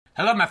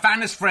Hello, my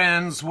finest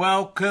friends.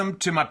 Welcome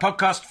to my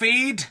podcast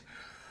feed,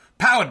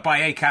 powered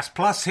by Acast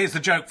Plus. Here's the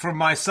joke from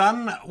my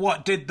son.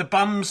 What did the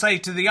bum say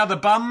to the other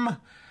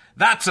bum?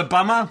 That's a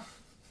bummer.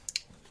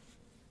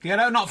 You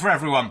know, not for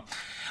everyone.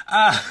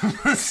 Look,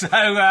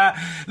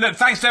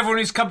 thanks to everyone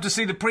who's come to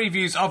see the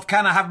previews of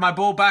Can I Have My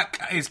Ball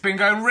Back? It's been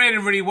going really,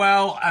 really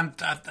well, and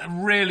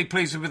I'm really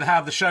pleased with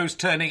how the show's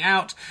turning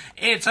out.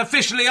 It's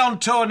officially on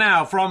tour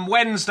now. From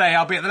Wednesday,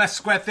 I'll be at the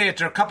Leicester Square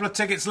Theatre. A couple of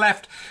tickets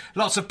left.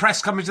 Lots of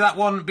press coming to that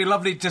one. It'd be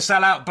lovely to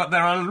sell out, but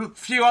there are a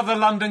few other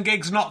London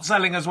gigs not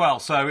selling as well.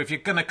 So if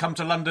you're going to come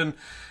to London,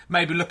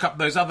 maybe look up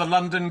those other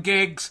London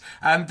gigs.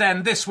 And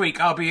then this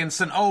week, I'll be in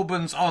St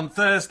Albans on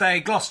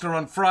Thursday, Gloucester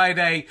on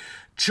Friday,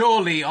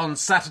 Chorley on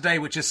Saturday,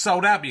 which is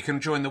sold out, but you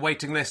can join the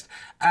waiting list,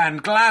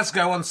 and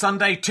Glasgow on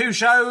Sunday. 2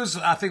 shows.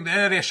 I think the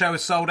earlier show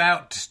is sold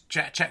out.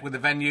 Check with the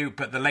venue,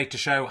 but the later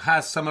show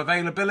has some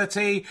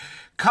availability.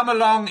 Come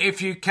along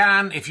if you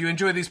can. If you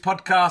enjoy these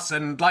podcasts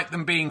and like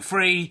them being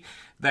free,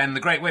 then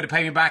the great way to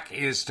pay me back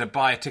is to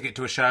buy a ticket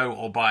to a show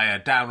or buy a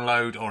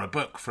download or a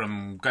book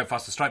from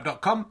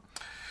gofasterstripe.com.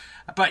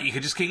 But you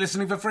could just keep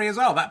listening for free as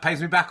well. That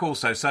pays me back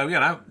also. So, you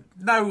know,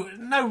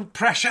 no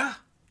pressure.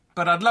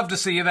 But I'd love to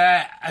see you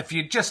there. If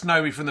you just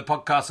know me from the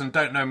podcast and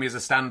don't know me as a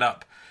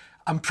stand-up,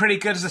 I'm pretty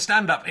good as a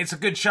stand-up. It's a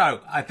good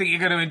show. I think you're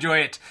going to enjoy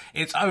it.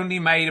 It's only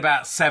made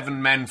about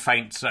 7 men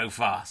faint so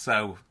far.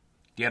 So,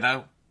 you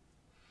know,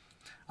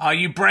 are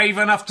you brave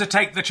enough to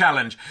take the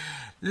challenge?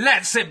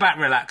 Let's sit back,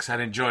 relax,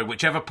 and enjoy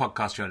whichever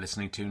podcast you're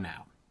listening to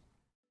now.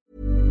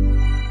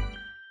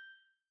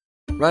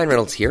 Ryan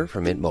Reynolds here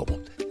from Mint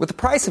Mobile. With the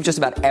price of just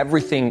about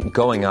everything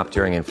going up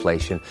during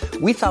inflation,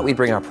 we thought we'd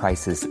bring our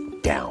prices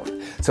down.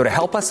 So to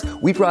help us,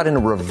 we brought in a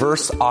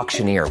reverse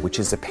auctioneer, which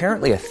is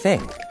apparently a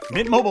thing.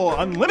 Mint Mobile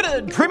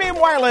Unlimited Premium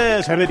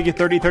Wireless. How to get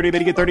 30, 30, bit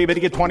to get 30, bit to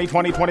get 20,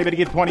 20, 20, bit to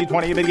get 20,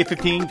 20, bit to get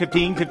 15,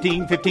 15,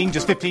 15, 15,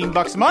 just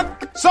 $15 a month?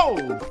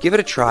 Sold! Give it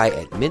a try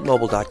at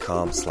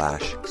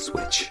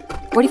mintmobile.com/switch.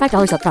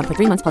 $45 up front for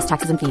 3 months plus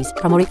taxes and fees.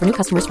 Promo rate for new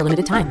customers for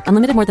limited time.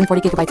 Unlimited more than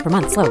 40 gigabytes per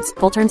month. Slows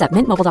full terms at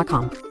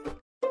mintmobile.com.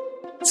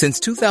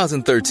 Since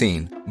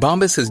 2013,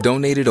 Bombas has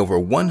donated over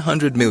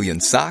 100 million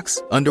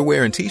socks,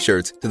 underwear, and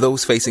T-shirts to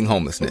those facing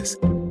homelessness.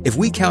 If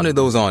we counted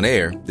those on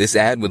air, this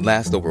ad would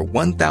last over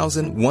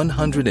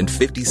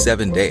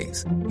 1,157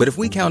 days. But if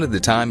we counted the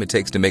time it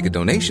takes to make a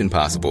donation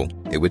possible,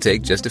 it would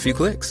take just a few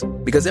clicks.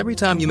 Because every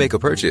time you make a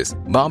purchase,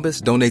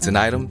 Bombas donates an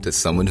item to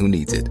someone who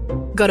needs it.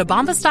 Go to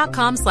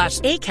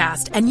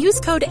bombas.com/ACAST and use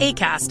code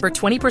ACAST for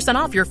 20%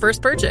 off your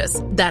first purchase.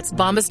 That's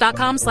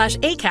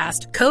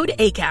bombas.com/ACAST, code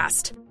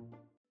ACAST.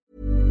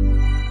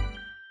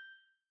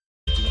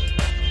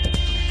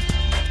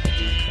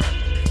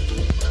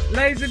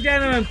 Ladies and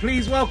gentlemen,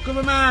 please welcome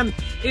a man.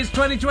 It's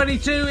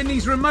 2022 in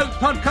these remote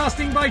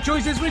podcasting by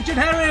choices, Richard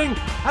Herring.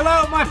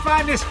 Hello, my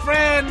finest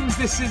friends.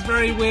 This is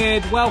very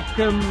weird.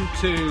 Welcome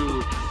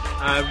to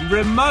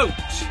remote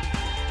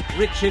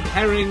Richard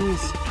Herring's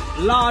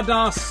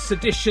Lardas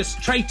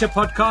Seditious Traitor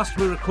podcast.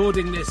 We're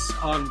recording this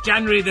on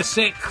January the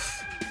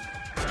 6th,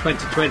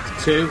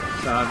 2022.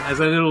 So as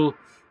a little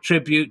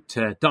tribute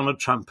to Donald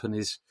Trump and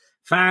his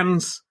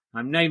fans,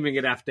 I'm naming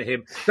it after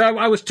him. So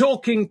I was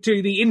talking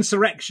to the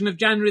insurrection of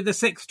January the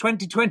 6th,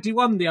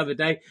 2021 the other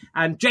day,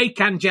 and Jake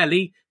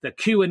Angeli, the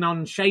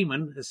QAnon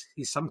shaman, as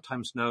he's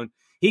sometimes known,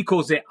 he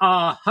calls it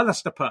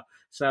Hulastapa.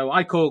 So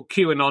I call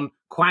QAnon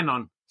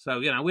Quanon. So,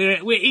 you know,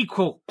 we're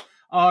equal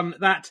on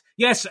that.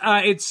 Yes,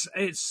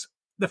 it's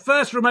the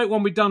first remote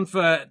one we've done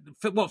for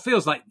what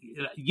feels like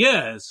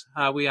years.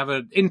 We have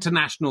an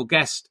international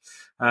guest,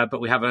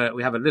 but we have a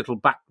little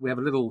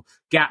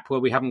gap where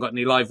we haven't got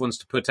any live ones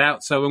to put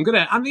out. So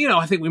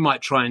I think we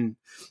might try and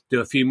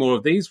do a few more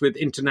of these with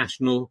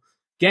international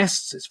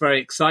guests. It's very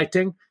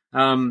exciting,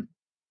 and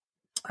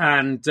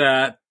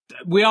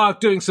we are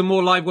doing some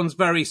more live ones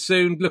very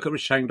soon. Look at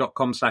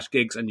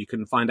richardherring.com/gigs and you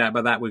can find out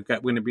about that. We're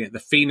going to be at the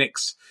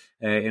Phoenix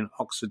in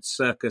Oxford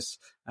Circus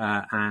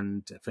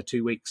and for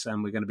 2 weeks,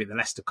 and we're going to be at the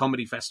Leicester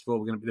Comedy Festival.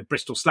 We're going to be at the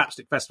Bristol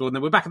Slapstick Festival, and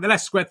then we're back at the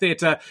Leicester Square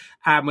Theatre,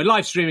 and we're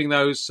live streaming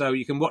those, so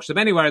you can watch them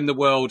anywhere in the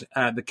world.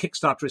 The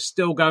Kickstarter is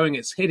still going.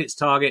 It's hit its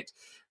target.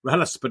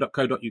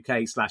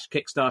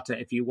 RHLSTP.co.uk/Kickstarter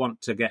if you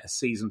want to get a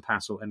season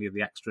pass or any of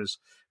the extras.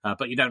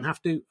 But you don't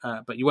have to,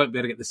 but you won't be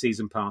able to get the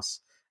season pass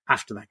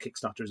after that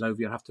Kickstarter is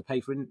over. You'll have to pay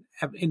for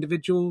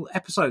individual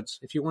episodes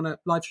if you want to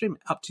live stream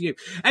it. Up to you.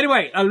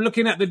 Anyway,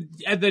 looking at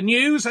the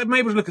news,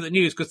 maybe we'll look at the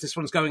news because this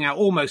one's going out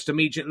almost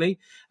immediately.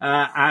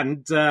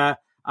 The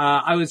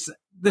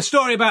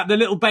story about the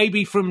little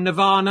baby from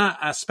Nirvana,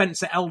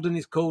 Spencer Eldon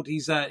is called.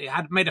 He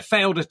had made a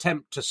failed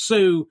attempt to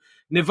sue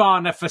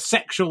Nirvana for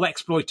sexual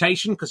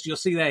exploitation, because you'll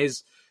see there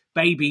his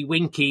baby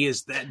Winky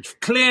is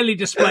clearly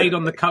displayed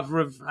on the cover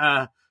of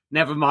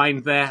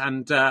Nevermind there,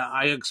 and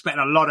I expect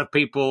a lot of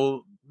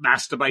people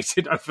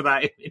masturbated over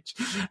that image.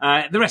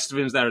 The rest of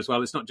him's there as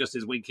well. It's not just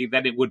his Winky.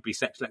 Then it would be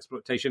sexual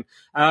exploitation.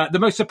 The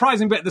most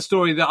surprising bit of the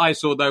story that I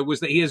saw, though, was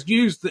that he has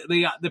used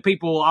the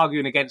people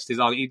arguing against his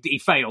argument. He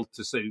failed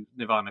to sue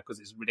Nirvana because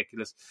it's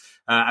ridiculous.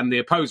 And the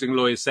opposing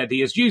lawyers said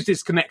he has used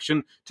his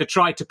connection to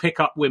try to pick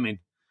up women.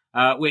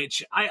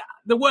 which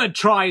the word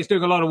try is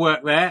doing a lot of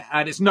work there,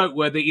 and it's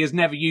noteworthy he has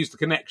never used the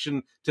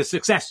connection to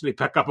successfully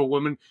pick up a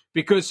woman,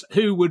 because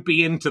who would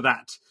be into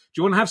that? Do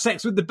you want to have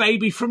sex with the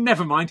baby from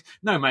Nevermind?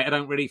 No, mate, I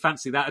don't really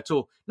fancy that at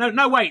all.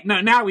 No, wait,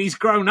 now he's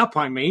grown up,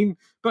 I mean,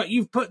 but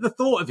you've put the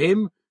thought of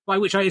him, by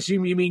which I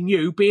assume you mean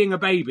you, being a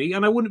baby,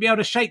 and I wouldn't be able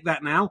to shake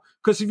that now,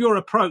 because of your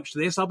approach to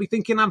this. I'll be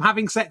thinking I'm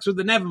having sex with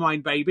the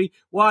Nevermind baby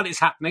while it's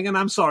happening, and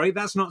I'm sorry,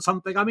 that's not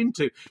something I'm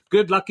into.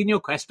 Good luck in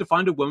your quest to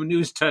find a woman who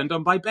is turned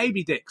on by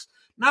baby dicks.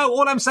 No,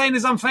 all I'm saying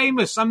is I'm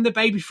famous. I'm the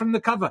baby from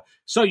the cover.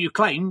 So you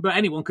claim, but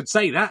anyone could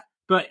say that.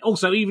 But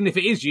also, even if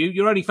it is you,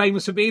 you're only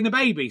famous for being a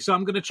baby. So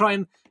I'm going to try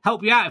and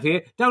help you out of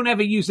here. Don't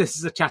ever use this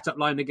as a chat-up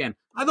line again.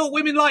 I thought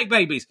women like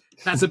babies.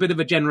 That's a bit of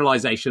a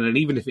generalisation. And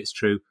even if it's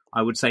true,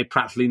 I would say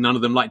practically none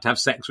of them like to have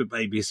sex with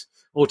babies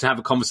or to have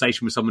a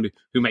conversation with someone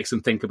who makes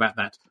them think about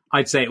that.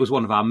 I'd say it was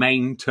one of our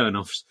main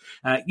turn-offs.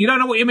 You don't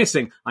know what you're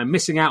missing. I'm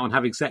missing out on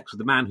having sex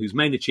with a man whose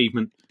main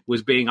achievement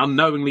was being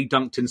unknowingly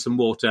dunked in some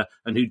water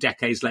and who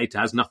decades later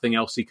has nothing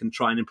else he can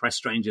try and impress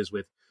strangers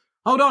with.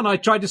 Hold on, I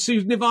tried to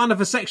sue Nirvana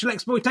for sexual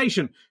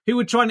exploitation. Who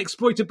would try and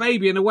exploit a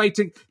baby in a way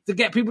to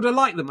get people to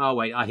like them? Oh,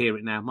 wait, I hear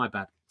it now. My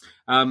bad.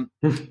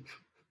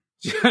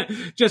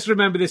 Just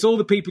remember this. All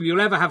the people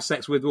you'll ever have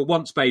sex with were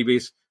once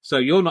babies, so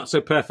you're not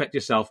so perfect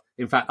yourself.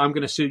 In fact, I'm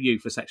going to sue you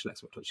for sexual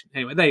exploitation.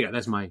 Anyway, there you go.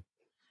 There's my...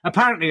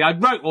 Apparently, I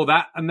wrote all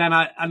that, and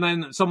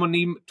then someone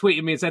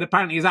tweeted me and said,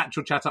 apparently his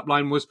actual chat-up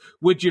line was,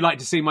 would you like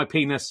to see my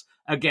penis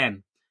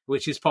again?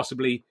 Which is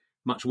possibly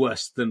much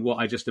worse than what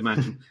I just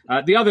imagined.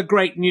 The other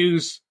great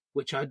news,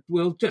 which I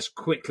will just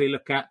quickly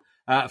look at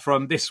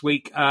from this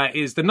week,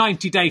 is the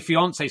 90-Day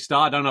Fiancé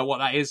star. I don't know what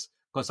that is,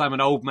 because I'm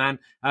an old man.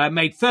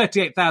 Made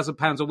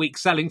 £38,000 a week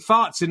selling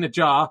farts in a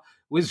jar,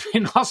 was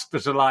been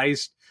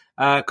hospitalised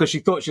because she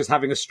thought she was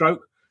having a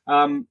stroke.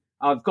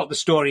 I've got the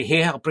story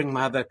here. I'll bring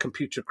my other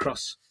computer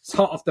across. It's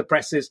hot off the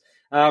presses.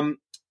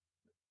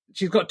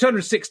 She's got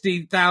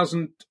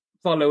 260,000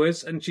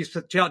 followers, and she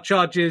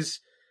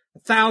charges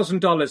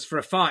 $1,000 for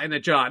a fart in a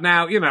jar.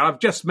 Now, you know, I've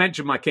just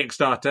mentioned my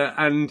Kickstarter,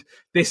 and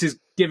this is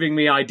giving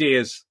me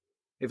ideas.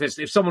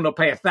 If someone will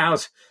pay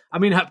 $1,000, I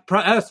mean, her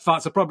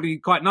farts are probably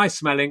quite nice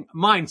smelling.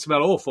 Mine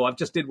smell awful. I've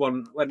just did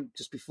one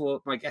just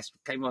before my guest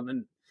came on,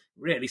 and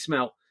really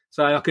smelled.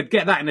 So I could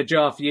get that in a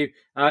jar for you.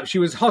 She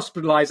was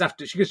hospitalised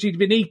because she'd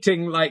been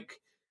eating like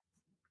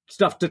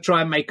stuff to try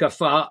and make her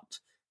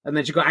fart, and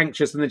then she got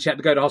anxious, and then she had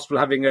to go to hospital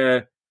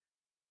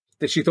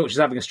she thought she was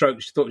having a stroke.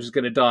 She thought she was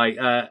going to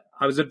die.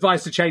 I was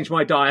advised to change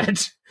my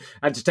diet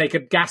and to take a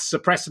gas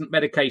suppressant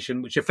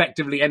medication, which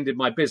effectively ended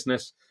my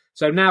business.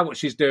 So now what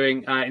she's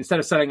doing, instead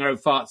of selling her own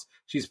farts,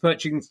 she's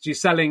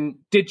selling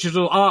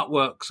digital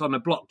artworks on a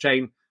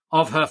blockchain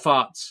of her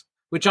farts,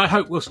 which I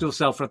hope will still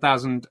sell for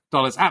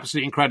 $1,000.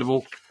 Absolutely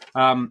incredible.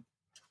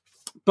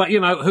 But, you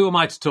know, who am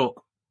I to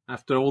talk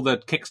after all the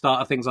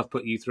Kickstarter things I've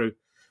put you through?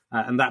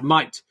 And that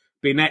might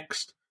be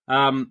next.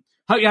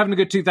 Hope you're having a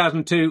good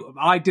 2002.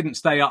 I didn't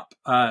stay up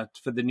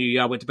for the new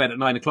year. I went to bed at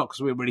 9 o'clock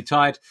because we were really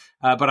tired.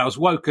 But I was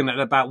woken at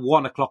about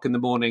 1 o'clock in the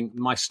morning.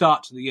 My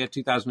start to the year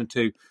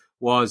 2002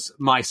 was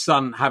my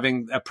son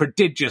having a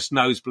prodigious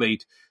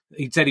nosebleed.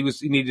 He said he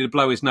needed to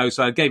blow his nose,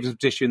 so I gave him some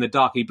tissue in the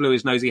dark. He blew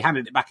his nose. He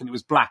handed it back, and it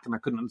was black, and I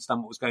couldn't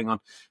understand what was going on.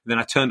 And then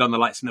I turned on the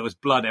lights, and there was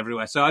blood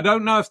everywhere. So I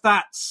don't know if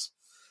that's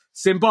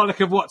symbolic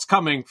of what's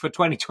coming for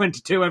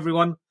 2022,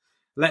 everyone.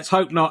 Let's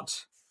hope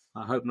not.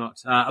 I hope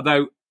not.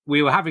 Although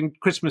we were having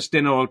Christmas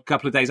dinner, or a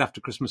couple of days after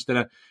Christmas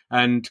dinner,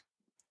 and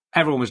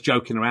everyone was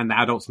joking around. The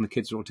adults and the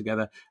kids were all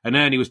together. And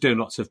Ernie was doing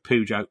lots of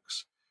poo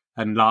jokes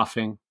and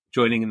laughing,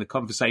 joining in the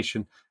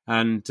conversation.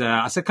 And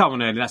I said, come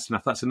on, Ernie,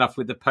 that's enough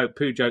with the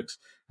poo jokes.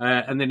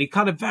 And then he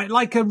kind of,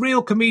 like a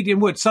real comedian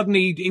would,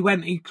 suddenly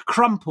he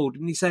crumpled,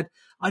 and he said,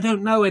 I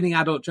don't know any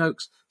adult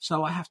jokes,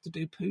 so I have to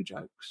do poo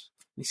jokes.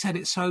 He said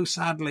it so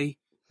sadly,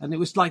 and it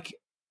was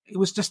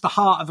just the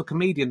heart of a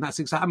comedian. That's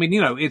exactly, I mean,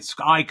 you know,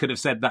 I could have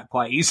said that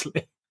quite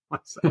easily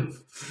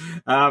myself.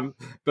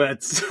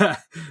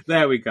 But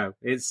there we go.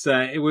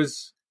 It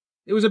was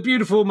a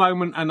beautiful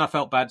moment, and I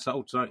felt bad.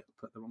 So, sorry, I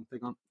put the wrong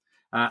thing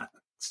on.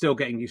 Still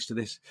getting used to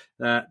this.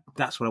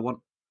 That's what I want.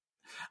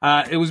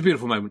 It was a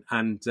beautiful moment,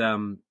 and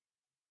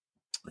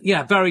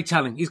very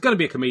telling. He's going to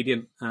be a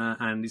comedian,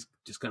 and he's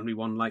just going to be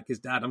one like his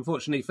dad,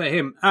 unfortunately for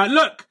him.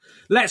 Look,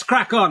 let's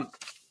crack on.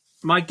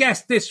 My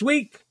guest this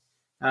week,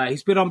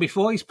 he's been on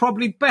before. He's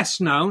probably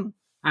best known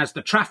as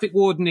the traffic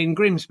warden in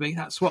Grimsby.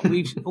 That's what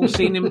we've all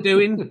seen him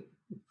doing.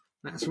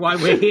 That's why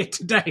we're here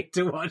today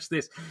to watch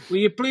this. Will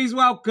you please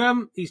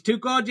welcome, he's too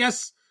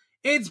gorgeous,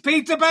 it's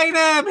Peter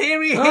Baynham.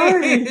 Here he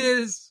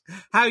is.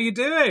 How are you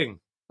doing?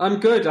 I'm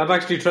good. I've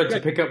actually tried to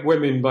pick up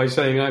women by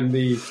saying I'm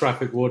the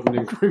traffic warden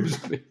in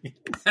Grimsby.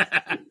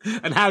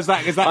 And how's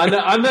that? Is that?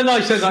 And then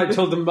I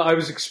told them I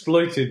was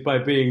exploited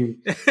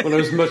when I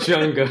was much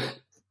younger,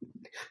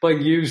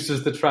 being used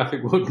as the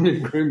traffic warden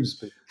in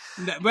Grimsby.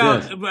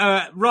 Well,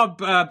 yeah. Rob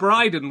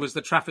Brydon was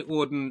the traffic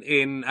warden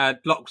in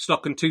Lock,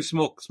 Stock and Two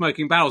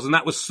Smoking Barrels, and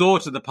that was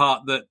sort of the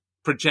part that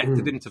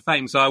projected into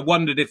fame. So I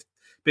wondered if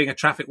being a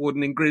traffic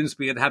warden in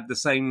Grimsby had the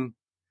same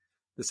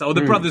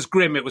The Brothers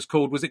Grimm, it was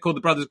called. Was it called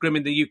the Brothers Grimm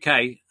in the UK?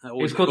 It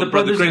was called the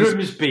Brothers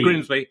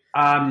Grimsby.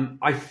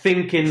 I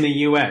think in the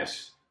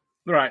US.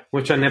 Right.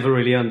 Which I never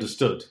really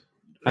understood.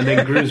 And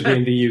then Grimsby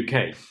in the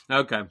UK.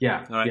 Okay.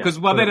 Yeah. All right. Because,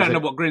 they don't know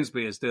what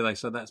Grimsby is, do they?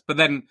 So but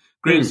then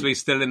Grimsby's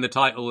still in the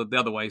title the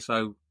other way,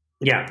 so...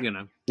 Yeah. You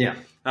know. Yeah.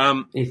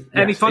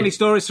 Any funny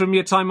stories from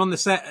your time on the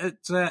set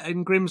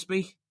in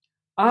Grimsby?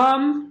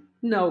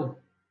 No.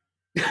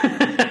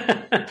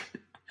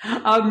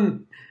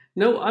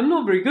 No, I'm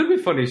not very good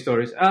with funny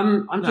stories.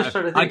 I'm just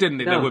trying to think. I didn't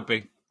think there would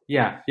be.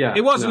 Yeah.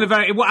 It wasn't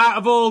out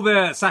of all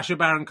the Sacha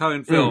Baron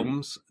Cohen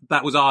films,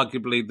 that was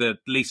arguably the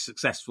least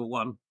successful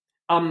one.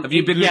 Have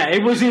you been? Yeah,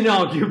 it was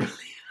inarguably.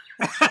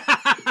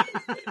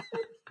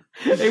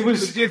 It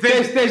was.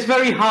 There's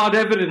very hard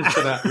evidence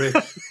for that,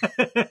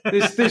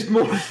 Rich. There's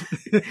more.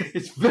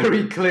 It's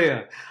very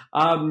clear.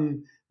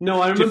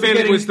 No, I remember.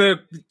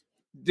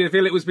 Do you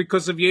feel it was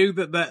because of you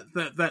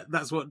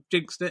that's what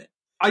jinxed it?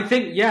 I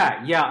think,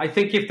 yeah. I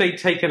think if they'd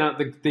taken out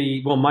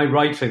my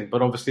writing,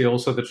 but obviously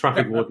also the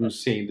traffic warden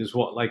scene is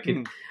what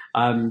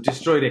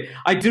destroyed it.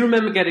 I do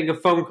remember getting a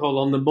phone call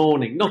on the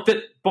morning. Not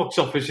that box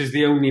office is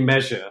the only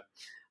measure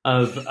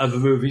of a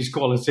movie's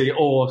quality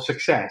or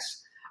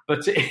success,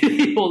 but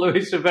although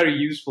it's a very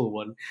useful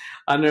one.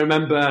 And I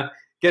remember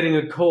getting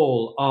a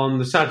call on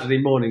the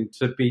Saturday morning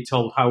to be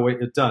told how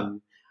it had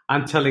done,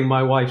 and telling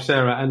my wife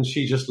Sarah, and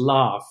she just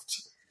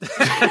laughed.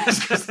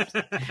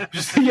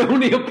 Just the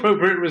only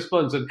appropriate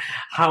response, and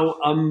how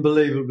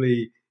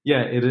unbelievably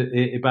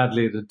it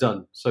badly it had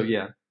done. So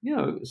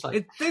it's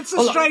like it's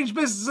a strange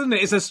business, isn't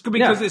it?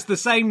 Because it's the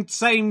same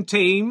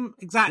team,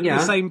 exactly the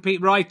same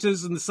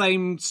writers and the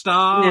same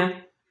star. Yeah,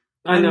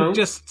 I know.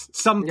 Just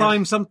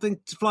sometimes something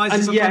flies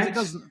and sometimes it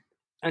doesn't.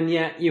 And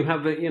yet you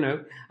have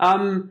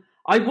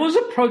I was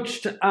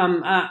approached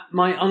at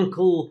my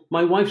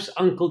wife's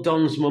Uncle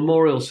Don's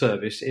memorial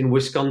service in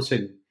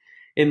Wisconsin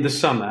in the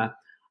summer.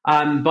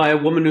 By a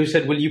woman who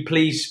said, "Will you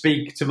please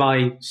speak to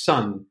my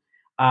son,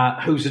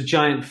 who's a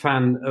giant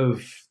fan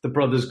of the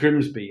Brothers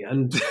Grimsby?"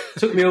 And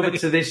took me over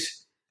to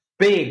this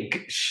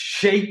big,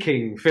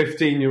 shaking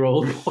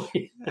 15-year-old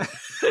boy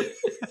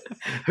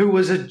who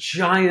was a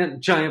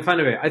giant fan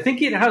of it. I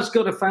think it has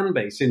got a fan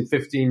base in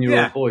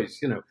 15-year-old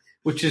boys,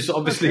 which is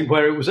obviously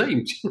where it was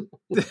aimed.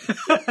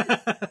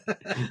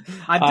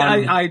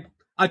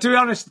 To be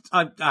honest,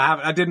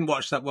 I didn't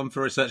watch that one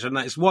for research, and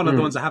it's one of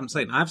the ones I haven't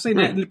seen. I've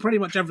seen pretty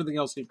much everything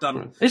else you've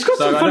done. It's got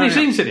some funny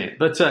scenes in it,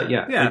 but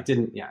it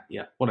didn't.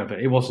 Whatever.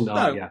 It wasn't.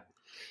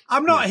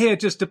 I'm not here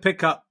just to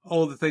pick up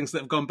all the things that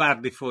have gone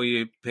badly for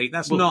you, Pete.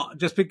 That's not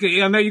just because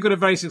I know you've got a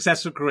very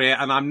successful career,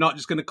 and I'm not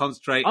just going to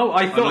concentrate. Oh,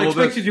 I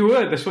expected you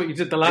were. That's what you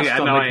did the last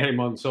time I came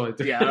on. So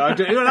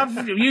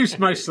I've used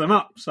most of them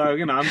up. So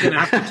I'm going to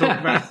have to talk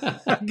about.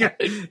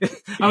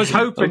 I was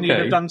hoping you'd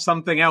have done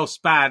something else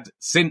bad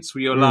since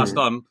you were last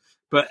on,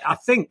 but I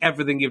think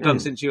everything you've done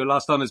since you were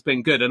last on has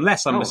been good,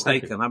 unless I'm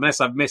mistaken.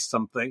 Unless I've missed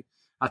something,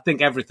 I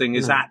think everything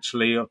is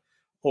actually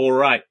all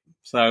right.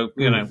 So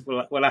we'll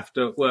have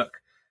to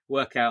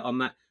work out on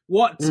that.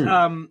 What?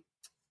 I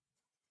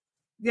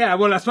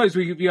suppose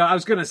I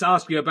was going to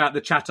ask you about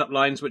the chat up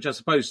lines, which I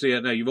suppose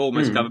you've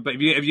almost covered. But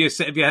have you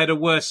had a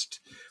worse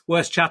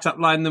chat up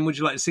line than "Would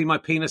you like to see my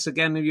penis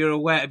again?" If you're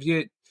aware,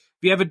 did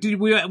you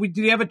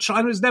ever try?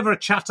 I was never a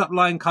chat up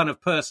line kind of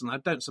person. I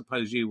don't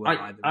suppose you were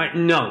either.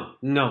 No.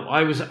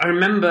 I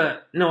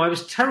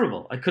was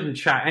terrible. I couldn't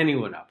chat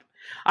anyone up.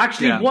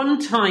 Actually, one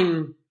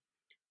time,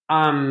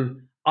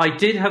 I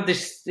did have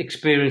this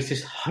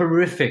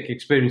horrific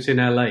experience in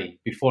LA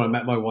before I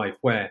met my wife,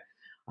 where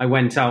I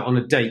went out on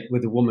a date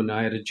with a woman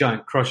I had a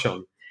giant crush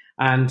on,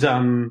 and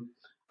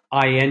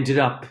I ended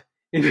up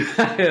in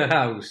her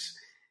house.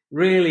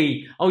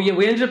 Really? Oh yeah,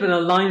 we ended up in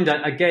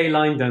a gay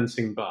line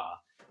dancing bar,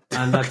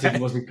 and that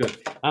wasn't good.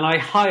 And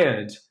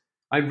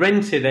I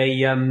rented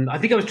I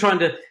think I was trying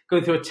to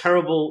go through a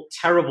terrible,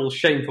 terrible,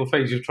 shameful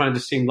phase of trying to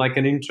seem like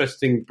an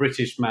interesting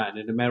British man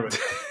in America.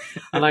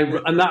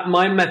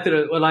 My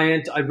method. Well,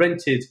 I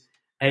rented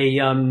a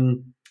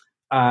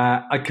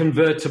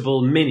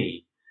convertible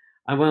Mini.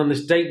 I went on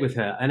this date with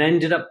her and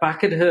ended up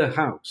back at her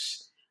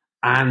house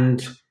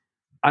and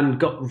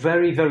got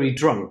very, very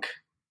drunk.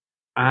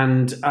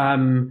 And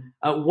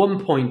at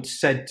one point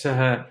said to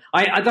her,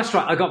 "That's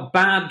right, I got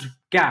bad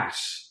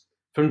gas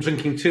from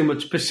drinking too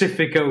much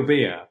Pacifico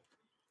beer."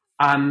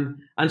 And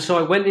so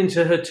I went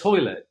into her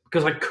toilet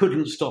because I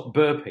couldn't stop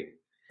burping.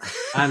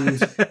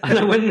 And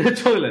I went in the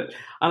toilet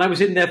and I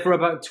was in there for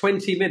about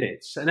 20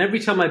 minutes. And every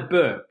time I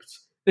burped,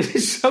 this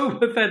is so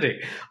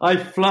pathetic, I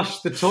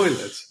flushed the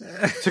toilet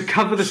to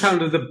cover the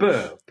sound of the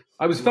burp.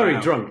 I was very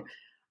drunk.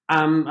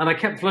 And I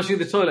kept flushing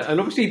the toilet. And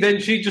obviously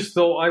then she just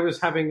thought I was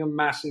having a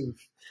massive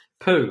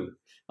poo.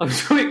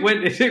 So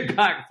it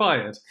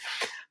backfired.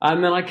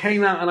 And then I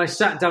came out and I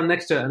sat down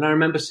next to her. And I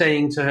remember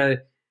saying to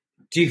her,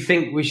 "Do you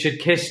think we should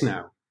kiss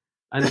now?"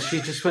 And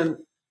she just went,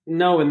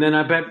 "No." And then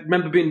I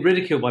remember being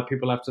ridiculed by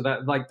people after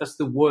that. Like, that's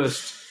the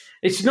worst.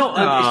 It's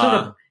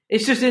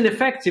just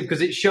ineffective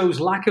because it shows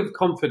lack of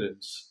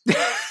confidence.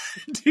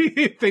 Do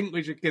you think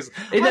we should kiss?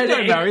 I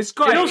don't know. It's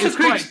quite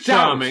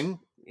charming.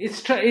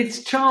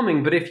 It's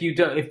charming, but if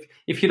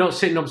you're not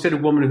sitting opposite a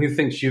woman who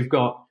thinks you've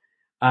got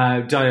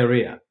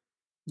diarrhea.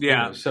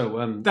 Yeah,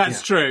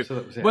 that's true.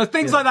 So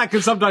things like that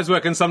can sometimes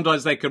work, and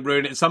sometimes they can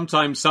ruin it.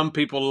 Sometimes some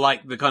people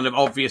like the kind of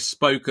obvious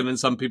spoken, and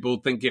some people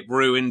think it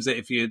ruins it.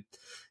 If you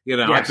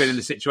know, I've been in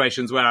the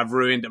situations where I've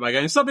ruined it by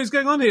going, something's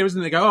going on here,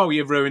 isn't it? They go, oh,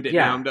 you've ruined it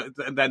now,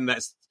 and then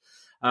that's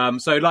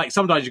so like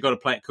sometimes you've got to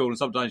play it cool, and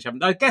sometimes you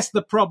haven't. I guess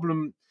the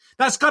problem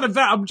that's kind of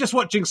I'm just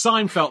watching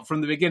Seinfeld from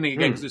the beginning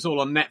again because it's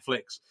all on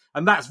Netflix,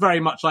 and that's very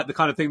much like the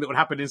kind of thing that would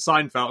happen in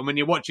Seinfeld. And when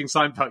you're watching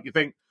Seinfeld, you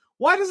think,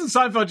 why doesn't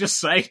Seinfeld just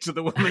say to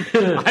the woman,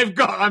 I've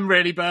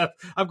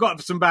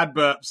got some bad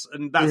burps,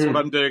 and that's what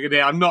I'm doing in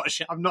here. I'm not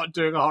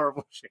doing a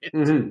horrible shit,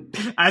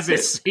 as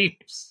it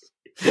seems.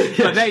 Yes.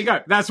 But there you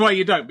go. That's why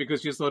you don't,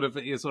 because you're sort of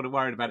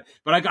worried about it.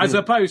 But I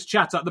suppose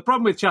the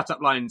problem with chat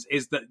up lines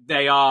is that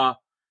they are,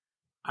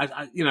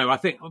 I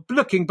think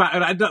looking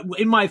back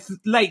in my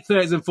late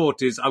 30s and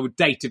 40s, I would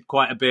dated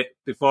quite a bit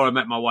before I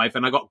met my wife,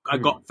 and I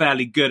got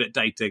fairly good at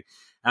dating,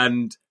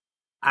 and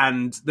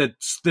the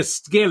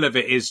skill of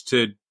it is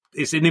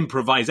it's an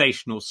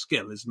improvisational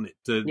skill, isn't it?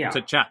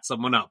 To chat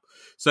someone up.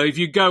 So if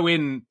you go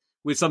in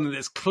with something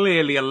that's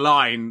clearly a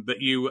line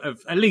that you have,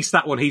 at least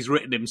that one he's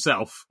written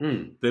himself,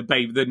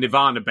 the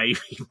Nirvana baby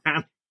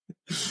man.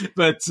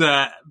 but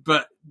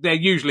they're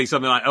usually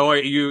something like,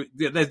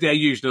 they're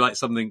usually like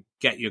something,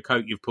 get your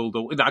coat, you've pulled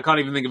all. I can't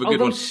even think of a good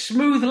one. Those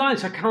smooth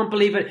lines, I can't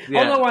believe it.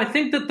 Yeah. Although I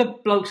think that the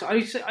blokes, I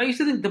used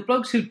to think the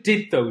blokes who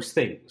did those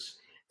things,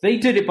 they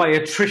did it by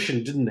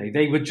attrition, didn't they?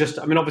 They would just,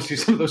 obviously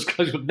some of those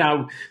guys would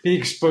now be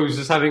exposed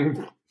as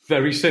having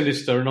very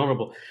sinister and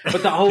horrible.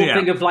 But the whole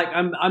thing of like,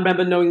 I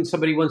remember knowing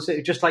somebody once,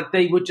 just like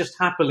they would just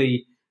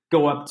happily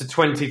go up to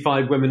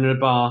 25 women in a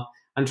bar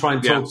and try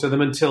and talk to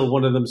them until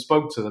one of them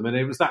spoke to them. And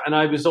it was that, and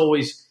I was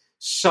always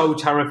so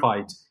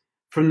terrified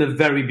from the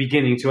very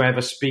beginning to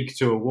ever speak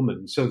to a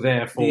woman. So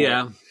therefore,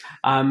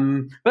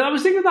 but I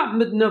was thinking that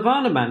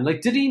Nirvana man,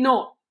 like, did he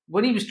not,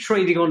 when he was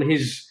trading on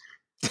his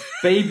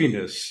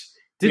babiness,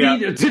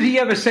 did he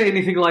ever say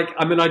anything like,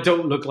 I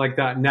don't look like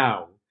that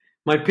now.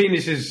 My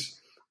penis is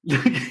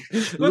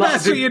well,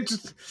 that's what you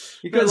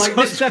go like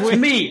this. That's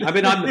me.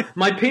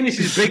 My penis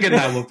is bigger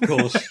now, of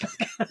course.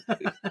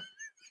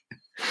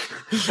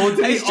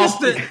 It's just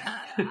that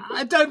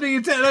I don't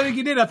think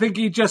he did. I think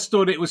he just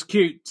thought it was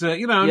cute.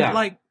 If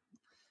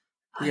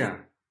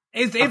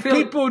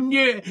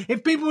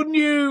people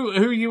knew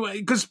who you were,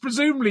 because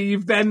presumably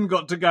you've then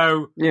got to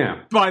go.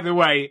 Yeah. By the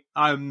way,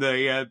 I'm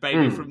the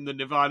baby from the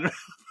Nirvana.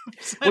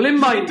 Well,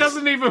 it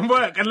doesn't even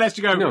work unless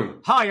you go. No.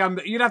 Hi,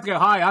 you'd have to go.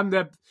 Hi, I'm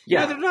the.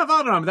 Yeah, the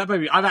Nirvana. I'm that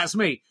baby. That's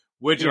me.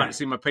 Would you like to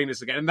see my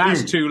penis again? And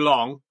that's too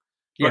long.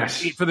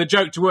 Yes. But for the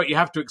joke to work, you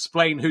have to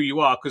explain who you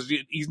are because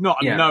he's not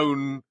a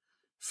known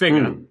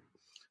figure.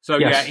 So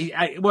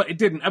it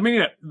didn't.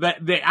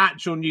 The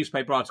actual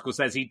newspaper article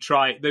says he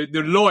tried. The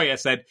lawyer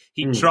said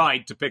he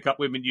tried to pick up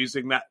women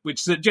using that,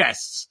 which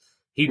suggests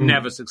he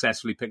never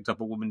successfully picked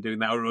up a woman doing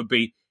that, or it would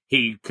be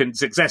he can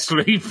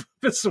successfully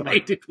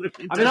persuaded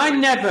women.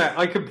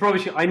 I can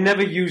promise you, I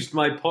never used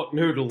my pot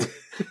noodle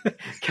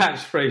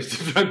catchphrase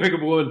to try and pick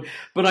up a woman,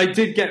 but I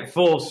did get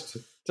forced.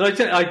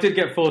 I did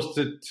get forced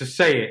to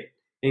say it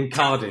in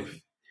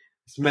Cardiff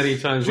many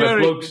times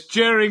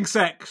during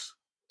sex.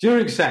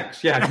 During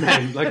sex, yeah,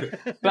 man.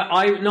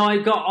 I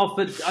got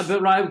offered.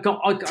 I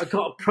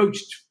got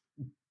approached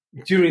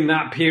during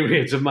that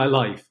period of my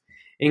life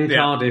in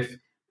Cardiff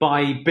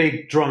by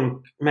big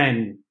drunk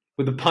men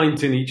with a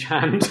pint in each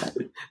hand.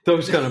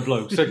 Those kind of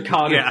blokes. So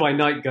Cardiff by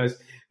night guys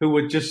who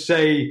would just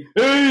say,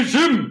 "Hey,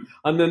 Jim,"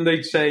 and then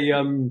they'd say,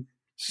 I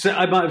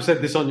might have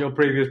said this on your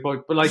previous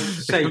book, but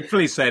say,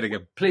 please say it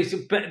again. Please,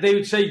 but they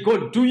would say,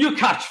 "Good, do your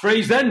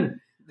catchphrase then."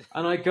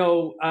 And I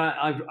go,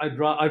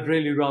 I'd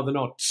really rather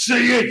not.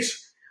 Say it!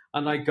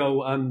 And I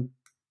go,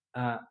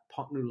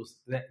 pot noodles,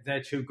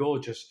 they're too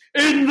gorgeous.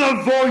 In the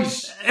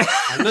voice!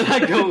 And then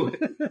I go,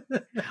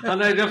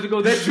 and I'd have to go,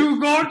 they're too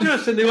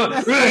gorgeous! And they go,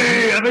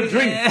 hey, have a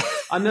drink!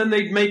 And then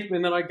they'd make me,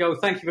 and then I go,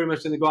 thank you very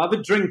much. And they go, have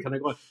a drink. And I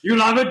go,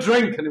 you'll have a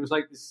drink! And it was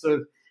like this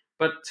sort of,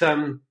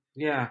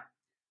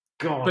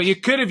 God. But you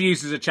could have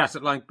used as a chat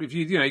at line, if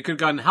you could have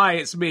gone, hi,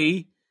 it's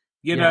me.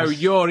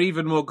 You're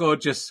even more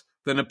gorgeous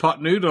than a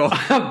pot noodle.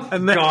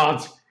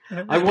 God,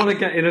 I want to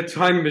get in a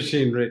time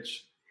machine,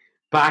 Rich,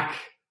 back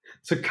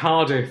to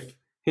Cardiff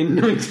in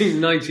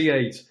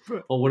 1998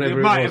 or whatever.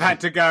 You might have had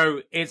to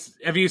go. You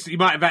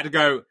might have had to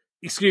go.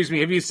 Excuse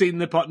me, have you seen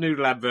the pot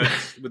noodle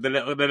adverts with the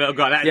little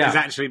guy? That is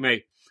actually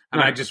me, and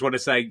I just want to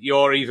say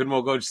you're even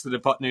more gorgeous than a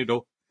pot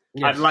noodle.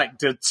 Yes. I'd like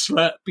to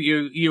slurp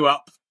you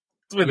up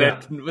with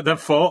a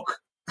fork.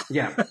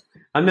 Yeah,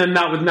 and then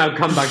that would now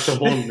come back to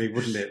haunt me,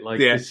 wouldn't it?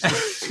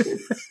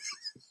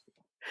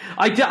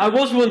 I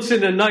was once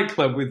in a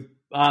nightclub with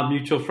our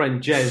mutual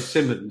friend Jez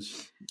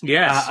Simmons.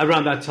 Yes,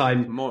 around that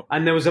time,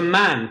 and there was a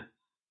man,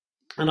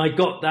 and I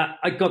got that.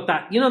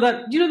 You know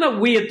that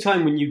weird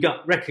time when you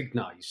got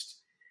recognised,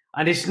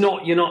 and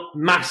you're not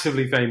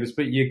massively famous,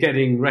 but you're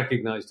getting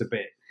recognised a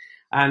bit.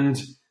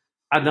 And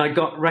And I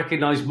got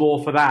recognised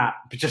more for that,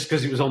 just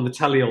because it was on the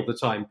telly all the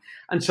time.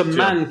 And some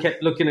man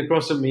kept looking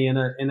across at me in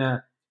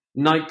a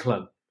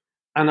nightclub.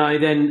 And I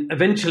then,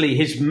 eventually,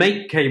 his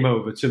mate came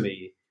over to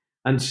me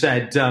and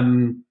said,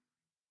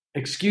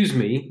 excuse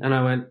me. And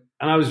I went,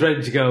 and I was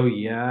ready to go,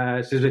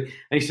 yes. And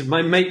he said,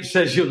 my mate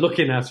says you're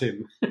looking at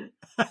him.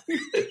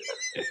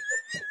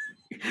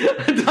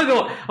 And I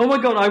thought, oh my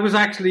God, I was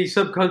actually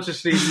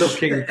subconsciously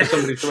looking for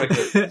somebody to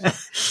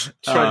recognize.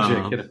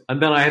 Tragic, you know.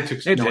 And then I had to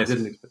explain. No, I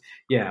didn't explain.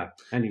 Yeah,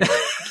 anyway.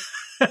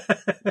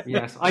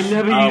 Yes, I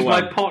never used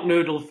my pot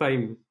noodle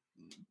fame.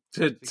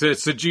 To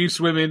seduce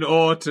women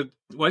or to...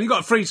 Well, you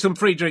got some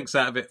free drinks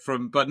out of it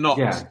but not...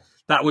 Yeah.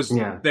 That was...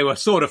 Yeah. They were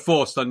sort of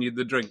forced on you,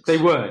 the drinks. They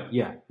were,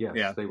 yeah,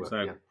 they were.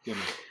 So, you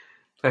know.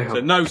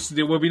 So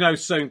there will be no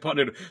sewing pot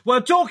noodle.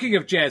 Well, talking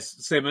of Jez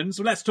Simmons,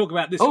 let's talk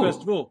about this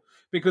first of all.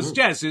 Because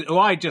Jez, who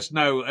I just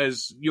know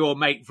as your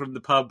mate from the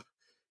pub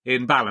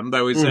in Balham,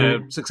 though is a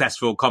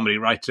successful comedy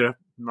writer,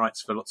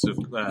 writes for lots of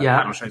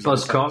panel shows.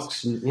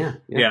 Buzzcocks.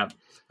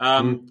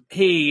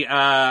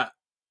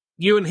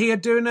 You and he are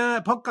doing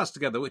a podcast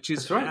together, which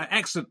is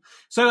excellent.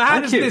 So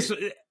how does this...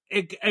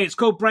 It's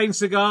called Brain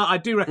Cigar. I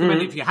do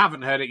recommend it if you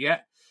haven't heard it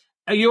yet.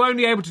 Are you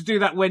only able to do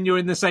that when you're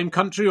in the same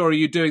country, or are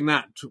you doing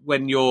that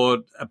when you're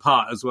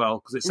apart as well?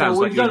 Because it sounds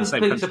like you're in the same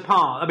country. We've done things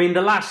apart. I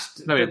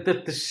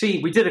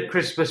mean, we did a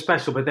Christmas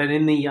special, but then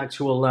in the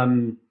actual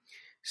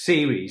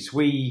series,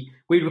 we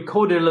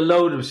recorded a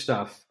load of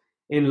stuff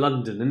in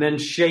London, and then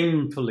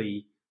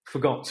shamefully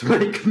forgot to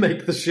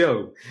make the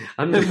show,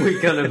 and then we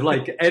kind of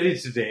like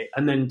edited it,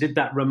 and then did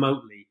that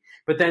remotely.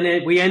 But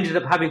then we ended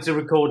up having to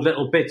record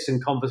little bits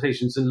and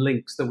conversations and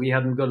links that we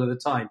hadn't got at the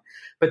time.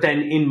 But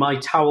then in my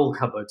towel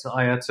cupboard,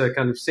 I had to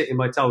kind of sit in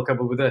my towel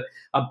cupboard with a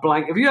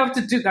blanket. If you have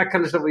to do that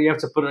kind of stuff, where you have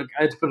to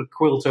I had to put a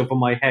quilt over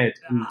my head.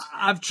 And...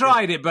 I've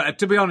tried it, but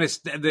to be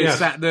honest,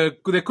 the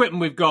equipment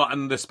we've got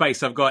and the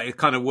space I've got, it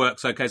kind of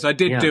works okay. So I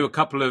did do a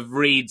couple of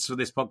reads for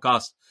this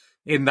podcast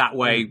in that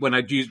way when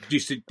I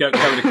used to go in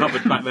the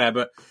cupboard back there,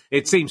 but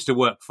it seems to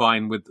work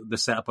fine with the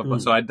setup I've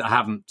got. So I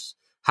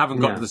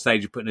haven't got to the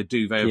stage of putting a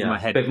duvet over my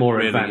head. A bit more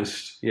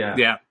advanced,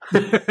 yeah.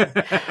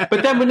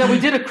 But then we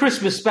did a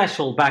Christmas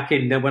special back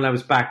when I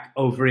was back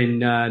over in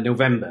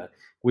November.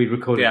 We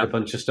recorded a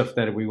bunch of stuff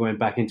there. We went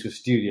back into a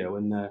studio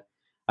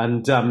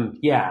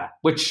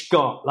which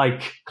got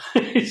like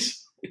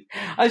it's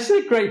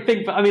a great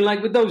thing. But I mean,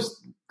 like with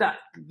those,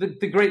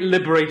 the great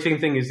liberating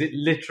thing is it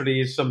literally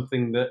is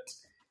something that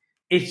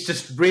it's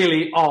just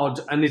really odd,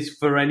 and it's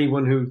for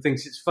anyone who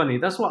thinks it's funny.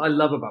 That's what I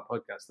love about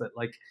podcasts. That,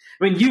 like,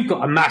 I mean, you've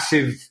got a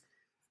massive,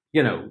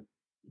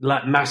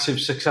 massive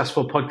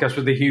successful podcast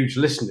with a huge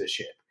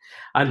listenership,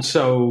 and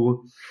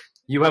so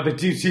you have a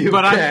duty of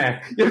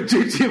care. You have a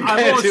duty of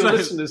care to your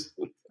listeners.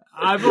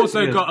 I've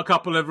also got a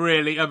couple of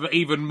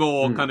even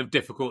more kind of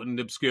difficult and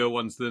obscure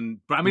ones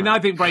than. I mean, I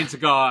think Brain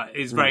Cigar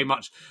is very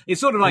much.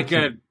 It's sort of like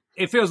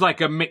it feels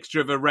like a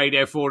mixture of a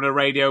Radio 4 and a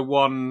Radio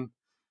 1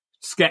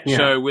 sketch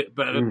show,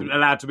 but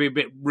allowed to be a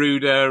bit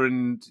ruder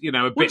and a bit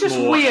more. Which is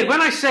weird. When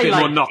I say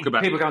more like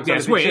knockabout. People can't.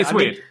 It's weird. It's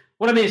weird.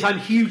 What I mean is, I'm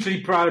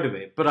hugely proud of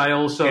it, but I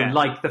also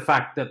like the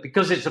fact that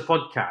because it's a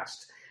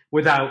podcast,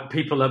 without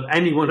people of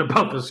anyone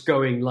above us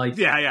going like,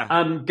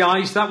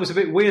 guys, that was a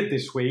bit weird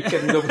this week,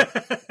 and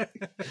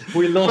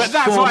we lost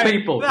 4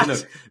 people.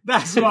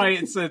 That's why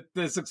it's a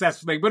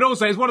successful thing. But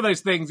also, it's one of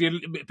those things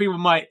people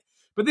might.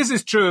 But this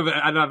is true of,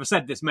 and I've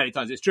said this many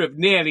times. It's true of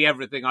nearly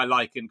everything I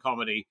like in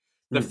comedy.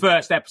 The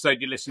first episode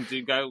you listen to,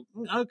 you go,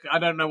 okay, I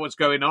don't know what's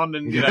going on,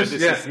 and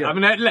I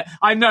mean,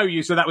 I know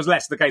you, so that was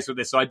less the case with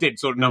this. So I did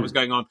sort of know what's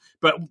going on,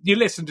 but you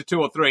listen to 2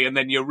 or 3, and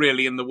then you're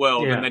really in the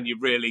world, and then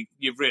you've really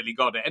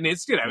got it, and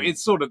it's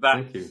it's sort of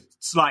that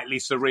slightly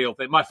surreal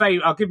thing. My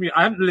favorite,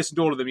 I haven't listened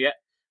to all of them yet.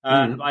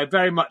 I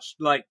very much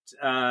liked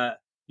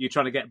you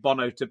trying to get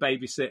Bono to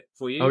babysit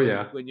for you. Oh,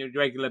 yeah. When your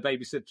regular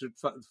babysitter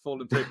had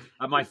fallen through.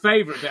 And my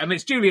favourite bit, and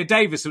it's Julia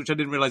Davis, which I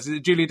didn't realise. Is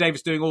it Julia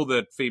Davis doing all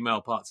the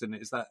female parts in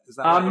it? Is that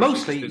right?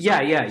 Mostly,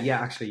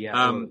 actually.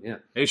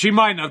 She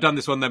might not have done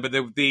this one, though, but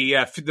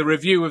the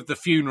review of the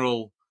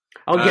funeral.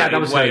 Oh, that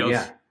was Wales.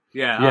 Her,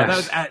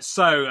 yes.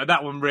 That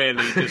one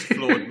really just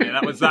floored me.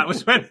 That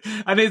was when,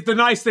 and the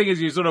nice thing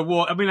is you sort of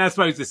walk. I mean, I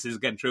suppose this is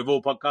again true of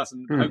all podcasts,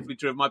 and hopefully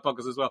true of my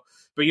podcast as well.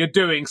 But you're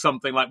doing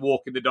something like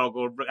walking the dog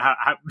or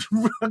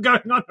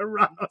going on a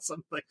run or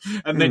something,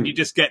 and then you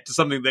just get to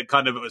something that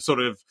kind of sort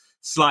of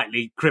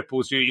slightly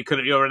cripples you.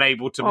 You're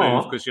unable to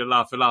move because you're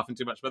laughing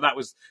too much. But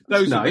those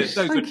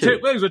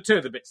were 2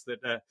 of the bits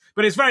that.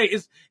 But it's very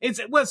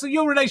well. So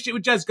your relationship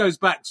with Jez goes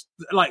back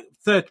like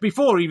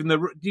before even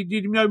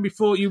you know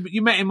before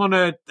you met him on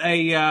a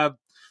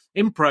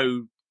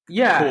impro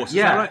course. Is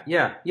that right?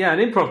 An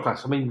improv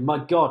class. I mean,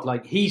 my God,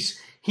 like he's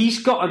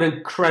got an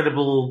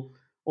incredible,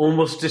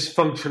 almost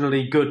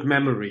dysfunctionally good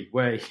memory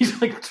where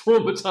he's like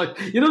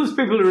traumatized. You know, there's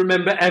people who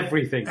remember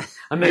everything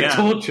and they're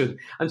tortured,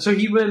 and so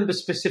he remembers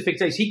specific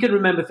days. He can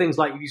remember things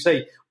like if you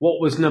say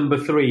what was number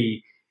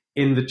 3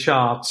 in the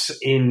charts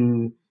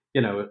in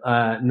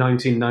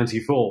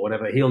 1994,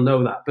 whatever, he'll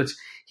know that. But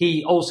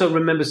he also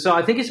remembers, so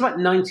I think it's about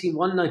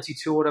 91,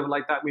 92 or whatever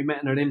like that. We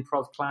met in an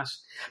improv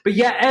class. But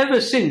yeah,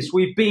 ever since,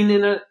 we've been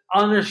in an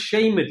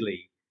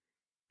unashamedly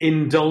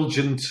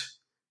indulgent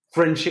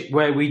friendship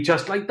where we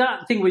just, like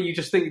that thing where you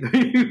just think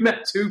you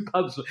met two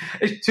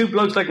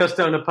blokes like us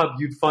down a pub,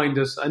 you'd find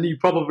us, and you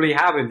probably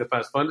have in the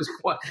past. Find us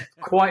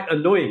quite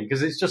annoying,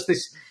 because it's just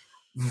this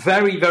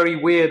very, very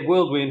weird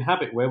world we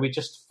inhabit where we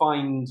just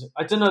find,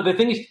 I don't know, the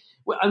thing is,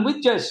 and with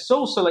Jez, it's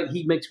also like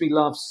he makes me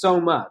laugh so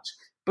much,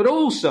 but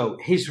also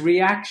his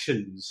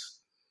reactions,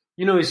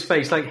 his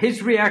face, like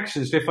his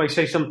reactions if I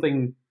say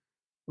something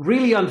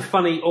really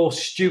unfunny or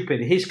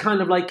stupid, his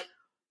kind of like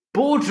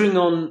bordering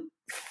on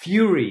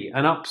fury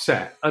and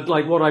upset at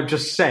like what I've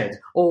just said,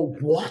 or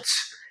what?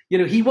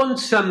 He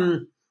once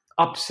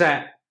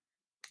upset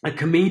a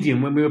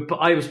comedian when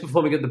I was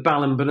performing at the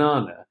Bell and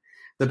Banana,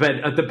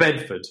 at the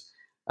Bedford.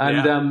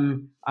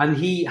 And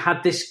he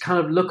had this kind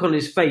of look on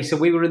his face, and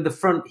we were in the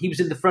front. He was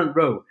in the front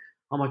row.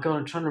 Oh my God,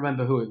 I'm trying to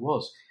remember who it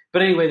was.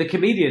 But anyway, the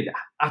comedian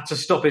had to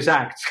stop his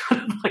act,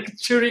 kind of like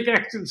during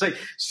act, and say,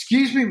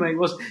 "Excuse me, mate."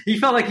 He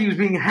felt like he was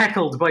being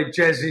heckled by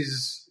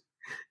Jez's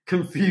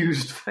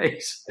confused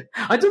face.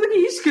 I don't think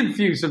he's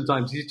confused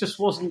sometimes. He just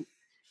wasn't.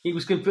 He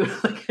was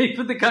confused.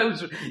 But the guy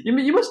was.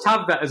 You must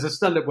have that as a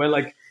stand-up where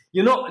like.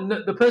 You're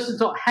not, the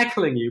person's not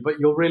heckling you, but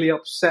you're really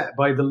upset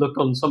by the look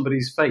on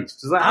somebody's face.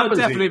 Does that happen?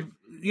 Definitely.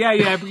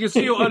 Yeah, because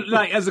you're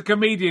like, as a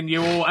comedian,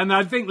 and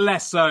I think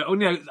less so.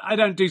 I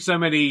don't do so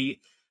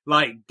many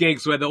like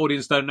gigs where the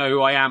audience don't know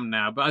who I am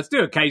now, but I do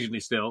occasionally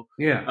still.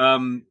 Yeah.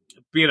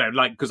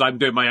 Like because I'm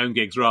doing my own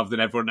gigs rather than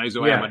everyone knows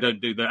who I am. I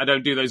don't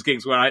do those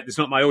gigs where it's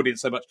not my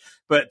audience so much.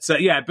 But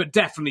but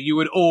definitely you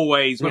would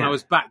always, when I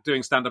was back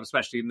doing stand-up,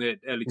 especially in the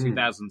early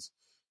 2000s,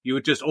 you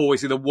would just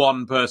always see the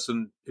one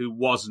person who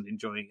wasn't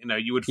enjoying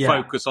it. You would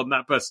focus on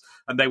that person,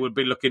 and they would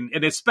be looking,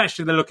 and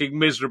especially they're looking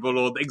miserable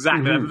or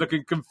they're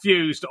looking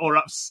confused or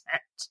upset.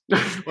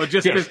 Or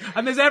just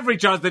and there's every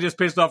chance they're just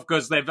pissed off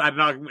because they've had an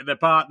argument with their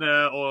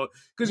partner, or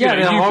because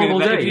a horrible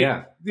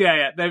day.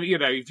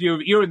 If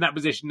you're in that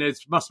position, it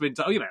must have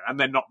been and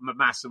they're not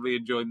massively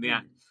enjoying the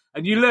act,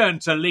 and you learn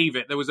to leave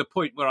it. There was a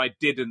point where I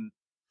didn't,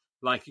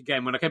 like,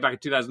 again when I came back in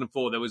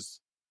 2004, there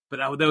was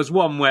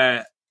one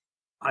where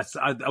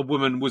a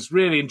woman was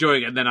really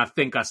enjoying it, and then I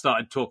think I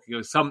started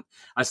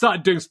I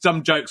started doing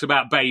some jokes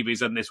about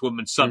babies, and this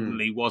woman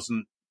suddenly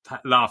wasn't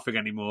laughing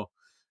anymore.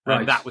 Right.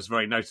 And that was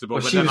very noticeable.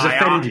 Well, she was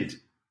offended.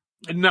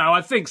 No,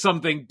 I think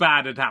something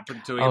bad had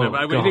happened to her.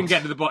 But we didn't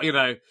get to the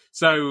bottom,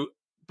 So,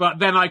 but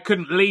then I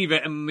couldn't leave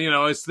it, and I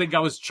was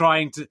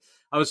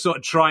sort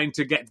of trying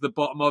to get to the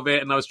bottom of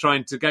it, and I was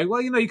trying to go,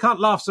 well, you can't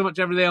laugh so much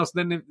at everything else,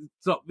 and then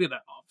it's not,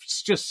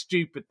 it's just a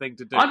stupid thing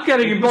to do. I'm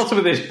getting in bottom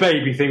of this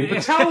baby thing,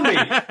 but tell me,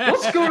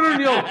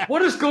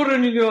 what has gone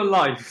on in your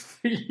life?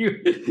 It's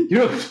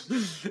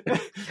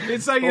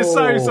like you're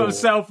so sort of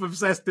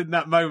self-obsessed in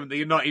that moment that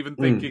you're not even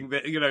thinking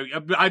that,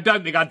 I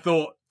don't think I'd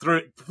thought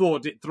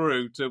it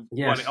through to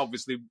what it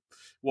obviously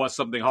was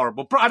something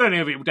horrible. I don't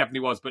know if it definitely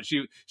was, but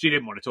she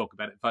didn't want to talk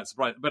about it. Quite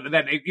surprised. But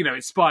then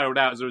it spiraled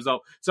out as a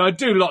result. So I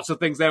do lots of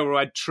things there where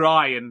I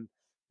try and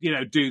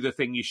do the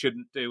thing you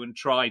shouldn't do and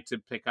try to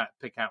pick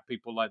out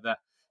people like that.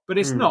 But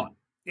it's not.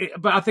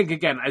 But I think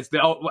again, as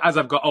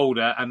I've got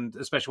older, and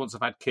especially once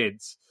I've had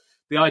kids,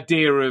 the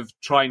idea of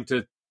trying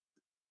to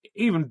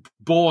even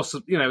bore,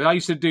 I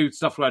used to do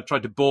stuff where I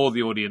tried to bore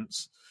the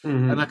audience,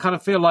 and I kind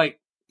of feel like.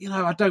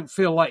 I don't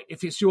feel like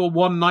if it's your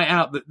one night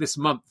out this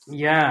month. And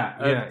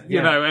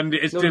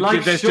it's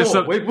there's just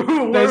some, we're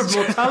of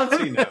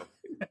mortality now.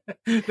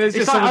 There's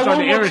just someone trying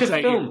to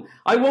irritate you.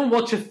 I won't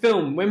watch a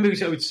film when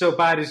movies it's so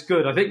bad it's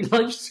good. I think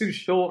life's too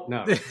short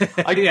now.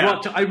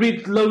 I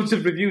read loads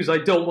of reviews. I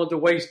don't want to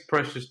waste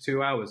precious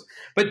 2 hours.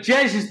 But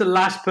Jez is the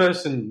last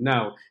person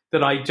now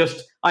that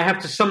I have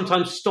to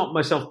sometimes stop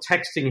myself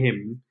texting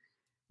him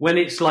when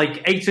it's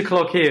like 8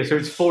 o'clock here, so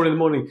it's 4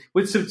 a.m.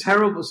 with some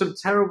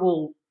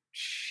terrible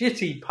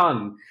shitty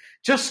pun,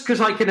 just because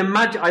I can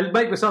imagine. I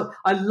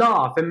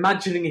laugh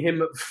imagining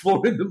him at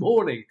 4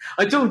 a.m.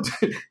 I don't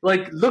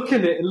like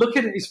looking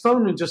at his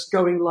phone and just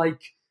going like,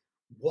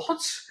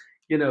 what?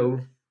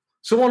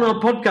 So on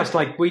our podcast,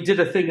 like we did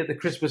a thing at the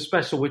Christmas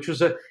special, which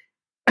was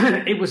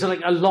it was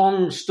like a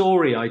long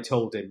story I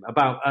told him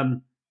about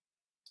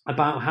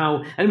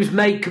how, and it was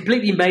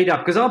completely made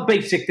up, because our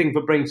basic thing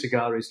for Brain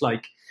Cigar is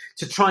like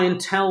to try and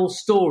tell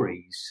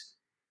stories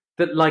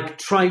that like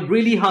try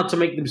really hard to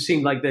make them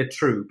seem like they're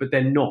true, but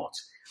they're not.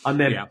 And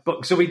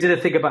so we did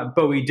a thing about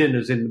Bowie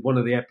dinners in one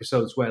of the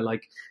episodes where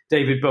like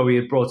David Bowie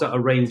had brought out a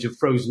range of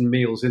frozen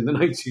meals in the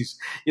 90s,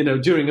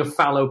 during a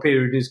fallow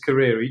period in his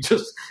career. He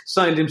just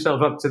signed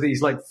himself up to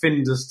these like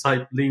Findus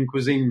type lean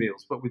cuisine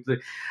meals, but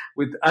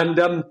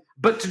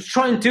but to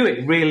try and do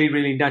it really,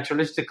 really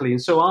naturalistically.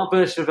 And so our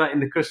version of that in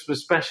the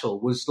Christmas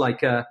special was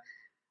like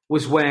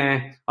was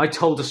where I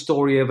told a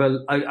story of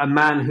a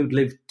man who'd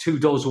lived 2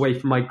 doors away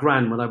from my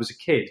gran when I was a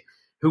kid,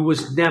 who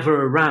was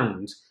never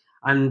around.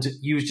 And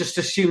you just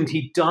assumed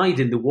he died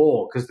in the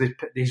war because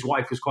his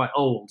wife was quite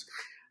old.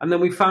 And then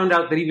we found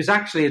out that he was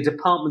actually a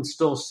department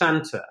store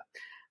Santa.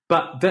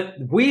 But that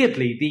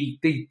weirdly,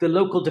 the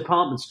local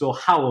department store,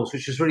 Howells,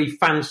 which was really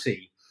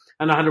fancy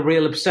and had a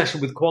real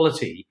obsession with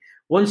quality,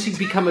 once he'd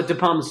become a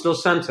department store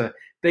Santa,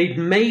 they'd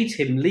made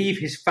him leave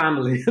his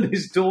family and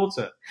his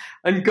daughter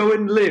and go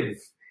and live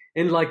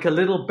in like a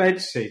little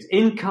bedsit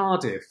in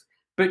Cardiff.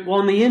 But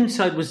on the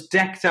inside was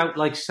decked out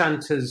like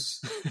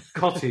Santa's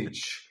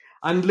cottage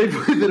and live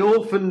with an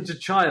orphaned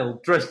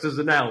child dressed as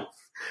an elf.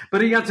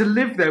 But he had to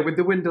live there with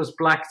the windows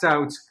blacked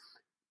out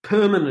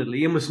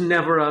permanently and was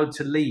never allowed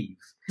to leave.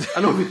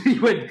 And obviously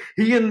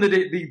he and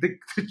the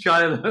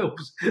child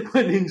elves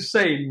went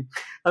insane,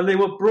 and they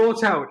were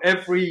brought out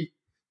every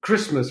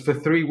Christmas for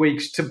 3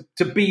 weeks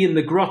to be in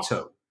the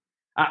grotto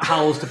at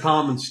Howell's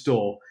department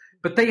store.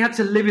 But they had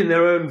to live in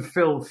their own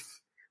filth,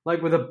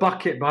 like with a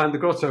bucket behind the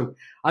grotto,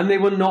 and they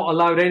were not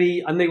allowed any.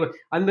 And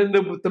then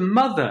the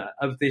mother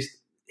of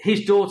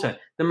his daughter,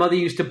 the mother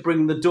used to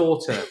bring the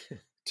daughter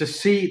to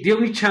see. The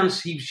only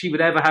chance she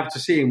would ever have to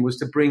see him was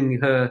to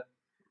bring her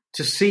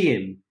to see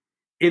him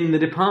in the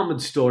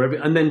department store.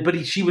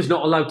 But she was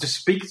not allowed to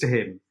speak to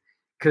him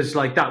because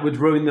like that would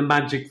ruin the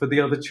magic for the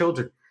other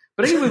children.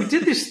 But anyway, we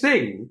did this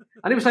thing,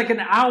 and it was like an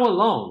hour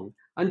long.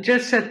 And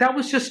Jez said, that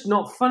was just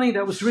not funny.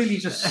 That was really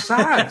just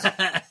sad.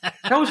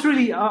 That was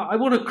really, I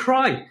want to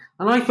cry.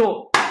 And I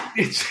thought,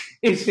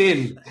 it's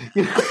in.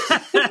 You know?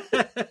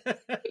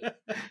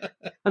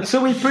 And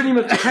so we pretty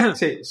much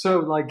kept it. So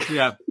like,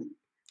 yeah.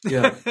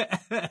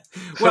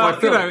 Well,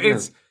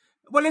 it's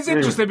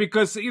interesting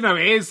because, it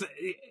is...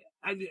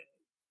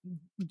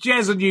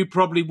 Jez and you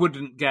probably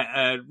wouldn't get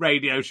a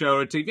radio show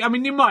or a TV. I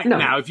mean, you might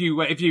now if you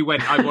went.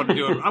 I want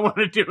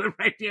to do a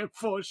Radio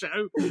 4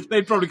 show.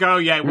 They'd probably go, oh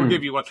yeah, we'll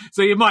give you one.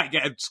 So you might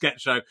get a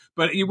sketch show,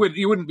 but you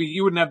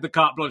wouldn't have the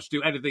carte blanche to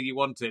do anything you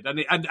wanted.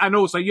 And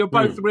also you're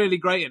both really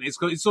great, and it's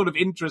sort of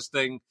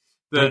interesting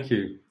that Thank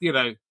you.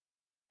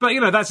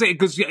 But that's it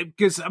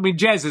because I mean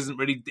Jez isn't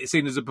really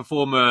seen as a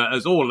performer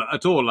at all.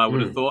 I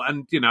would have thought,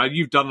 and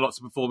you've done lots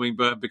of performing,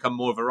 but become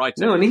more of a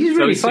writer. No, and he's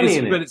really funny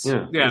in it. He's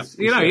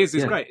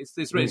great.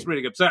 It's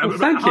really good. So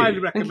I highly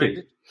recommend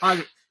it.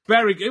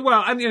 Very good.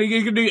 Well, and are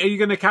you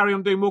going to carry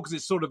on doing more because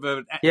it's sort of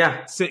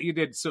you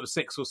did sort of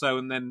 6 or so,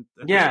 and then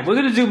we're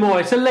going to do more.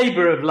 It's a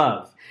labour of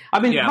love. I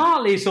mean,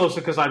 partly it's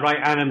also because I write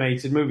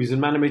animated movies,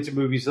 and animated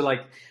movies are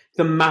like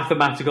the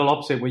mathematical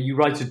opposite, where you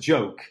write a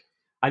joke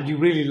and you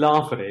really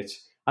laugh at it.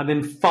 And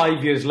then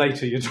 5 years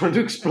later, you're trying to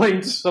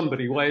explain to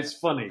somebody why it's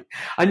funny,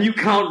 and you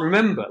can't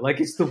remember. Like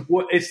it's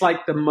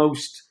like the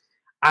most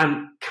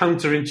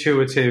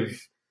counterintuitive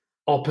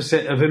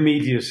opposite of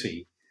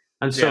immediacy.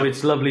 And so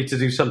it's lovely to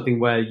do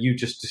something where you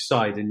just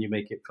decide and you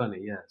make it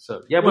funny. Yeah.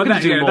 So we're going to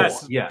do more.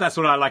 That's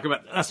what I like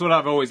about. That's what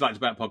I've always liked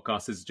about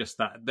podcasts is just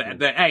that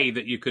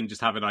that you can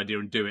just have an idea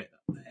and do it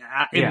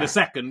in the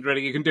second.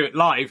 Really, you can do it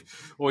live,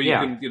 or you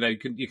can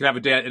you can have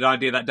an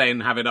idea that day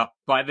and have it up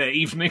by the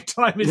evening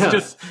time. It's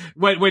just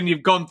when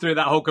you've gone through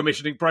that whole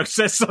commissioning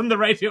process on the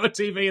radio or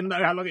TV and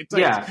know how long it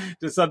takes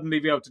to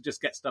suddenly be able to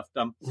just get stuff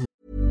done.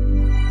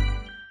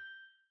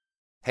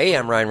 Hey,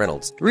 I'm Ryan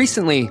Reynolds.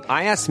 Recently,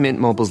 I asked Mint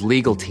Mobile's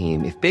legal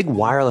team if big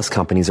wireless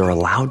companies are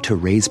allowed to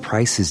raise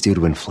prices due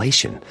to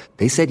inflation.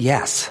 They said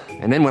yes.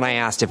 And then when I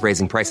asked if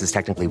raising prices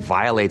technically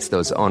violates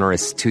those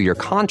onerous 2-year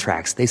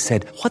contracts, they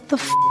said, what the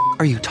f***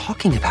 are you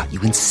talking about,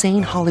 you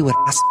insane Hollywood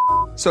ass f-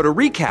 So to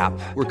recap,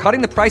 we're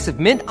cutting the price of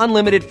Mint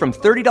Unlimited from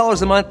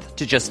 $30 a month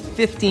to just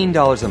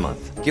 $15 a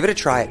month. Give it a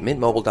try at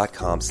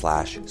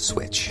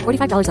mintmobile.com/switch.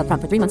 $45 up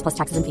front for 3 months plus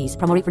taxes and fees.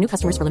 Promo rate for new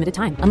customers for limited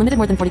time. Unlimited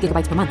more than 40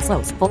 gigabytes per month.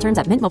 Slows full terms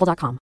at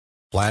mintmobile.com.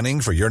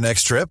 Planning for your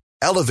next trip?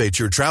 Elevate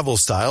your travel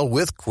style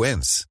with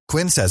Quince.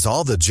 Quince has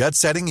all the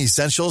jet-setting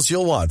essentials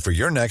you'll want for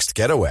your next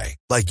getaway,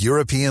 like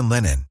European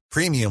linen,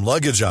 premium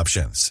luggage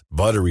options,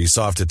 buttery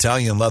soft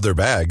Italian leather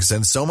bags,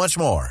 and so much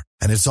more.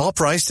 And it's all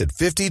priced at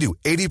 50 to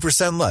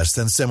 80% less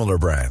than similar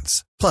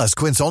brands. Plus,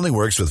 Quince only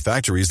works with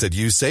factories that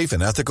use safe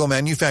and ethical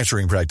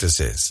manufacturing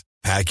practices.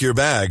 Pack your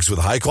bags with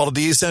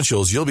high-quality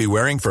essentials you'll be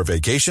wearing for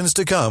vacations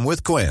to come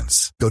with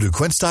Quince. Go to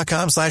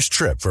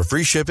quince.com/trip for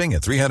free shipping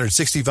and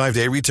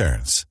 365-day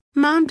returns.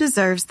 Mom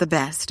deserves the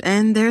best,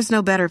 and there's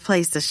no better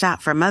place to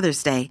shop for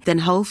Mother's Day than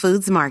Whole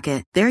Foods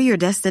Market. They're your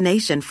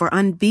destination for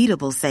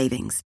unbeatable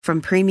savings, from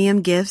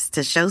premium gifts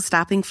to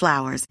show-stopping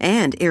flowers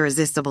and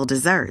irresistible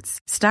desserts.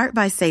 Start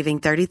by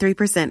saving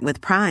 33% with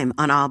Prime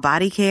on all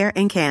body care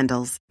and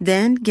candles.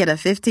 Then get a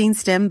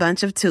 15-stem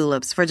bunch of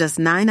tulips for just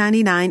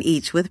 $9.99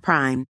 each with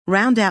Prime.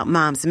 Round out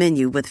Mom's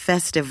menu with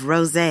festive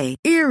rosé,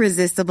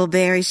 irresistible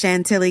berry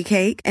chantilly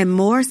cake, and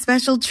more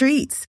special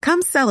treats.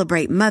 Come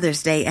celebrate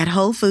Mother's Day at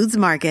Whole Foods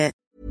Market.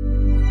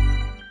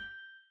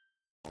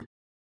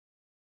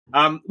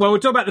 Well, we'll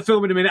talk about the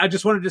film in a minute. I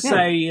just wanted to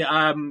say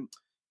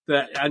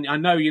that, and I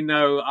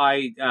know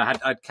I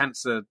had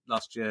cancer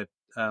last year,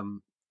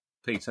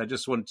 Peter. I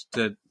just wanted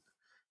to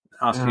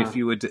ask you if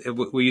you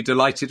were you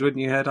delighted when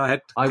you heard I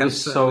had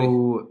cancer? I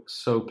was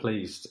so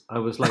pleased. I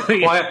was like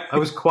quiet. I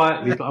was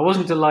quietly. I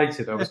wasn't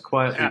delighted. I was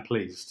quietly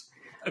pleased.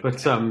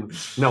 But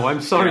no,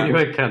 I'm sorry you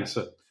had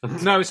cancer.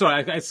 No, it's all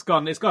right. It's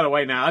gone. It's gone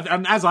away now.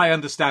 And as I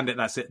understand it,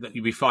 that's it. That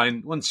you'll be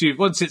fine once you've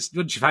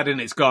had it.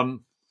 It's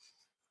gone.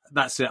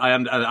 That's it.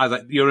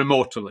 You're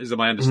immortal, is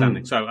my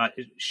understanding. So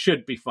it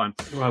should be fine.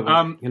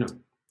 Well,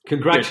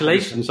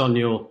 congratulations on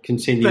your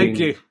continuing. Thank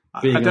you.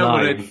 Being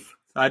alive.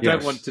 I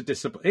don't want to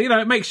disappoint.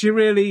 It makes you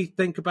really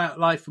think about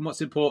life and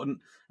what's important,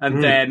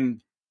 and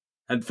then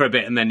for a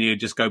bit, and then you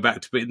just go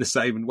back to being the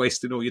same and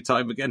wasting all your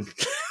time again.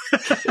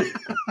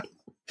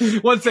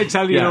 Once they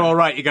tell you you're all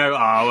right, you go,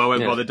 I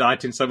won't bother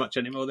dieting so much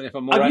anymore. Then if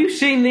I'm all right. Have you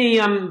seen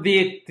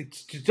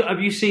Have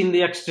you seen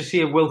the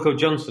ecstasy of Wilko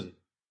Johnson?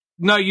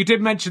 No, you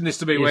did mention this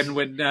to me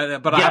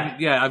but I haven't.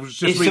 Yeah, I was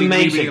just. It's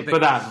amazing for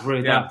that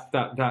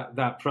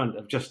front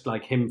of just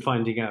like him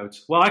finding out.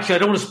 Well, actually, I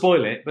don't want to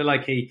spoil it, but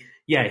like he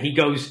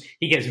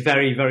gets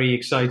very, very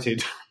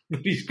excited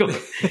that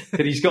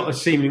he's got a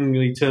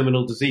seemingly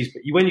terminal disease.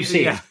 But when you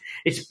see it,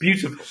 it's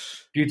beautiful.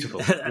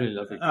 Beautiful. I really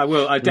love it.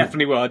 I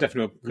definitely will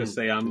because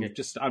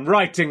I'm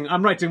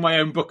writing my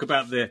own book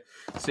about the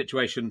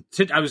situation.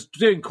 I was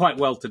doing quite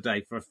well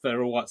today for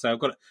a while, so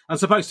I'm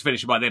supposed to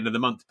finish it by the end of the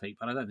month, Pete,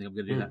 but I don't think I'm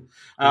going to do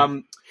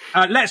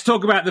that. Let's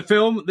talk about the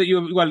film that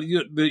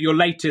your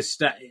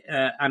latest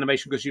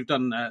animation, because you've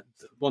done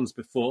ones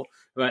before,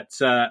 but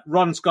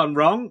Ron's Gone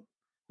Wrong.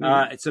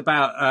 It's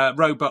about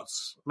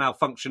robots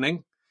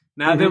malfunctioning.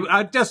 Now,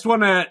 I just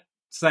want to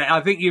say, I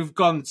think you've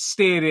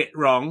steered it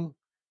wrong.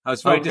 I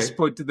was very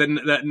disappointed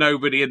that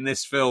nobody in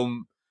this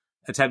film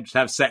attempted to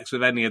have sex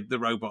with any of the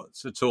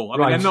robots at all. I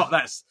mean, they're not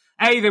that...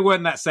 A, they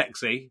weren't that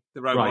sexy,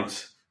 the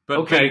robots. Right.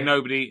 But B,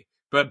 nobody...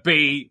 But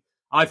B,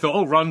 I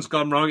thought, Ron's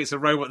gone wrong. It's a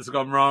robot that's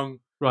gone wrong.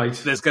 Right.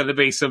 There's going to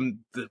be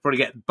probably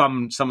get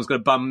bummed. Someone's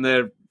going to bum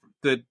the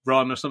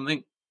Ron or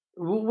something.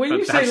 When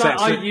you say like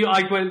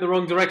I went in the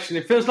wrong direction,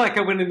 it feels like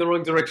I went in the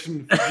wrong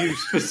direction for you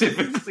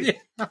specifically.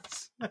 You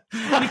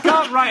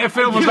can't write a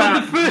film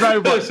about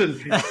robots.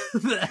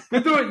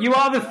 You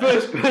are the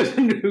first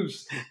person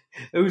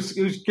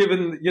who's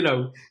given.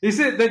 Is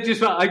it that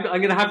just? I'm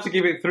going to have to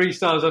give it 3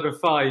 stars out of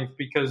 5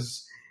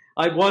 because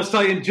whilst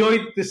I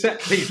enjoyed the set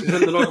pieces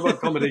and the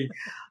robot comedy,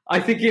 I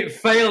think it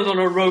failed on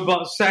a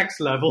robot sex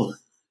level.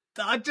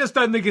 I just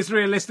don't think it's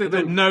realistic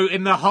that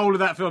in the whole of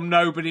that film,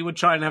 nobody would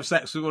try and have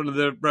sex with one of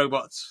the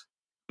robots.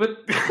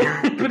 But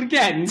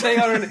again, they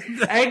are an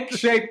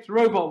egg-shaped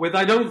robot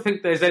I don't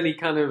think there's any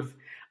kind of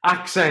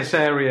access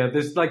area.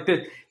 There's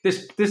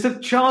there's a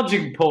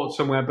charging port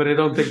somewhere, but I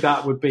don't think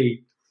that would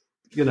be,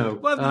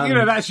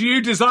 Well, that's you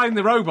designed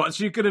the robots.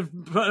 You could have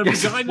put a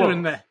vagina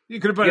in there. You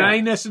could have put an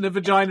anus and a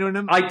vagina in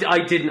them. I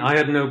didn't. I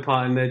had no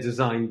part in their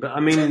design. But I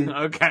mean,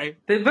 okay,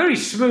 they're very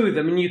smooth.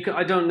 I mean,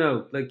 I don't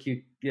know.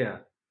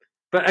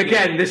 But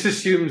again, this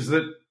assumes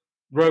that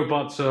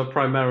robots are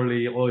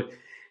primarily, or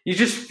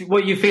you're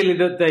feeling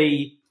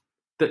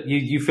that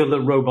you feel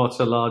that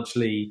robots are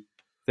largely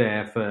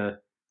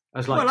there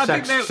as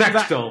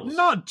sex dolls.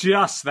 Not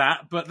just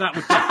that, but that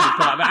was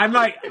definitely part of it.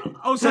 And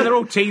also they're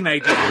all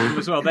teenagers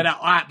as well. They're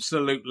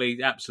absolutely.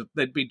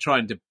 They'd be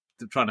trying to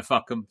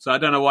fuck them. So I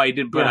don't know why you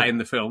didn't put that in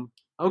the film.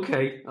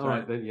 Okay, all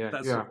right then.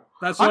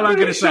 That's all I'm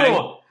going to say.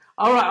 All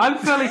right, I'm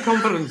fairly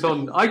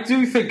confident I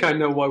do think I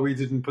know why we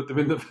didn't put them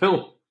in the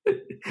film.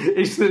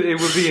 It's that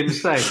it would be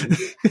insane.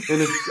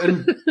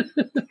 And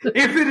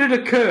if it had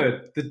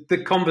occurred,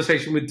 the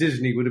conversation with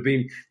Disney would have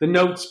been the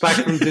notes back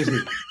from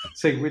Disney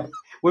saying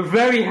we're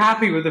very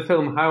happy with the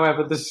film.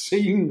 However, the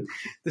scene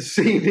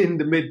in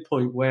the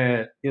midpoint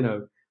where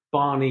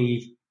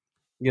Barney,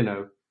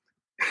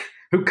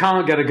 who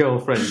can't get a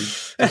girlfriend,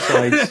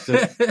 decides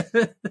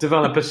to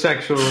develop a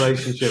sexual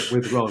relationship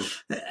with Ron.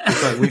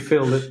 It's like we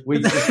feel that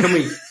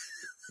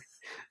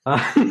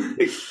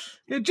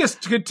It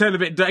just could turn a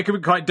bit. It could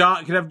be quite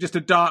dark. You could have just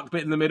a dark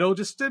bit in the middle,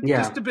 just a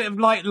bit of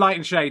light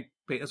and shade.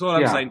 That's all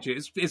I'm saying to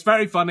you. It's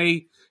very funny.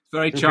 It's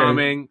very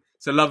charming.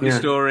 It's a lovely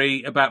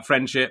story about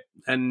friendship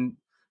and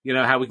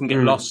how we can get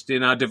lost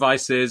in our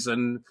devices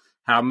and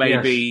how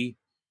maybe.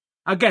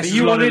 I guess but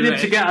you wanted him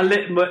to get a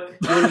little.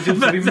 You wanted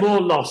him to be more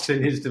lost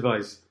in his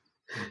device.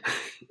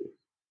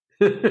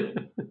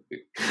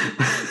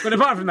 But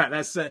apart from that,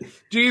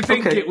 do you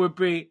think it would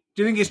be?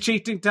 Do you think it's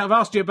cheating? I've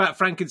asked you about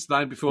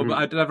Frankenstein before, but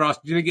I'd never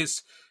asked. Do you think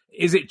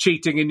is it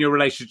cheating in your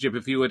relationship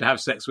if you would have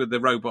sex with the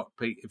robot,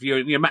 Pete? If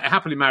you're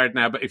happily married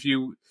now, but if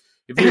you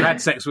had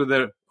sex with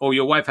or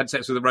your wife had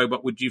sex with a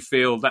robot, would you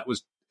feel that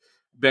was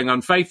being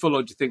unfaithful,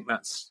 or do you think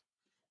that's?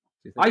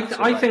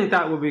 I think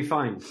that would be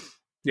fine.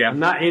 Yeah,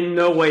 and that in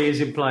no way is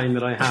implying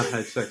that I have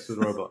had sex with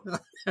a robot.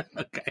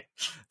 Okay,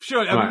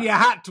 sure. I mean, you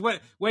had to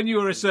when you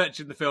were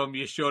researching the film.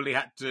 You surely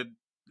had to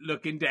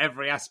look into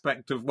every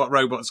aspect of what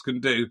robots can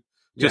do.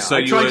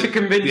 I tried to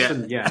convince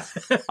them. Yeah,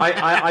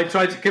 I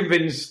tried to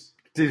convince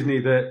Disney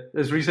that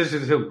as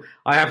researching the film,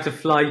 I have to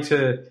fly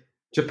to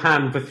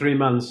Japan for 3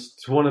 months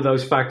to one of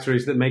those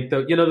factories that make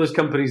those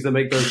companies that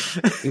make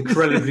those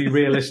incredibly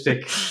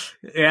realistic,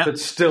 but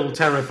still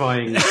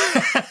terrifying.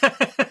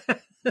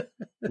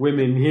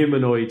 Women,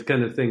 humanoid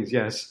kind of things,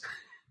 yes.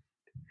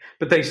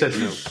 but they said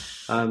no.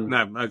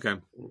 No, okay.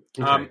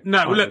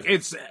 Look,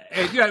 it's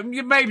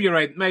maybe you're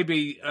right.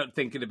 Maybe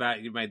thinking about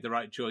it, you made the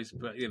right choice,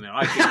 but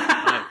I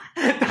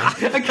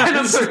think again,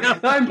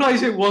 that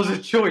implies it was a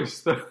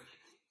choice, though.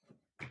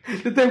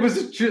 That there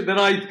was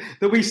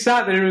that we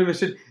sat there and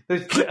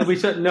we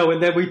said no,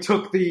 and then we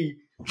took the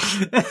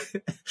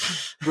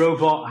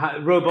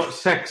robot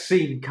sex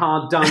scene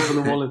card down from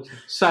the wall and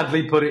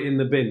sadly put it in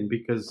the bin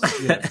because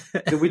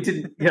we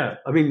didn't. Yeah,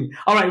 I mean,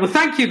 all right. Well,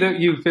 thank you that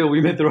you feel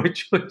we made the right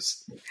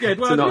choice. Good.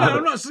 Well,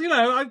 I'm not.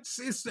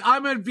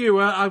 I'm a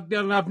viewer.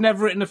 I've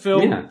never written a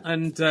film,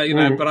 and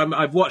but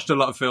I've watched a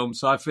lot of films,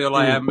 so I feel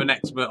I am an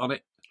expert on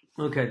it.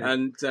 Okay.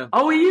 And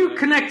are you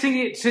connecting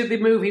it to the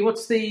movie?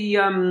 What's the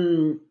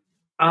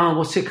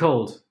what's it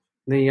called?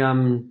 The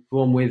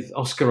one with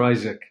Oscar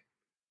Isaac.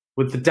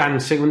 With the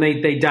dancing, when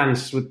they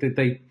dance with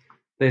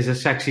there's a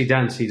sexy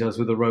dance he does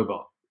with a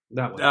robot.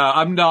 That one.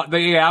 I'm not.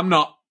 I'm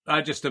not.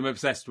 I just am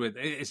obsessed with.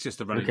 It's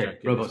just a running joke.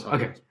 Robots.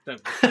 Okay.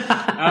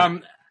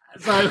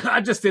 So I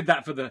just did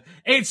that for the.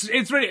 It's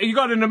really, you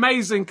got an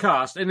amazing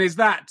cast, and is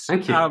that?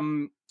 Thank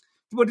you.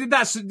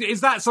 Is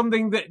that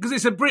something that, because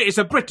it's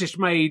a British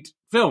made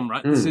film,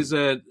 right? This is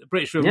a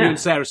British film. You and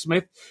Sarah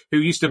Smith, who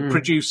used to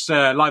produce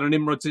Lionel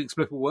Nimrod's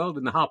Inexplicable World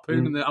and The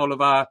Harpoon and all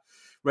of our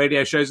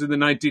radio shows in the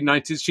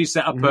 1990s. She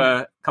set up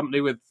a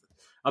company with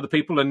other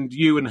people, and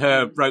you and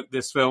her wrote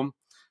this film.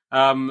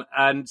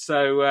 And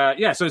so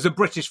it's a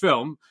British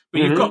film,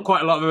 but you've got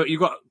quite a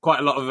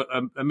lot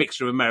of a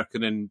mixture of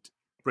American and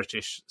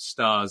British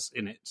stars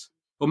in it,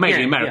 or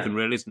mainly American,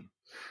 really, isn't it?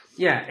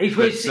 Yeah, it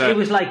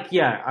was like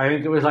I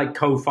think it was like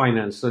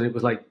co-financed, and it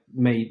was like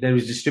made. It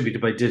was distributed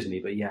by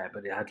Disney, but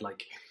it had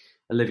like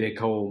Olivia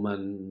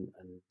Colman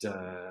and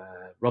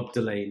Rob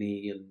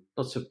Delaney and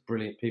lots of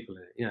brilliant people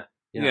in it.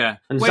 Yeah.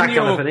 And Zach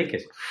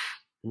Galifianakis.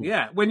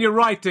 Yeah, when you're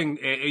writing,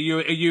 are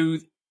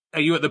you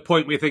at the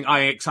point where you think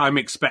I'm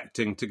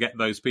expecting to get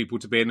those people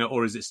to be in it,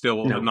 or is it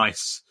still a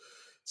nice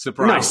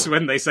surprise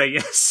when they say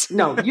yes?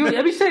 No,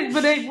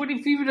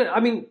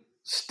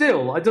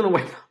 still, I don't know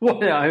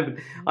why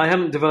I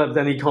haven't developed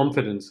any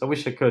confidence. I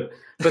wish I could,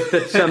 but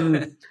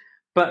that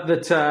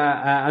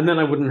and then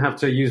I wouldn't have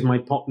to use my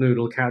pop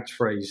noodle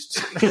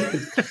catchphrase.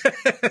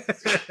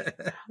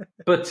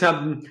 But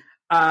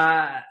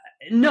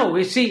no,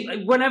 you see,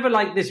 whenever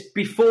like this,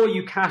 before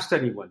you cast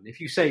anyone,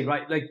 if you say,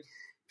 right, like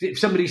if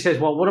somebody says,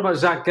 well, what about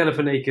Zach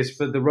Galifianakis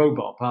for the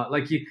robot part?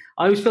 Like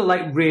I always feel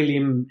like really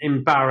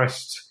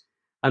embarrassed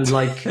and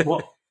like,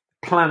 what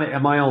planet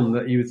am I on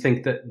that you would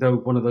think that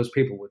one of those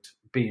people would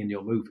be in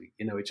your movie?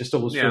 It just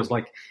always feels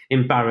like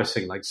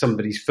embarrassing, like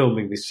somebody's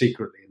filming this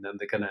secretly and then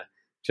they're going to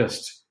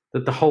just,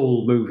 that the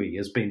whole movie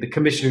has been, the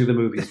commissioning of the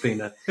movie has been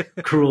a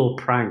cruel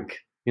prank.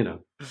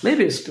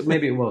 Maybe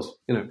it was.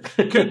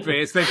 Could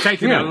be. They've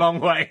taken it a long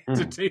way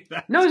to do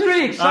that. No, it's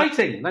really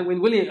exciting. Like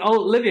when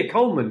Olivia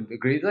Colman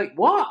agreed, like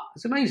what?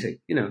 It's amazing.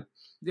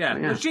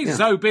 Well, she's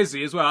so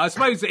busy as well. I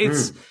suppose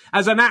it's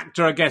as an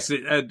actor, I guess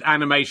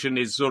animation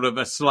is sort of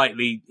a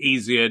slightly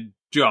easier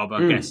job.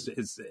 I guess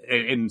it's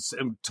in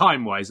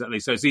time wise at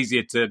least, so it's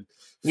easier to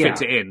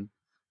fit it in.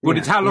 But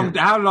it's how long?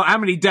 How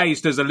many days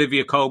does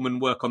Olivia Colman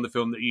work on the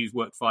film that you've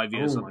worked 5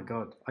 years on? Oh my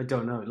God, I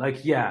don't know.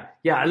 Like,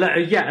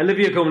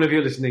 Olivia Colman, if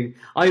you're listening,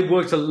 I've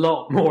worked a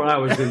lot more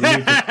hours than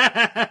you.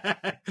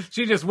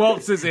 She just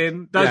waltzes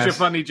in, does your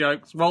funny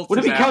jokes, waltzes Would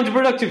it be out.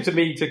 counterproductive to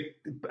me to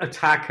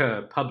attack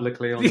her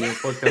publicly on the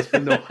podcast for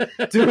not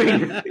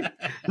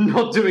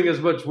doing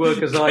as much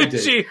work as I did?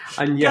 She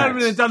could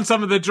have done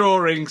some of the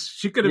drawings.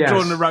 She could have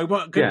drawn the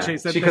robot, couldn't she?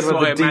 She could have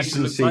had the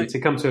decency to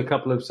come to a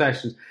couple of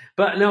sessions.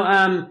 But no,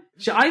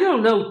 I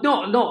don't know.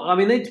 Not. I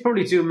mean, they'd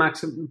probably do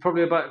maximum,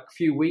 probably about a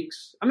few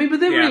weeks. I mean, but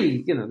they're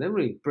really, they're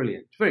really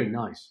brilliant. Very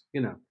nice,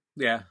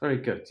 Yeah. Very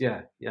good.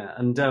 Yeah.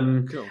 And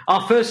cool.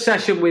 Our first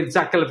session with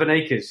Zach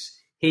Galifianakis,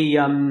 he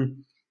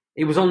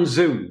was on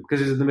Zoom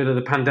because it was in the middle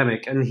of the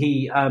pandemic, and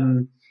he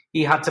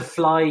had to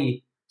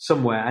fly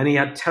somewhere, and he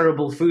had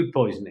terrible food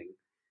poisoning,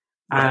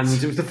 and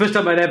it was the first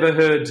time I'd ever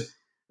heard,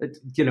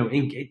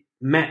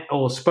 met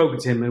or spoken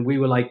to him, and we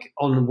were like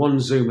on one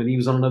Zoom, and he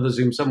was on another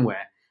Zoom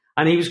somewhere.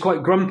 And he was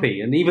quite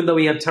grumpy. And even though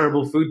he had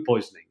terrible food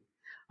poisoning,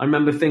 I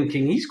remember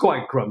thinking, he's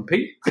quite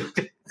grumpy.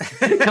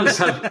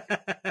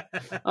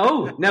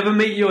 Never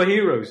meet your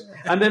heroes.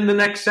 And then the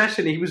next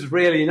session, he was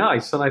really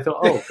nice. And I thought,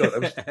 oh,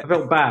 God, I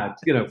felt bad,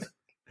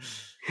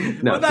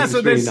 No, that's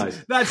really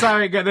nice. That's how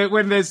it goes.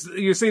 When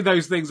you see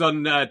those things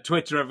on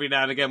Twitter every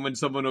now and again when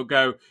someone will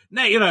go,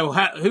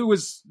 who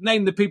was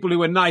name the people who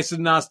were nice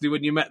and nasty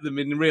when you met them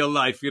in real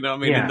life, And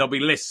there'll be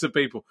lists of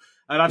people.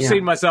 And I've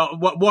seen myself,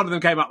 one of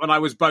them came up when I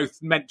was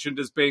both mentioned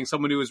as being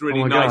someone who was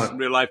really nice in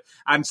real life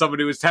and someone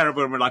who was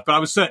terrible in real life. But I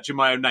was searching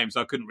my own name, so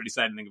I couldn't really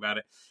say anything about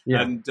it.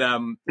 Yeah. And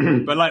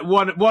but like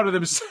one of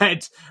them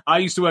said, I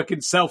used to work in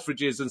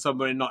Selfridges and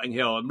somewhere in Notting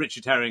Hill, and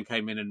Richard Herring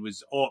came in and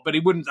but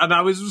he wouldn't, and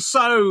I was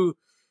so,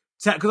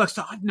 because I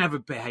thought I'd never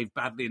behaved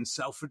badly in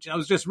Selfridges. I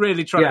was just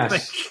really trying to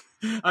think.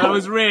 And I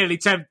was really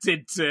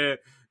tempted to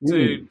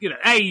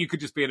you could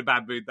just be in a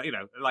bad mood,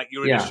 like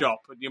you're in a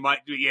shop and you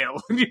might be ill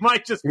and you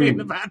might just be in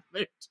a bad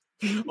mood.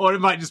 Or it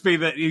might just be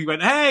that he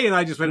went, hey, and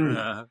I just went,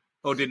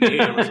 or didn't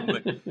hear or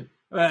something.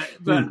 But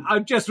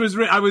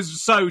I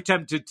was so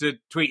tempted to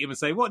tweet him and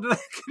say, "What?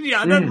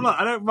 I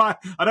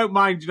don't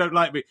mind. You don't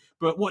like me,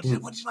 but what did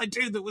I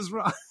do that was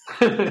wrong?"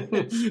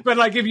 But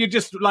like, if you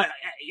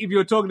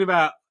were talking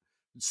about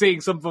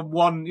seeing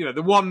someone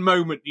the one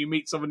moment you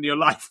meet someone in your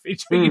life,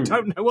 you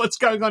don't know what's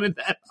going on in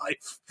their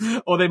life,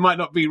 or they might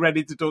not be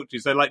ready to talk to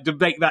you. So, like, to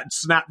make that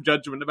snap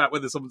judgment about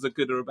whether someone's a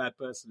good or a bad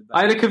person.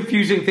 I had a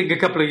confusing thing a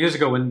couple of years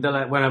ago when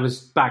I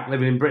was back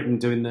living in Britain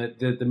doing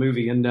the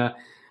movie, and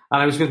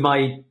I was with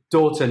my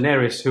daughter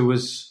Neris, who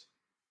was,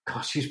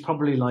 she's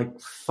probably like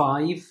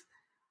 5,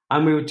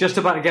 and we were just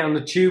about to get on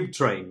the tube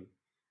train.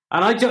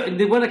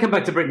 And when I come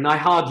back to Britain, I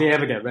hardly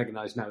ever get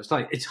recognised now.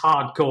 It's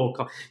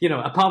hardcore,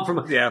 apart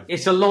from,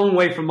 it's a long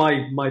way from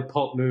my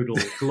pot noodle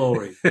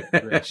glory,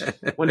 Rich,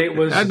 when it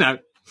was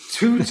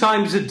 2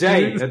 times a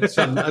day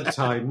at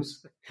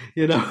times,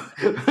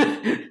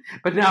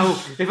 But now,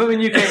 if I'm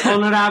in UK,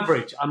 on an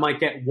average, I might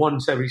get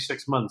once every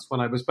 6 months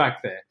when I was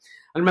back there.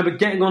 I remember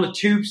getting on a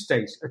tube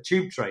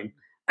train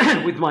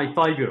with my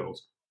 5-year-old,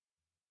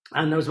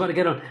 and I was about to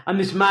get on, and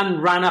this man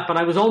ran up, and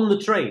I was on the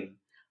train,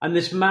 and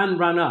this man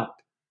ran up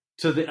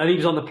and he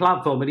was on the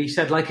platform, and he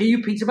said, like, "Are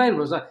you Peter Bailey?" I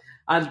was like,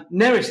 and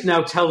Neris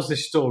now tells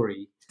this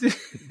story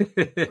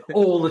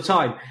all the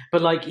time,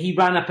 but like, he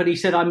ran up and he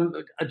said, "I'm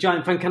a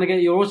giant fan. Can I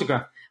get your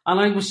autograph?" And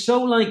I was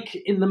so like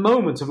in the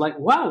moment of like,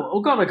 wow,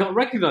 oh God, I got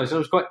recognised. And I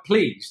was quite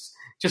pleased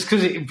just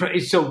because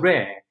it's so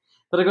rare.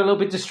 But I got a little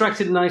bit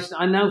distracted, and I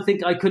now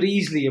think I could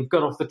easily have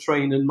got off the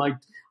train, and I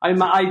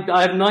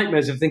have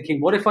nightmares of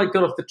thinking, what if I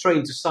got off the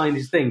train to sign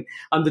his thing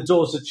and the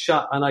doors had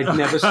shut and I'd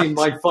never seen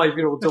my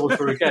 5-year-old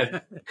daughter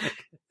again?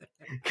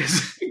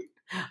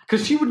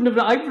 Because she wouldn't have.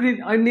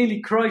 I nearly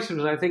cried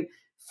sometimes. I think,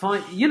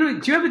 fine, do you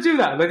ever do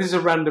that? Like, this is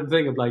a random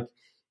thing of like,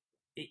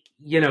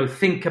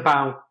 think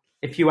about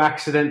if you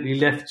accidentally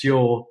left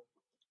your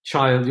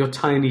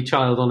tiny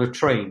child on a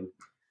train,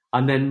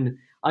 and then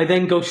I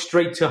then go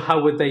straight to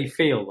how would they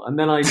feel, and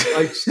then I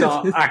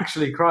start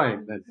actually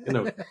crying. Then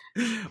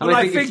And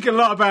I think a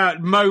lot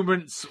about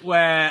moments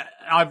where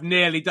I've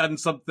nearly done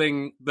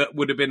something that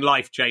would have been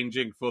life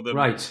changing for them,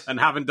 right, and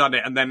haven't done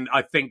it, and then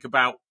I think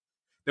about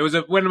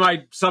when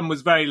my son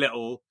was very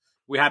little,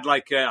 we had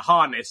like a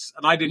harness,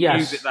 and I didn't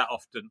use it that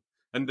often.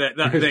 And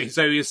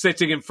so he was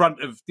sitting in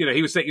front of,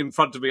 he was sitting in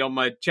front of me on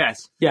my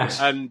chest. Yes.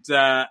 And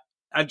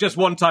just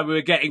one time we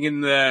were getting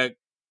in the,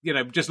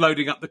 just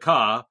loading up the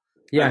car.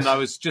 Yes. And I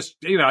was just,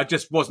 I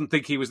just wasn't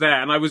thinking he was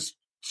there. And I was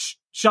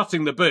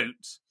shutting the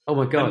boot. Oh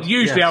my God. And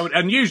usually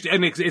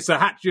it's a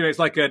hatch, it's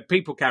like a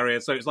people carrier.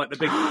 So it's like the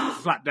big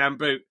flat down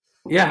boot.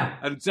 Yeah.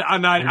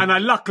 And I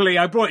luckily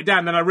I brought it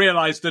down, then I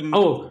realised, and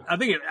I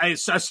think I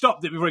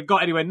stopped it before it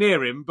got anywhere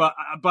near him, but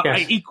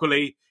yes.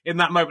 Equally in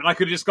that moment I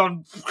could have just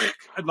gone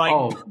and like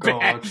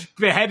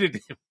beheaded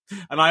him.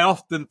 And I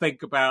often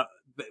think about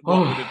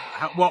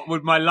what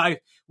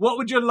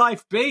would your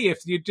life be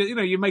if you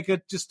make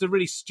a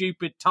really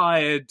stupid,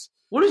 tired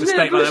What is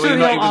mistake it? like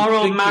that? Our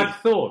own mad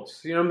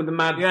thoughts. You remember the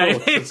mad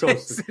thoughts? Of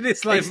course.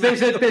 It's like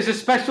there's a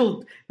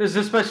special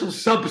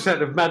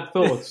subset of mad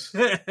thoughts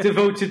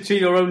devoted to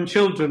your own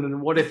children.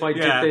 And what if I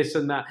did this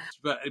and that?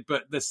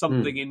 But there's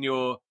something in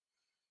your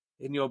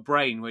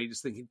brain where you're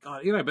just thinking,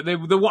 God, But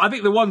I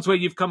think the ones where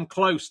you've come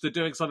close to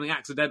doing something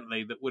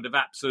accidentally that would have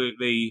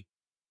absolutely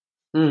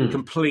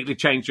completely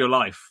changed your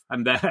life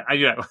and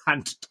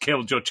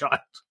killed your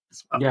child.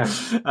 Well, yeah,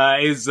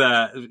 sounds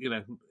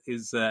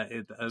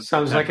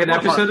like an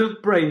episode of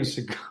Brain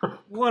Cigar.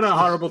 What a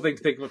horrible thing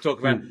to think of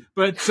talk about.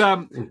 But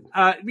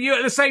you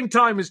at the same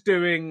time as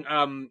doing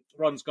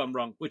Ron's Gone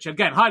Wrong, which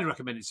again highly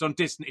recommend. It's on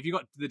Disney. If you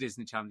got the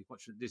Disney Channel, you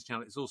watch the Disney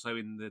Channel. It's also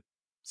in the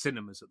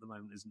cinemas at the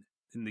moment, isn't it?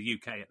 In the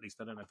UK, at least.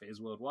 I don't know if it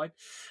is worldwide.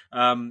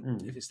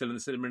 If it's still in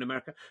the cinema in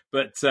America,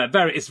 but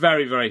it's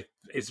very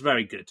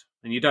good,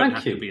 and you don't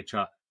have to be a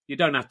child. You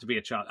don't have to be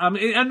a child.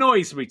 It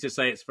annoys me to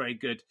say it's very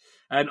good.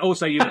 And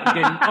also, you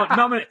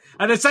nominated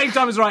at the same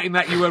time as writing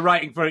that, you were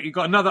writing for it. You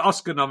got another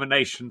Oscar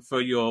nomination for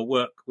your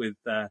work with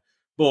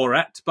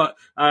Borat. But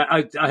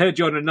I heard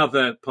you on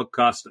another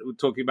podcast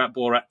talking about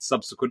Borat's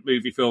subsequent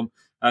movie film,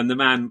 and the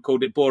man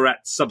called it Borat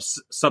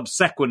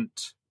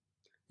Subsequent.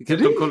 He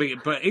kept on calling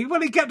it, but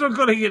he kept on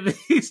calling it.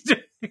 It's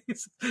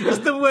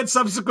the word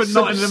subsequent,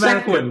 not in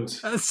American.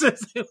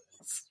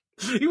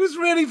 He was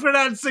really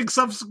pronouncing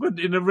subsequent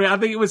I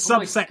think it was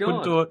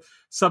subsequent or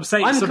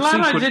subsequent. I'm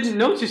glad I didn't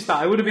notice that.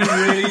 I would have been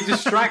really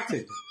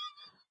distracted.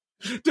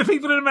 Do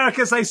people in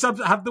America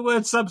have the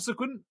word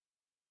subsequent?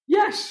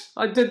 Yes,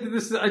 I did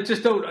this. I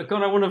just don't.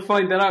 God, I want to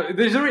find that out.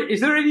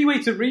 Is there any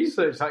way to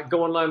research that?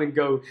 Go online and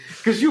go,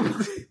 because you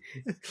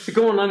to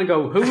go online and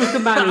go, who was the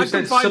man who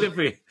said? Find it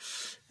for you.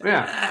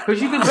 Yeah,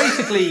 because you can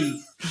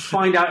basically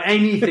find out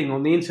anything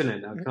on the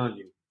internet now, can't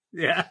you?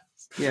 Yeah.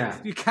 Yeah,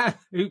 you can,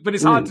 but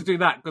it's hard to do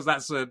that because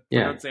that's a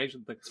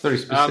pronunciation thing. It's very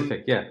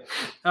specific,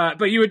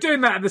 But you were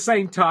doing that at the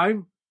same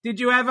time. Did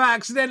you ever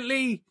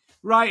accidentally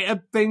write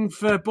a thing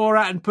for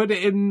Borat and put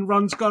it in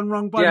Ron's Gone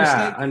Wrong by mistake?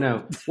 Yeah, I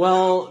know.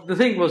 Well, the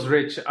thing was,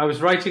 Rich, I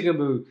was writing a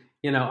movie.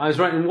 I was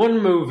writing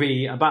one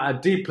movie about a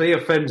deeply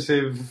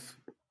offensive,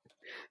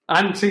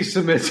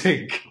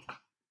 anti-Semitic,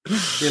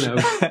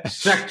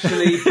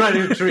 sexually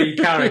predatory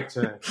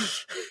character.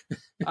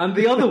 And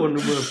the other one,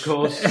 of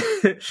course,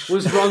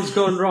 was Ron's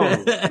Gone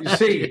Wrong.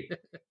 Do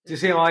you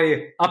see how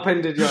I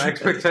upended your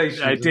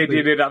expectations? I did.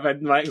 You did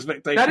upend my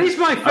expectations. That is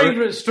my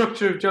favourite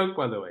structure of joke,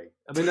 by the way.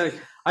 I mean,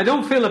 I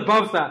don't feel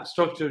above that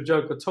structure of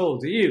joke at all.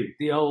 Do you?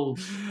 The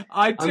old.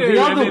 I do. And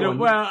the other one,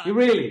 well, you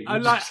really. I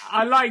like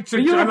to.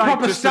 But you're a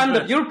proper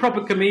stand-up. You're a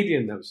proper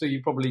comedian, though. So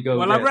you probably go.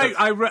 Well,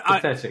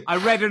 I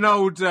read an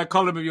old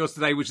column of yours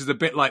today, which is a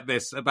bit like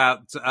this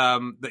about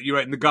that you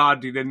wrote in the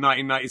Guardian in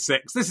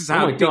 1996. This is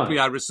how deeply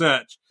I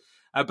research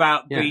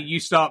about the "You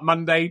Start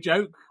Monday"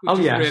 joke, which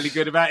is really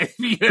good. About if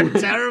you're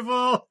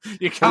terrible,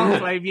 you can't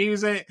play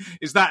music.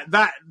 Is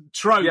that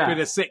trope in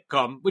a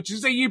sitcom? Which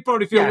is you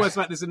probably feel worse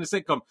about this in a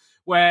sitcom,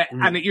 where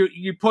and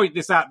you point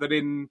this out that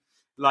in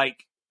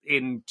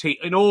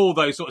all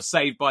those sort of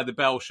Saved by the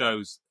Bell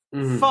shows,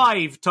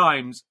 5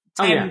 times.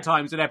 10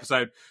 times an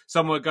episode,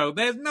 someone would go,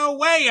 "There's no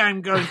way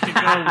I'm going to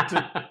go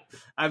to,"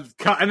 and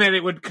then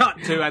it would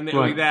cut to, and it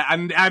would be there,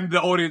 and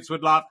the audience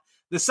would laugh.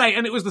 The same,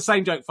 and it was the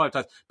same joke 5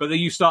 times. But the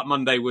 "You Start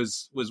Monday"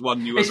 was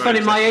one you were. It's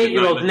funny. My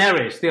 8-year-old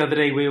Neris, the other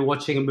day, we were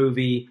watching a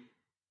movie,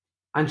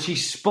 and she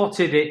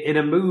spotted it in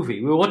a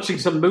movie. We were watching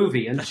some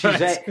movie, and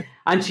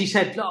she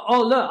said,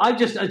 "Oh look,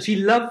 and she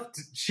loved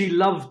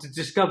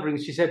discovering."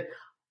 She said,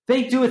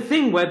 "They do a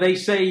thing where they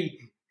say,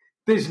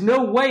 'There's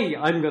no way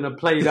I'm going to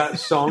play that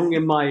song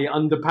in my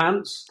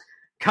underpants.'"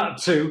 Cut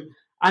to,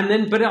 and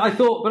then, but I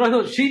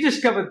thought she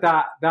discovered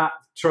that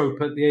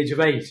trope at the age of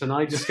 8, and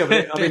I discovered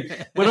it. I mean,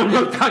 when I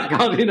wrote that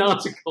Guardian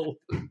article,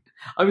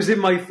 I was in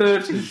my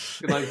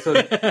 30s.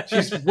 So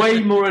she's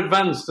way more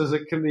advanced as a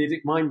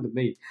comedic mind than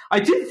me. I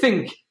did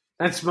think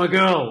that's my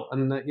girl,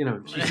 and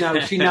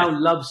she now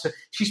loves her.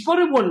 She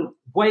spotted one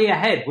way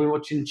ahead. We were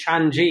watching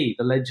Chan-Gi,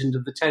 The Legend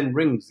of the Ten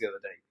Rings, the other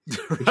day,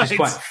 which is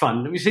quite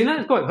fun. Have you seen that?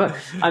 It's quite fun.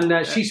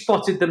 And she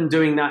spotted them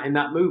doing that in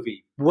that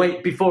movie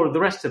way before the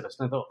rest of us.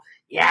 And I thought,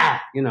 I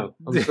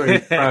was very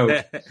proud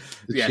that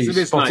she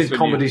spotted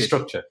comedy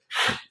structure.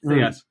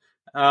 Yes.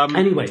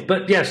 Anyway,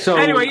 but so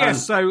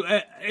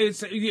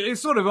it's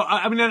sort of.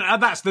 I mean,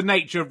 that's the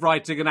nature of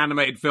writing an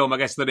animated film. I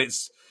guess that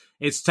it's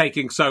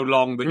taking so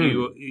long that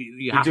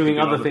you have doing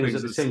to do other things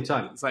at the same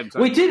time.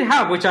 We did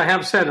have, which I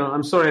have said.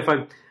 I'm sorry if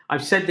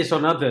I've said this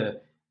on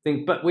other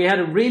things, but we had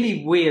a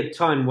really weird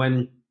time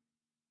when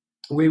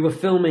we were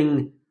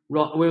filming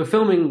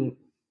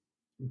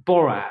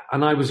Borat,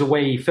 and I was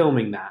away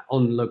filming that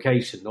on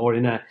location or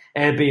in a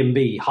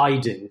Airbnb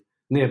hiding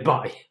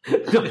nearby,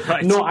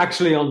 not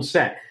actually on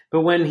set.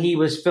 But when he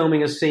was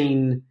filming a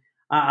scene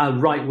at a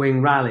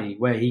right-wing rally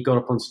where he got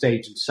up on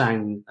stage and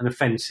sang an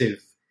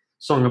offensive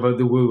song about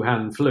the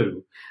Wuhan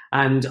flu,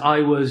 and I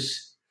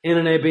was in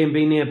an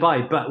Airbnb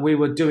nearby, but we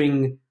were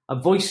doing a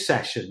voice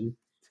session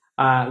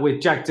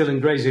with Jack Dylan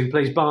Grazer, who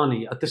plays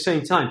Barney, at the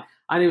same time.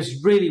 And it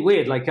was really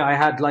weird. Like I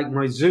had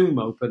my Zoom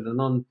open,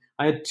 and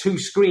I had 2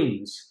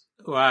 screens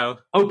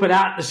open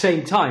at the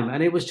same time,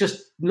 and it was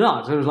just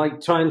nuts. I was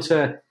trying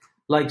to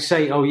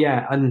say, "Oh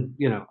yeah," and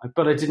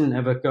but I didn't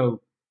ever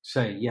go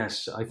say,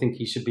 "Yes, I think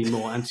he should be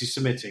more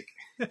anti-Semitic."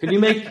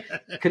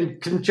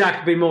 Can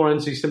Jack be more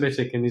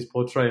anti-Semitic in his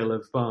portrayal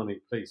of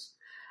Barney, please?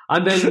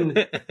 And then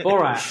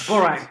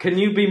Borat, can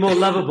you be more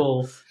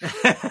lovable?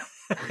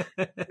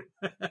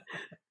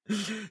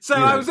 So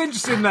I was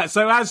interested in that.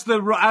 So as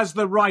the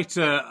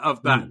writer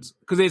of that,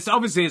 because it's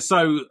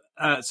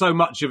so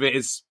much of it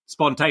is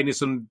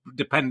spontaneous and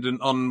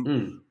dependent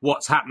on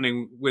what's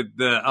happening with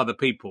the other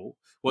people,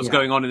 what's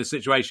going on in the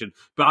situation.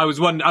 But I was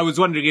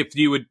wondering if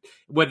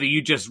whether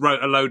you just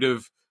wrote a load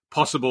of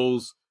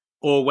possibles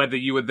or whether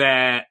you were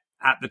there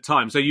at the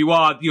time. So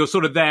you're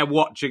sort of there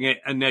watching it,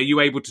 and are you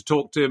able to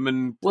talk to him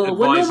and we're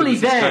normally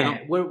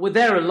there. We're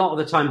there a lot of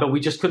the time, but we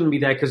just couldn't be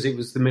there because it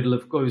was the middle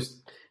of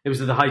it was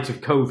at the height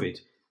of COVID.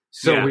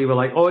 So we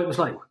were it was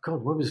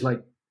God, what was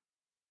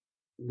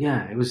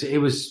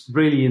it was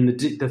really in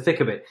the thick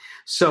of it.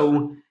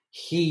 So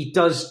he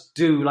does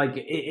do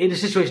in a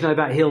situation like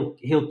that, he'll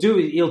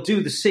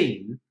do the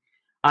scene,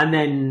 and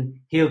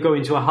then he'll go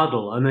into a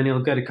huddle, and then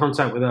he'll get in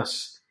contact with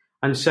us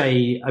and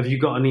say, "Have you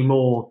got any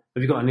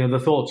other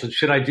thoughts? Or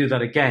should I do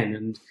that again?"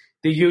 And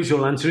the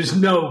usual answer is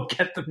no,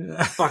 get the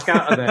fuck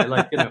out of there.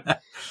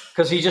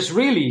 Because he just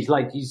really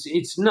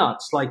it's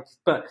nuts.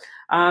 But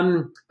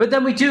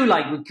then we do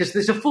because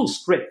there's a full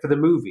script for the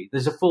movie.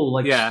 There's a full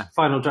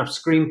final draft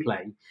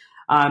screenplay.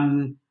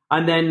 And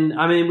then,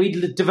 we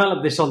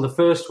developed this on the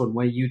first one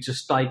where you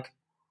just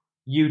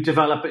you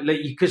develop it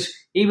because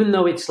even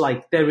though it's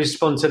there is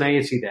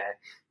spontaneity there,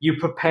 you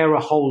prepare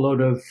a whole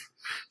load of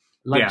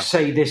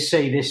say this,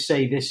 say this,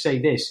 say this, say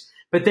this.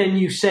 But then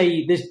you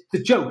say, there's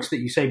the jokes that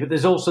you say, but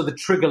there's also the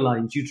trigger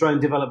lines. You try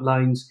and develop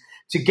lines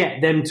to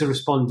get them to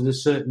respond in a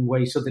certain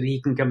way so that he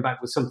can come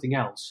back with something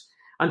else.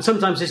 And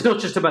sometimes it's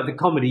not just about the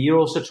comedy. You're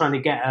also trying to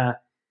get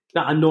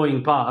that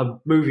annoying part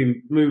of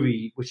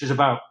movie, which is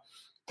about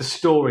the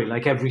story.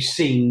 Every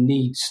scene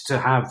needs to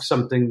have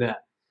something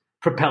that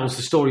propels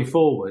the story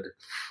forward.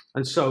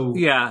 And so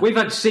Yeah. we've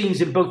had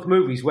scenes in both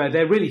movies where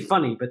they're really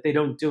funny, but they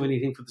don't do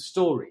anything for the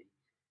story.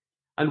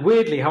 And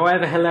weirdly,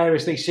 however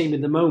hilarious they seem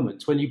in the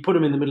moment, when you put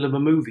them in the middle of a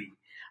movie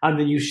and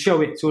then you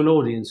show it to an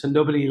audience and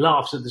nobody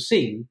laughs at the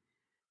scene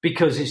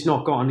because it's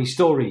not got any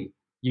story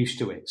used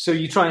to it. So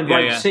you try and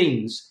write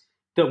scenes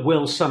that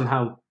will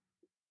somehow,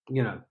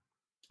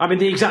 I mean,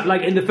 the exact,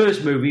 like in the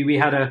first movie, we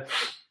had a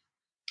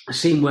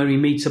scene where he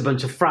meets a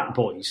bunch of frat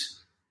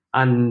boys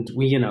and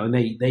and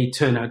they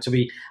turn out to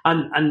be,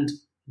 and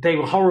they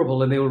were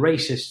horrible and they were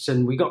racists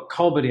and we got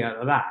comedy out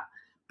of that.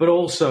 But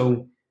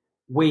also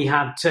we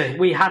had to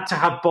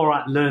have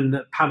Borat learn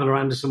that Pamela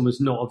Anderson was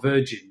not a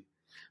virgin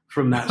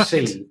from that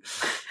scene.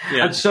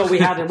 Yeah. And so we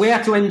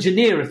had to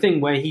engineer a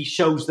thing where he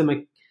shows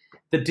them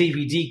the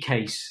DVD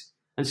case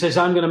and says,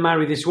 "I'm going to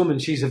marry this woman.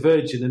 She's a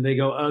virgin." And they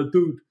go, "Oh,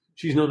 dude,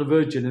 she's not a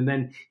virgin." And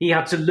then he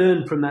had to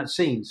learn from that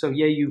scene. So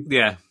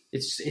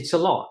it's a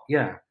lot.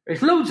 Yeah,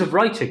 it's loads of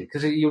writing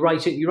because you're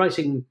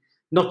writing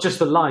not just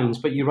the lines,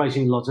 but you're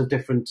writing lots of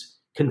different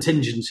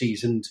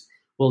contingencies. And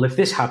well, if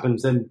this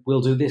happens, then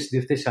we'll do this.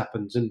 If this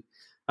happens, and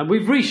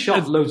we've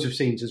reshot loads of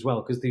scenes as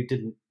well because they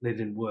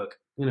didn't work.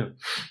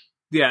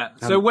 Yeah.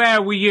 So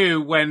where were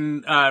you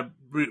when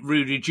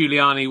Rudy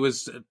Giuliani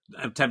was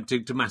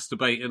attempting to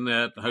masturbate in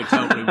the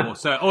hotel room,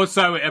 or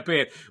so it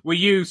appeared? Were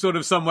you sort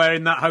of somewhere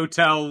in that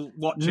hotel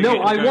watching? No, it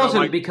I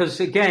wasn't because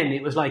again,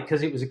 it was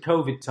because it was a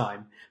COVID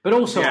time. But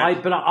also,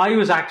 I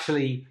was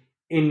actually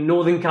in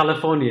Northern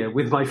California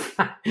with my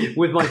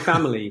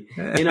family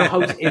in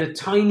a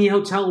tiny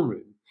hotel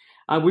room.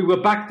 We were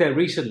back there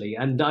recently,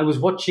 and I was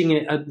watching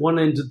it at one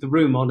end of the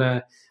room on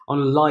a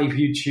live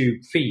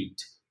YouTube feed.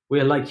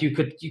 Where you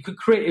could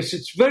create,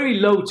 it's very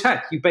low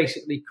tech. You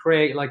basically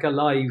create like a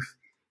live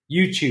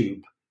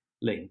YouTube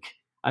link,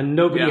 and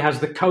nobody has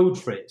the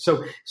code for it.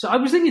 So I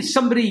was thinking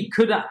somebody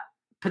could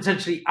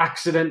potentially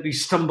accidentally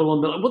stumble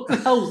on what the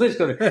hell is this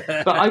going to?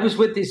 But I was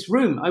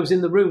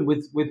in the room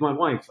with my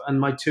wife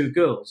and my two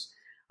girls,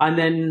 and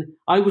then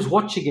I was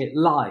watching it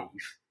live.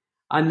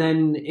 And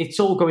then it's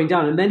all going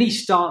down. And then he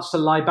starts to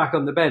lie back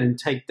on the bed and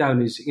take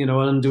down his,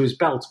 undo his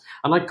belt.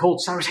 And I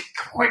called Sarah, said,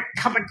 "Quick,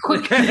 come in,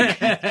 quick."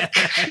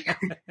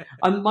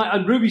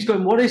 and Ruby's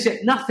going, "What is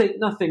it?"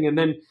 Nothing. And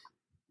then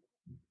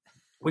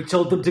we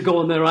told them to go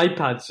on their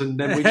iPads. And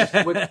then we just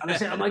went, and I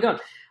said, "Oh my God."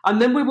 And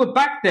then we were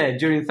back there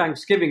during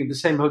Thanksgiving at the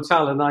same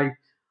hotel. And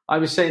I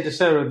was saying to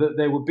Sarah that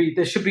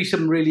there should be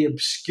some really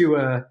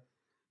obscure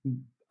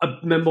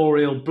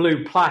memorial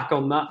blue plaque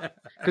on that.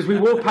 Because we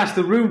walked past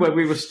the room where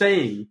we were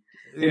staying.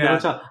 In the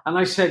hotel. And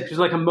I said, it was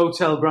like a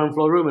motel ground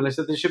floor room, and I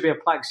said there should be a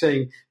plaque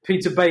saying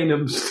Peter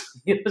Bainham's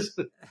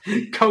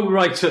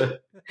co-writer,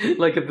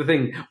 like at the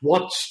thing,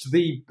 watched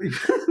the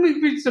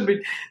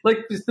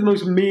like it's the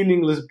most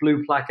meaningless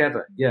blue plaque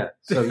ever. Yeah.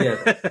 So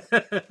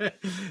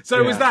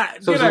was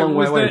that so it's a long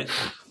way away.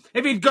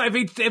 If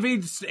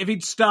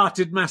he'd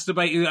started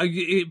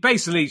masturbating,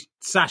 basically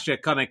Sasha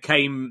kind of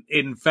came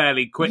in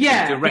fairly quickly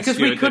to rescue because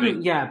we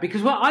couldn't. Yeah,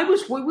 because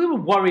we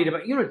were worried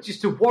about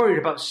worried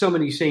about so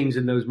many scenes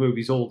in those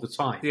movies all the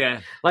time.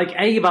 Yeah, like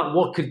about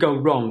what could go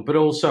wrong, but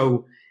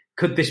also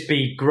could this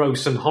be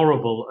gross and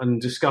horrible and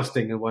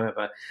disgusting and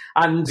whatever.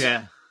 And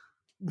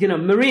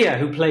Maria,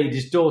 who played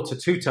his daughter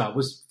Tutar,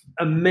 was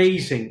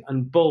amazing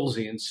and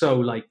ballsy, and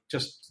so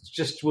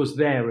just was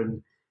there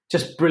and.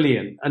 Just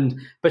brilliant,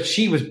 but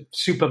she was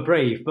super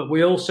brave. But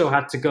we also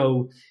had to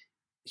go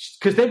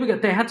because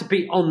they had to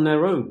be on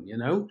their own,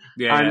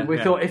 And we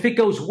thought if it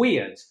goes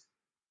weird,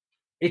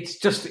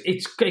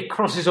 it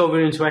crosses over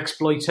into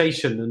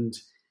exploitation and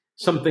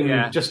something.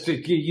 Just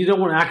you don't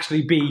want to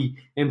actually be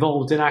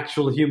involved in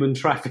actual human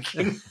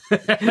trafficking.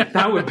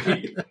 That would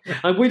be.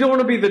 And we don't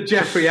want to be the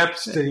Jeffrey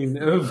Epstein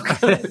of.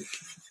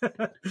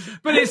 But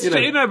it's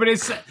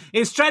but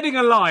it's treading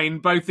a line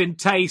both in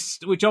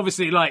taste, which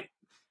obviously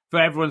for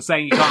everyone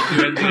saying you can't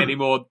do anything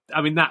anymore,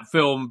 I mean that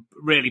film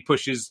really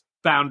pushes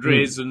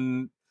boundaries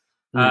and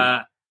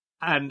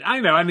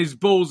it's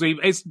ballsy.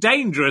 It's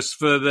dangerous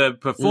for the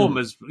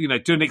performers,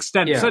 to an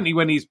extent. Yeah. Certainly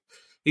when he's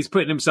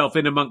putting himself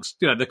in amongst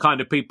the kind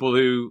of people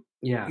who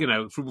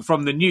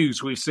from the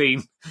news we've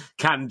seen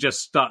can just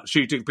start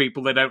shooting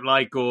people they don't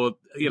like, or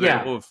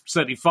or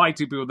certainly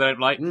fighting people they don't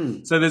like.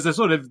 So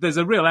there's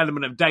a real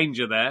element of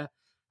danger there,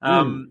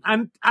 and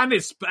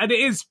it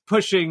is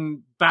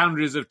pushing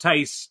boundaries of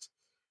taste.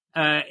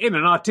 In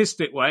an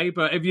artistic way,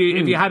 but have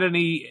you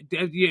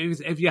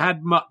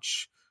had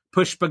much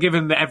push? But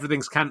given that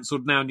everything's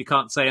cancelled now and you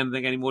can't say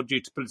anything anymore due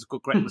to political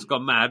correctness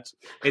gone mad,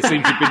 it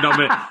seems you've been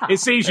nominated.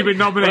 It seems you've been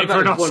nominated for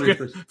an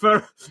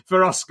Oscar for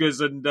Oscars,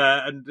 and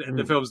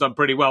the film's done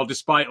pretty well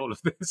despite all of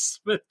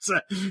this. But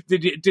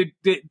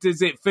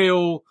does it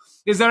feel?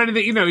 Is there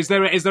anything? Is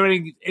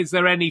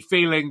there any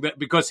feeling that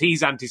because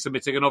he's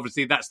anti-Semitic, and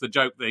obviously that's the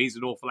joke that he's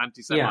an awful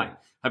anti-Semite? Yeah.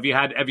 Have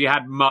you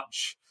had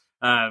much?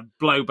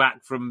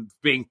 Blowback from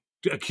being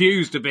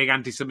accused of being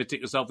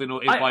anti-Semitic yourself?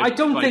 I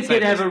don't think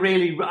it ever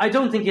really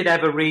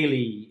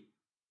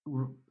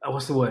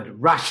what's the word?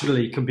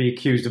 Rationally can be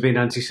accused of being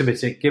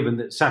anti-Semitic, given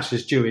that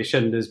Sasha's Jewish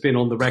and has been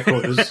on the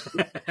record as,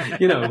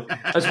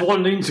 as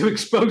wanting to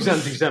expose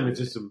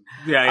anti-Semitism.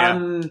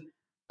 Yeah.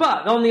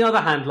 But on the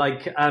other hand,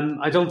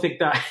 I don't think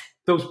that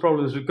those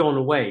problems have gone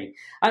away.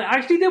 And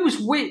actually, there was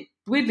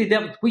weirdly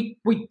that we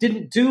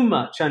didn't do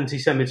much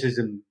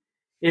anti-Semitism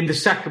in the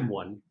second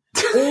one,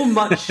 or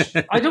much.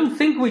 I don't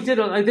think we did.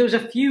 There was a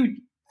few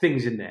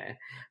things in there.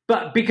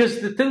 But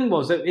because the thing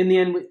was that in the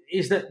end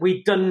is that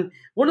we'd done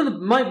one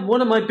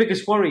of my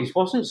biggest worries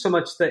wasn't so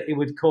much that it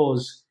would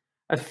cause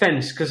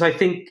offence, because I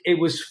think it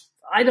was,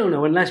 I don't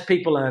know, unless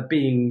people are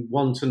being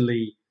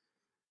wantonly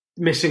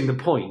missing the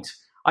point,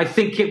 I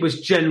think it was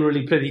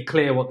generally pretty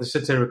clear what the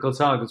satirical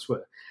targets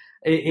were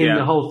in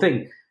the whole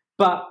thing.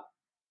 But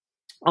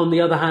on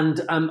the other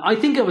hand, I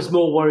think I was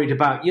more worried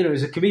about,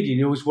 as a comedian,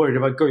 you're always worried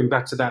about going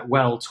back to that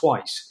well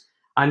twice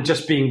and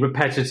just being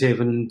repetitive,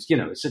 and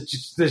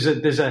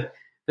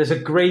there's a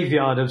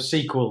graveyard of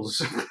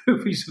sequels,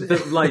 movies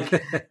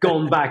that have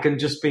gone back and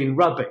just been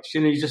rubbish.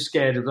 You're just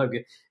scared of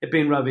it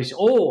being rubbish.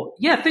 Or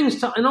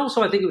and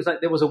also I think it was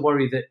there was a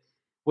worry that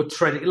would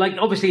tread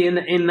obviously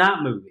in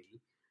that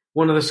movie,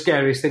 one of the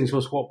scariest things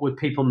was what would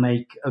people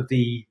make of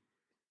the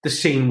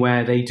scene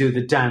where they do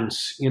the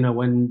dance,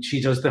 when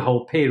she does the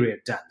whole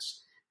period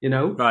dance,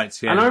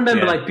 Right. Yeah. And I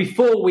remember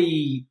before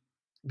we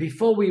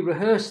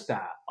rehearsed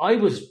that, I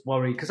was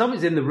worried because I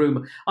was in the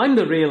room. I'm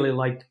the real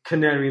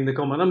canary in the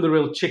coal mine. I'm the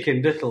real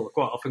Chicken Little,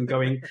 quite often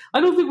going,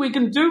 I don't think we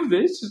can do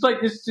this.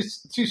 It's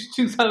just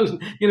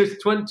 2000,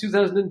 it's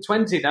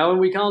 2020 now, and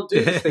we can't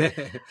do this thing.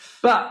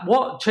 But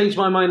what changed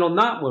my mind on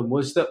that one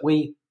was that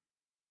we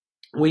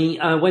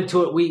went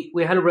to it. We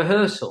had a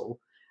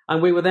rehearsal,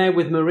 and we were there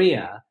with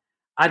Maria,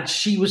 and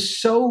she was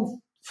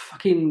so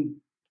fucking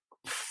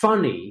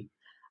funny.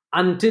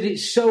 And did it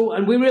so,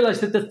 and we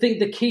realised that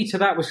the key to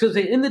that was because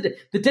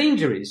the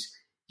danger is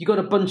you got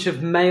a bunch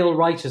of male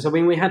writers. I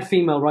mean, we had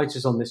female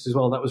writers on this as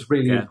well. That was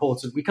really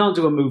important. We can't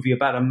do a movie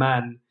about a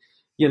man,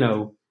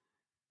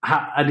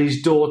 and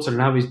his daughter,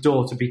 and how his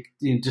daughter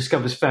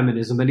discovers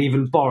feminism, and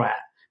even Borat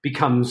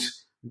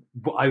becomes,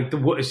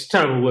 it's a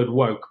terrible word,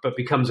 woke, but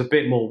becomes a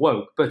bit more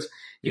woke. But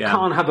you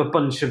can't have a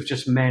bunch of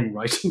just men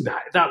writing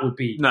that. That would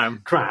be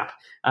crap.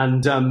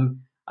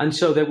 And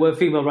so there were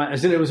female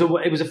writers, and it was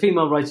a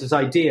female writer's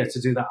idea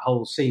to do that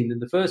whole scene in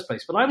the first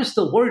place. But I was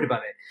still worried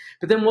about it.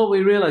 But then what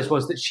we realised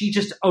was that she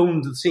just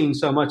owned the scene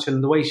so much,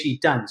 and the way she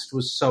danced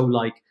was so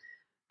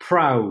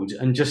proud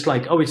and just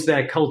it's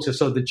their culture.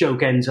 So the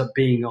joke ends up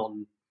being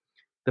on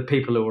the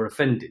people who are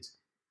offended.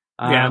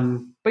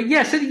 But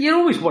yes, you're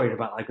always worried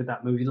about with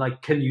that movie,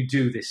 can you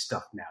do this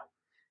stuff now?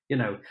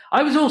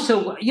 I was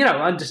also,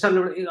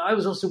 understandably, I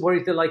was also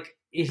worried that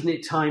isn't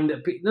it time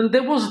that and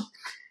there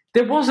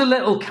was a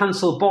little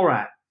cancel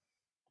Borat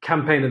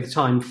campaign at the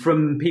time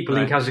from people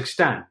in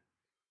Kazakhstan.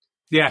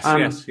 Yes,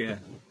 yeah.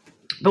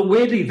 But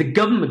weirdly, the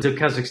government of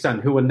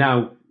Kazakhstan, who are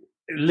now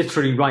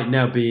literally right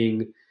now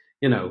being,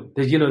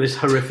 this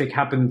horrific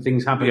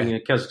things happening in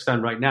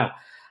Kazakhstan right now.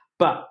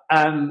 But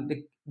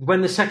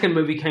when the second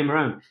movie came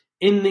around,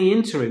 in the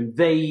interim,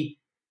 they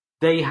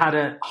had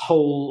a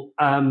whole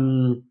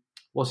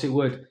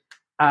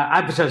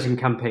advertising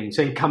campaign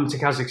saying, "Come to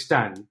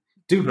Kazakhstan,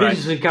 do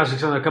business in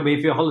Kazakhstan, or come here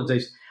for your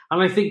holidays."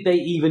 And I think they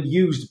even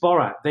used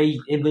Borat.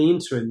 In the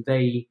interim,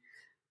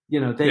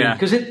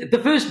 because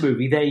the first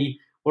movie, they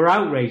were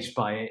outraged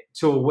by it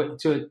to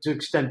an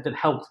extent that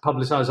helped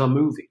publicize our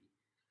movie.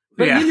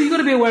 But you've got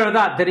to be aware of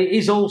that it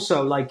is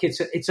also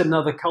it's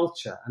another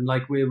culture, and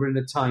we're in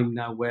a time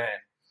now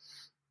where,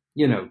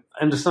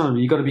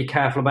 understandably, you've got to be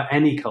careful about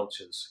any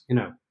cultures,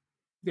 Yeah,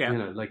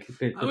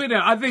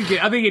 I think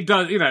it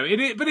does.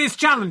 But it's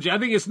challenging. I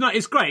think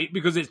it's great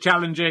because it's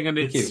challenging, and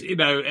it's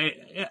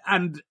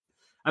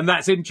and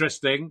that's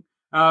interesting.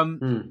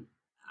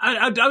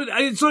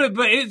 It's sort of,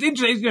 but it's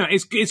interesting.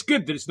 It's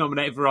good that it's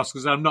nominated for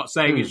Oscars. I'm not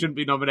saying it shouldn't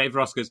be nominated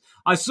for Oscars.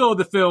 I saw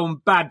the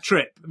film Bad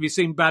Trip. Have you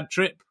seen Bad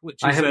Trip?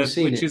 I haven't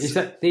seen it. Is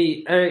that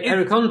the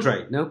Eric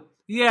Andre? No.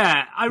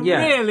 Yeah, I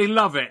really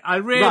love it. I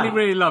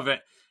really love it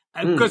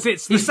because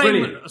it's the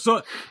same.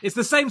 It's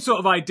the same sort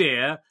of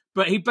idea.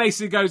 But he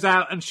basically goes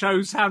out and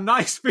shows how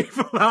nice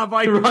people are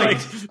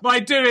by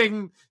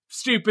doing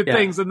stupid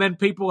things, and then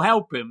people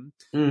help him.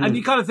 And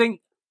you kind of think,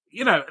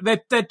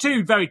 they're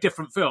two very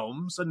different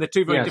films, and they're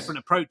two very different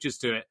approaches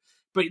to it.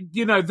 But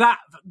that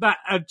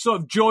sort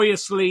of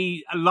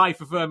joyously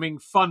life-affirming,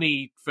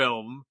 funny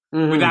film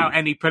without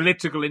any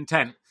political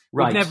intent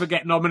would never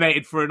get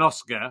nominated for an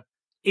Oscar,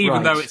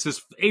 even though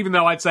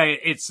I'd say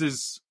it's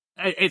as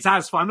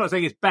fun. I'm not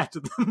saying it's better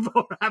than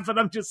Borat, but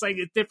I'm just saying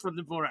it's different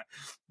than Borat.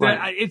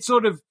 It's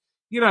sort of,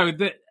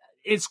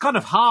 it's kind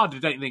of hard, I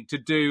don't think, to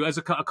do, as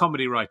a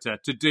comedy writer,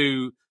 to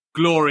do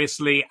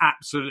gloriously,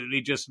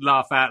 absolutely just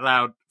laugh out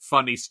loud,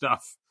 funny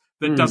stuff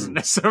that doesn't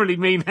necessarily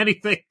mean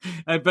anything.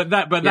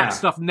 That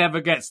stuff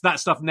never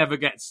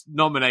gets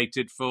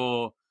nominated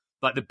for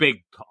the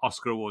big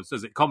Oscar awards,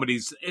 does it?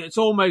 Comedies, it's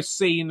almost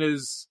seen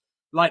as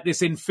like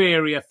this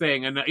inferior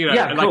thing, and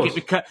Yeah, of like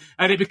course.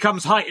 and it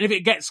becomes high. And if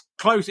it gets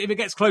close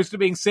to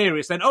being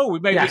serious, then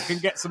maybe Yes. it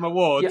can get some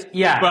awards.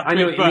 Yeah, I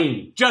know what you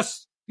mean.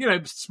 Just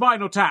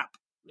Spinal Tap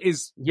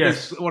is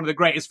one of the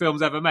greatest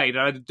films ever made.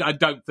 I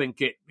don't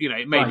think it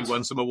maybe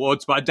won some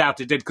awards, but I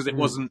doubt it did because it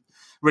wasn't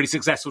really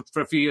successful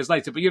for a few years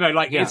later. But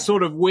it's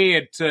sort of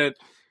weird to.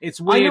 It's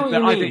weird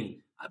that I think.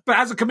 But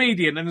as a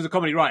comedian and as a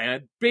comedy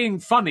writer, being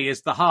funny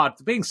is the hard.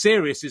 Being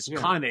serious is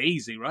kind of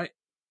easy, right?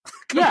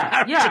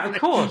 Yeah, of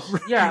course.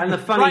 Yeah, and the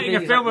funny writing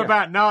thing a film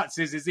about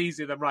Nazis is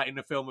easier than writing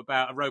a film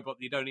about a robot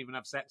that you don't even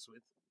have sex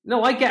with.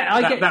 No, I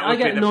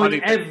get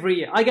annoyed every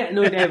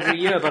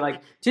year. But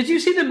like, did you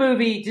see the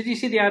movie? Did you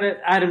see the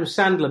Adam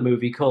Sandler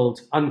movie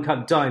called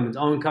Uncut Diamonds,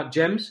 Uncut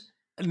Gems?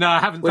 No, I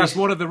haven't. That's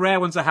one of the rare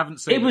ones I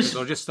haven't seen. It was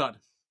just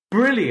started.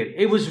 Brilliant.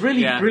 It was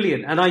really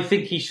brilliant, and I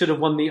think he should have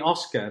won the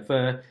Oscar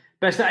for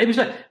best. It was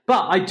like,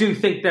 but I do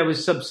think there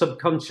was some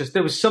subconscious.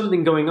 There was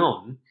something going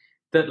on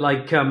that,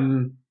 like,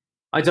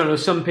 I don't know.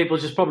 Some people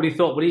just probably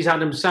thought, well, he's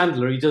Adam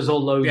Sandler. He does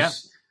all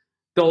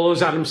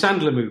those Adam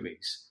Sandler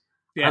movies.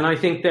 Yeah. And I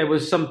think there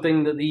was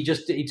something that he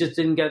just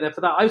didn't get there for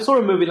that. I saw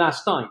a movie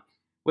last night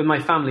with my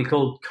family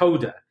called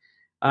Coda.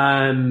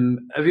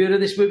 Have you heard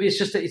of this movie?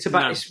 It's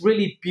about this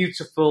really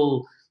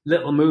beautiful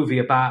little movie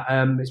about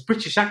it's a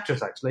British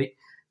actress actually,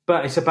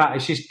 but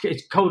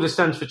it's Coda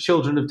stands for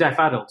Children of Deaf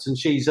Adults, and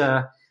she's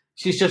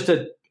just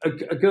a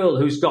girl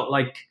who's got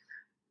like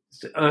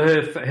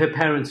her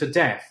parents are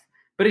deaf.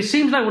 But it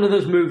seems like one of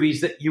those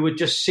movies that you would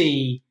just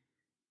see,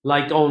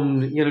 like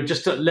on,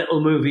 just a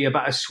little movie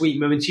about a sweet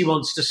moment. She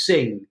wants to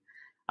sing,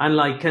 and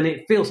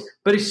it feels,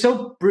 but it's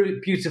so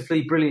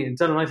beautifully brilliant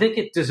done. And I think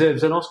it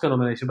deserves an Oscar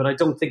nomination, but I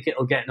don't think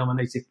it'll get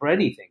nominated for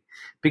anything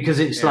because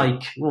it's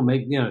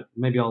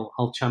maybe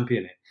I'll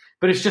champion it.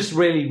 But it's just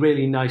really,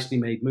 really nicely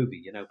made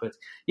movie, But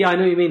yeah, I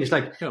know what you mean. It's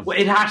like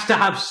it has to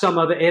have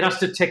it has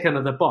to tick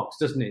another box,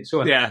 doesn't it?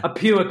 So a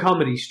pure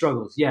comedy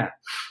struggles. Yeah.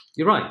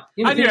 You're right.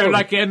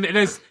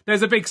 And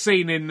there's a big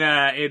scene in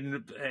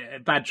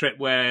Bad Trip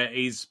where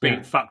he's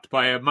being fucked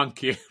by a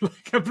monkey,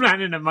 like a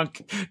man in a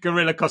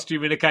gorilla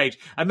costume in a cage,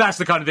 and that's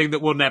the kind of thing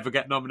that will never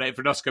get nominated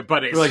for an Oscar.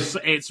 But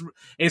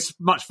it's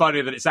much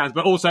funnier than it sounds.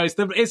 But also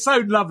it's so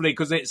lovely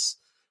because it's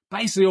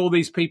basically all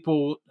these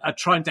people are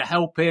trying to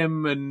help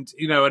him, and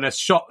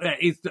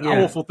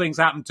awful things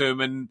happen to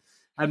him,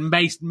 and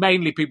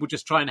mainly people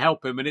just try and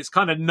help him, and it's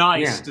kind of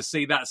nice to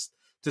see that.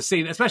 To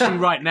see, especially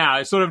right now,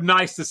 it's sort of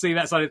nice to see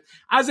that side of,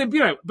 as in,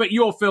 but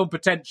your film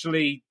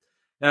potentially,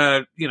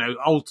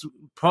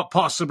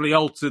 possibly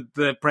altered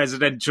the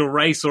presidential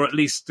race, or at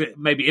least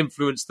maybe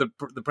influenced the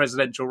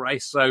presidential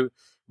race. So,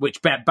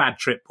 which Bad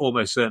Trip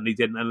almost certainly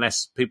didn't,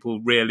 unless people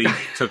really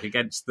took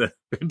against the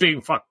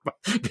being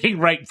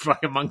raped by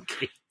a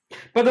monkey.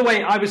 By the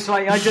way, I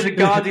did a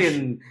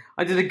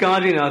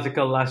Guardian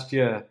article last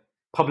year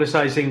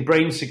publicising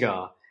Brain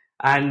Cigar,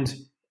 and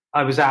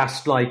I was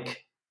asked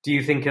do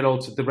you think it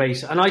altered the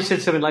race? And I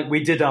said something like,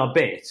 we did our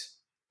bit.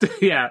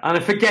 Yeah. And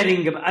I'm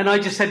forgetting, and I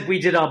just said we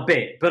did our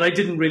bit, but I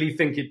didn't really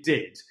think it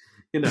did,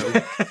 And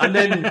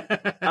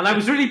I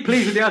was really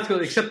pleased with the article,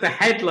 except the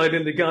headline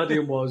in The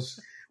Guardian was,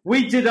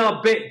 we did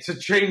our bit to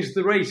change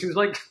the race. It was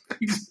like,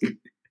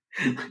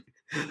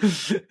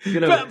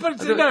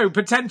 But no,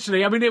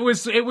 potentially. I mean, it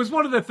was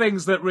one of the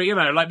things that,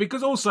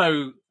 because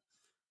also,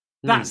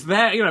 that's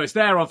there, it's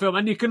there on film,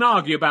 and you can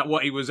argue about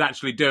what he was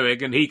actually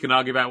doing, and he can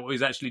argue about what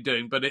he's actually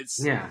doing, but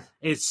it's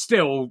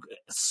still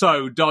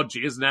so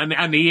dodgy, isn't it?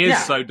 And he is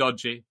so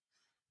dodgy.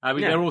 I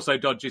mean, they're all so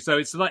dodgy. So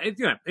it's like,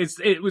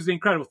 it was an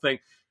incredible thing.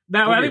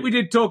 Now, I think we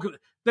did talk.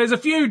 There's a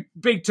few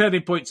big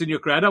turning points in your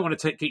career. I don't want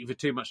to keep you for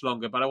too much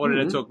longer, but I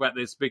wanted to talk about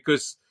this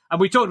because, and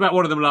we talked about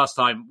one of them last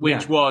time,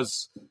 which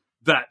was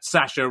that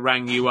Sacha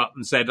rang you up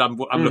and said, "I'm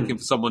looking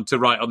for someone to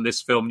write on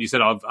this film." And you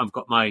said, I'm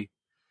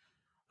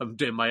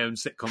doing my own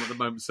sitcom at the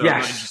moment, so I'm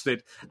not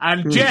interested.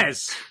 And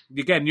Jez,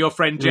 again, your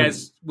friend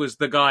Jez was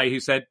the guy who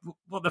said,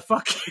 "What the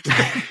fuck?"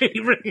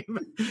 You ring him.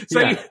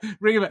 So you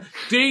ring him.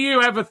 Do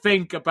you ever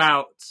think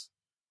about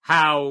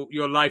how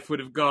your life would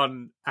have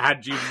gone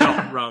had you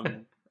not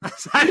rung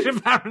Sacha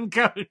Baron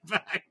Cohen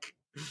back?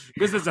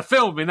 Because there's a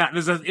film in that.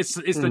 It's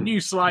the new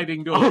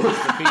sliding door.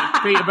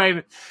 Peter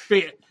Bain.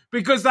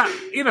 Because that,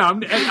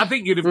 I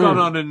think you'd have gone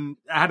on and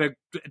had a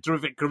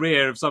terrific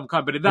career of some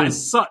kind, but that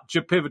is such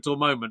a pivotal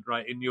moment,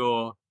 right, in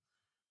your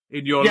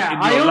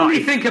I only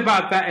life. Think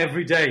about that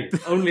every day.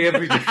 Only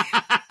every day.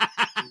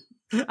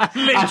 And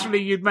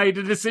literally, you'd made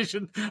a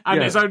decision,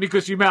 and it's only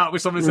because you met up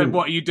with someone and said,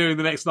 "What are you doing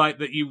the next night?"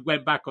 that you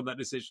went back on that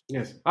decision.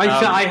 Yes,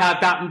 I had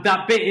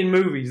that bit in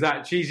movies,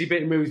 that cheesy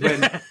bit in movies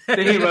when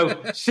the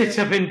hero sits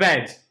up in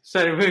bed,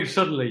 so very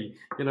suddenly,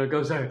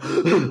 goes out.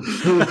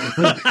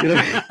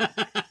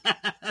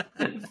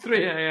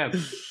 3 a.m.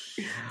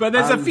 But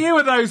there's a few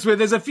of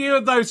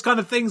those kind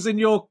of things in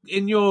your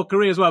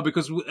career as well,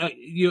 because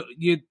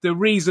the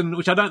reason,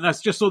 which I don't know, I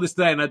just saw this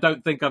today, and I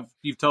don't think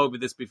you've told me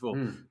this before,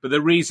 but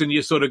the reason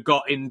you sort of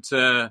got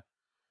into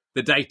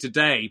the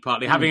day-to-day,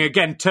 partly having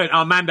again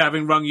Armando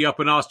having rung you up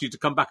and asked you to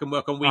come back and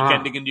work on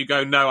Weekending, and you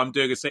go, no, I'm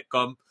doing a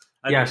sitcom,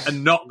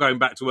 and not going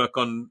back to work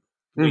on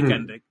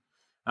Weekending.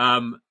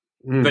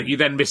 That you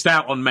then missed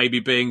out on maybe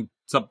being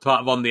some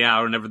part of On the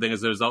Hour and everything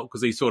as a result,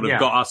 because he sort of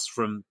got us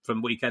from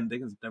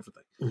Weekending and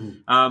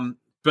everything.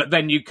 But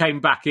then you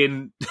came back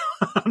in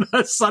on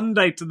a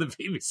Sunday to the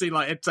BBC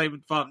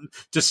Entertainment Department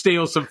to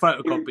steal some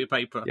photocopy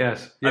paper.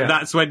 Yes, and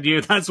that's when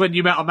you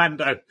met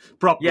Armando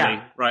properly,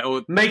 right?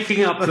 Or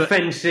making up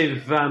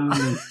offensive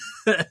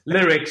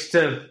lyrics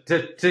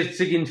to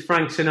singing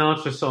Frank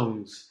Sinatra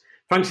songs.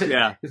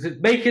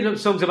 Making up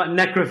songs about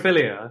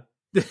necrophilia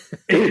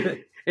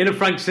in a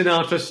Frank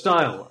Sinatra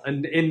style,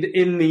 and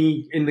in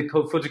the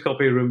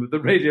photocopy room of the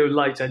Radio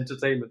Light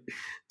Entertainment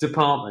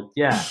Department.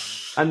 Yeah.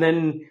 And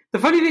then the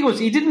funny thing was,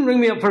 he didn't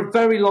ring me up for a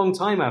very long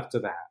time after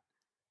that.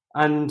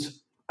 And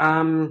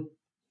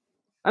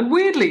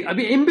weirdly, I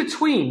mean, in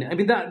between, I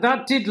mean,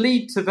 that did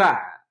lead to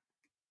that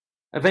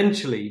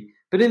eventually.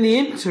 But in the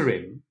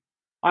interim,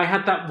 I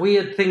had that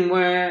weird thing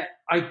where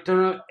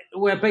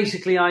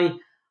basically I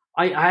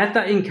had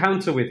that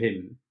encounter with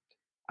him.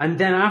 And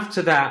then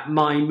after that,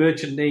 my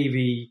Merchant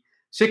Navy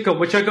sitcom,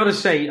 which I got to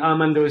say,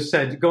 Armando has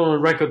said, gone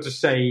on record to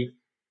say,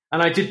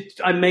 and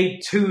I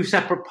made 2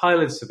 separate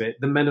pilots of it,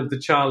 The Men of the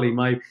Charlie,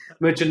 my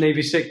Merchant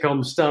Navy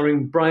sitcom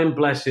starring Brian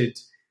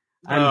Blessed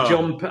and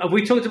John. Have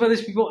we talked about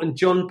this before? And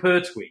John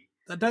Pertwee.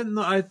 I don't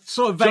know. I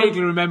sort of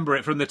vaguely remember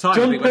it from the time.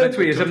 John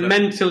Pertwee is a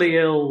mentally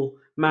ill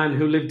man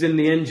who lived in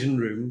the engine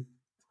room.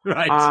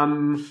 Right.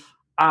 And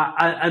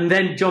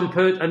then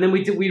and then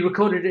we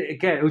recorded it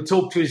again. We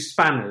talked to his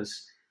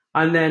spanners.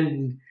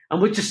 And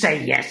we'd just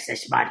say, yes,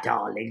 that's my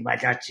darling, my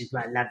Duchess,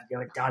 my love,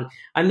 your darling.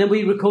 And then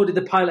we recorded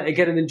the pilot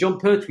again, and then John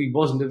Pertwee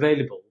wasn't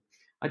available.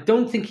 I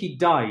don't think he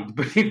died,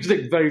 but he was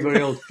very, very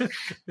old.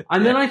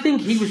 And then I think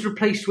he was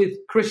replaced with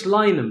Chris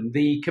Lynham,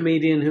 the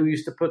comedian who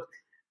used to put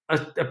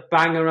a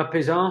banger up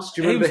his arse.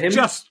 Do you remember him?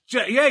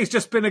 He's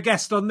just been a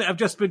guest on. I've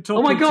just been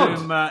talking to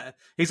him.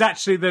 He's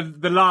actually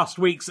the last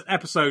week's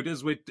episode,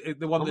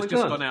 the one that's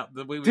just gone out.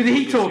 Did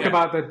he talk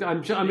about that? I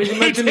mean,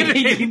 he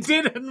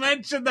didn't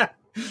mention that.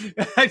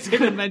 I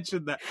didn't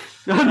mention that.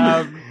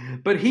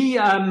 But he,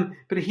 and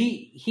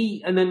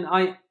then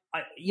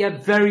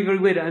very, very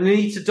weird. And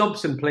Anita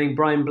Dobson playing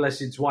Brian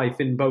Blessed's wife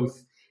in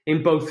both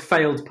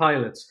failed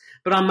pilots.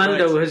 But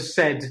Armando has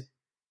said,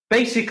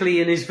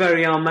 basically in his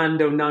very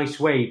Armando nice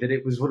way, that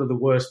it was one of the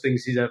worst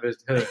things he's ever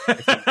heard.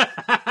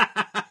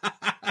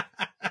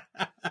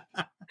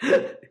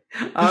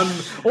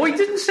 Or he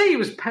didn't say it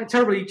was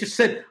terrible. He just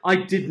said, I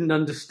didn't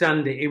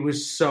understand it. It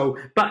was so,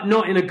 but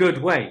not in a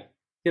good way.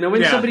 You know,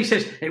 when somebody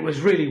says it was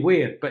really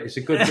weird, but it's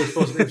a good,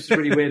 it's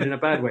really weird in a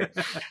bad way.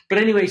 But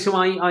anyway, so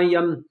I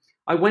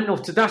went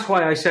off to, that's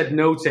why I said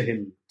no to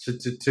him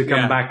to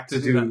come back to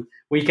do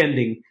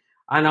Weekending.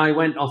 And I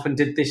went off and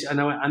did this, and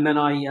then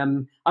I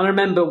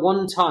remember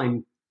one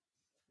time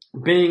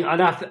it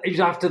was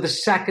after the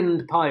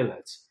second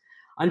pilot.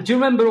 And do you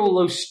remember all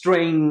those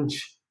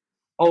strange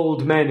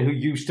old men who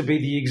used to be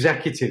the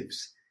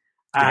executives?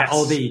 Yes.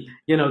 Or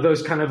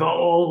those kind of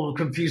old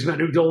confused men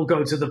who'd all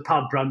go to the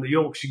pub round the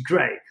Yorkshire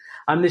Grey.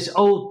 And this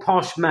old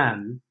posh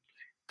man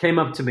came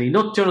up to me,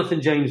 not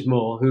Jonathan James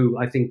Moore, who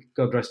I think,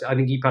 God rest, I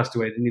think he passed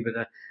away, didn't he?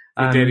 But,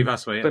 he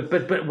passed away, yeah.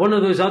 But one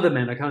of those other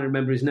men, I can't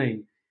remember his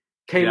name,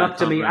 came up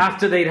to me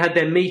after they'd had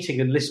their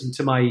meeting and listened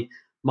to my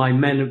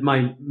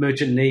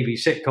Merchant Navy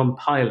sitcom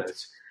pilot,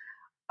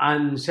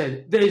 and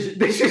said,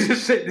 this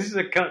is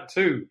a cut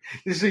too.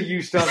 This is a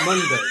You Start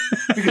Monday.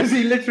 Because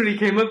he literally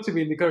came up to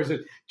me in the car and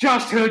said,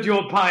 just heard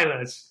your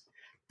pilot.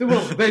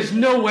 Well, there's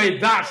no way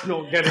that's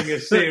not getting a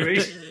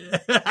series.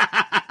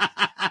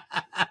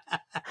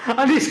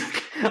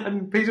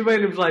 And Peter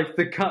Bainham's life,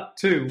 the cut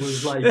too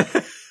was like,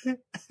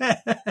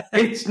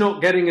 it's not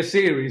getting a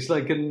series.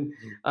 Like, you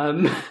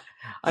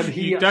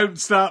don't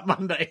start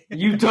Monday.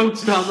 You don't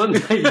start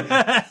Monday.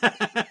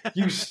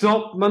 You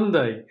stop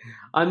Monday.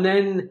 And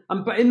then,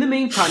 but in the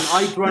meantime,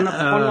 I'd run up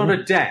a lot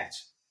of debt,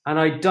 and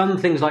I'd done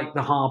things like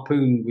The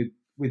Harpoon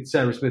with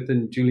Sarah Smith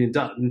and Julian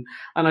Dutton,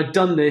 and I'd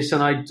done this,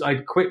 and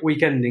I'd quit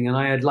Weekending, and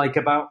I had like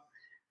about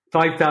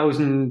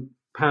 £5,000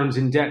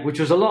 in debt,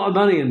 which was a lot of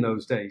money in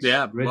those days.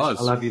 Yeah, Rich,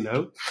 was. I'll have you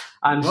know,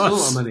 and still a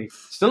lot of money.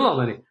 Still a lot of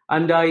money.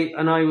 And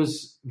I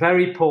was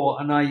very poor,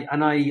 and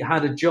I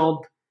had a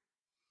job.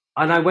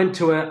 And I went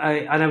to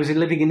and I was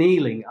living in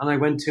Ealing, and I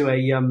went to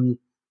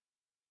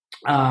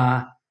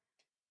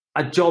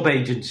a job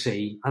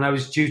agency, and I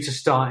was due to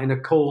start in a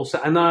call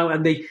center,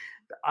 and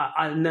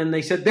then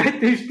they said,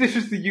 this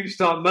was the You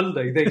Start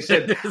Monday. They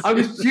said, I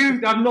was due,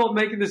 I'm not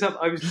making this up,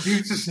 I was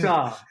due to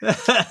start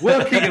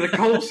working at a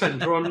call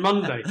center on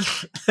Monday.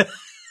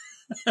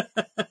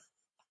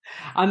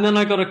 And then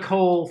I got a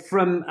call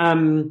from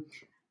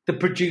the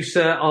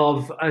producer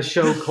of a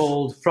show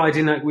called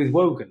Friday Night with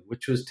Wogan,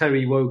 which was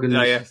Terry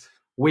Wogan's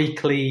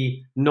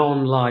weekly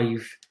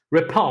non-live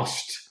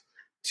riposte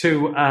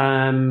to,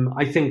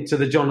 I think, to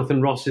the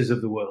Jonathan Rosses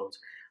of the world.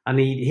 And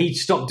he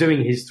stopped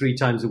doing his 3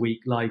 times a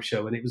week live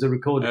show, and it was a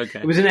recording. Okay.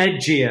 It was an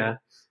edgier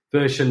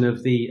version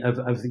of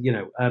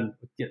and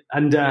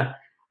then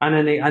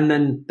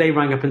they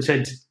rang up and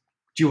said,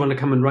 "Do you want to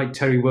come and write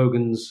Terry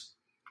Wogan's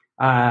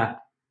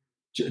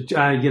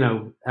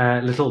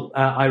little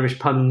Irish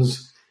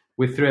puns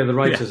with three other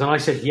writers? And I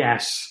said,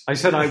 yes. I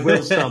said, I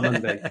will start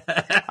Monday.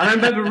 And I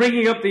remember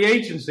ringing up the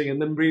agency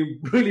and them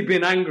really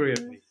being angry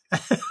at me.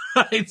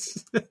 Right.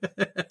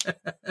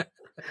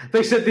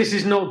 They said, this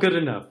is not good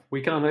enough.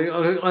 We can't.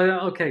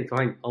 Okay,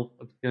 fine.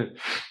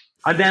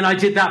 And then I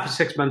did that for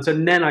 6 months,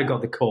 and then I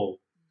got the call.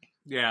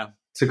 Yeah.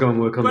 To go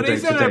and work on the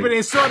day-to-day. But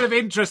it's sort of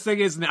interesting,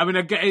 isn't it? I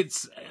mean,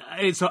 it's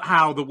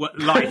how the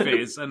life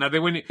is, and I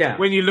think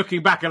when you're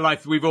looking back at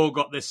life, we've all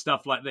got this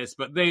stuff like this.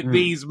 But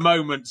these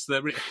moments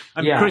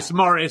Chris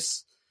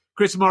Morris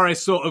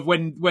sort of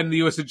when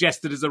you were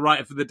suggested as a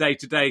writer for the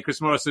day-to-day,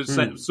 Chris Morris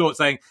sort of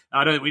saying,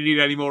 "I don't think we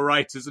need any more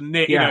writers," and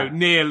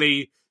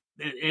nearly.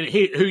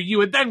 Who you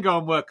would then go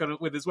and work on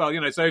it with as well,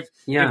 So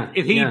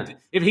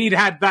if he'd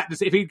had that,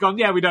 if he'd gone,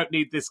 we don't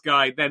need this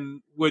guy,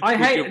 then would I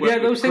hate?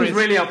 Would those Chris? Things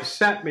really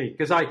upset me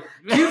because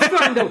you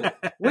find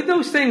with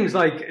those things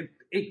like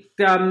it.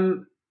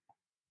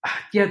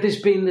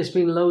 There's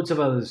been loads of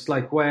others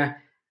like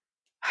where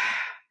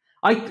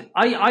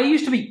I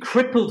used to be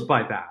crippled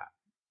by that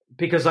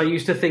because I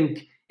used to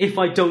think if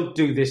I don't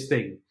do this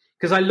thing,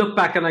 because I look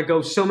back and I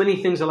go, so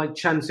many things are like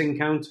chance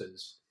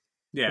encounters.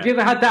 Yeah. Have you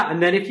ever had that?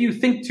 And then if you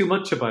think too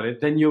much about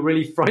it, then you're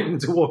really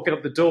frightened to walk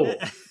out the door.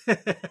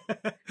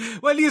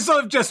 Well, you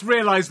sort of just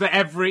realise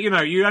that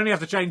you only have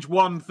to change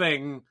one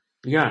thing.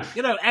 Yeah.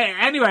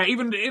 Anyway,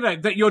 even,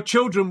 that your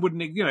children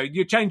wouldn't,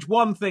 you change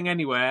one thing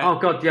anywhere. Oh,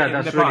 God, yeah,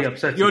 that's really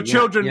upsetting. Your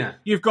children,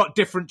 you've got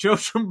different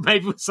children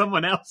maybe with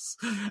someone else.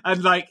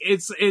 And,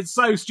 it's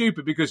so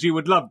stupid because you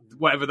would love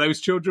whatever those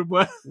children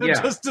were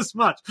just as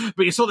much.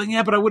 But you're sort of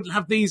thinking, but I wouldn't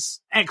have these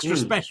extra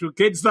special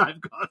kids that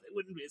I've got. It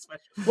wouldn't be as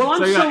special.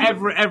 Well,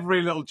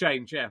 every little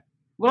change, yeah.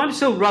 Well, I'm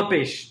so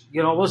rubbish.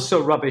 I was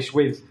so rubbish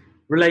with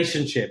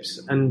relationships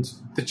and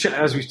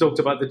as we talked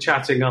about the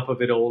chatting up of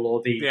it all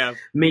or the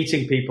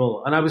meeting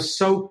people, and I was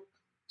so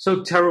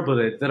terrible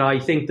at it that I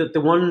think that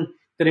the one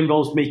that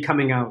involves me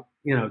coming out,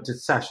 to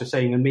Sasha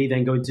saying and me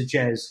then going to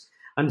Jez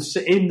and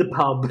in the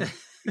pub,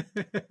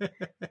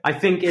 I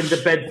think in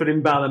the Bedford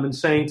in Balham and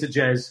saying to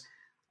Jez,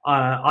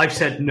 I've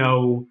said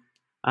no,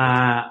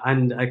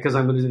 and because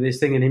I'm going to do this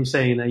thing, and him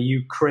saying, are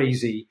you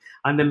crazy?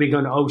 And then me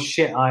going, oh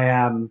shit, I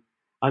am.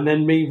 And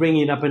then me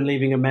ringing up and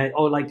leaving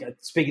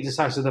speaking to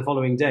Sasha the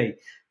following day,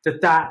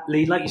 that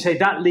like you say,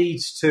 that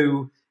leads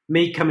to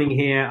me coming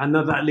here, and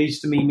then that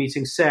leads to me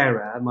meeting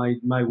Sarah,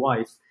 my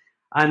wife.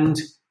 And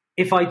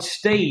if I'd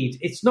stayed,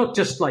 it's not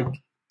just like,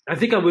 I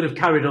think I would have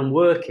carried on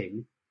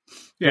working,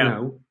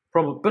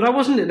 probably, but I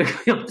wasn't,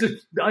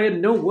 I had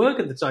no work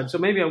at the time, so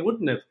maybe I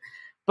wouldn't have.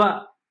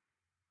 But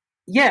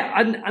yeah,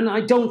 and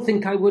I don't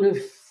think I would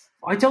have,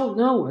 I don't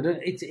know.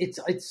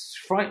 It's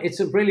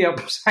really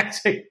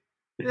upsetting.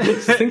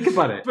 Let's think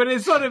about it. But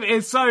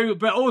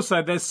but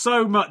also there's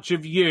so much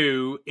of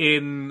you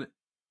in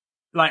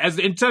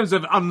terms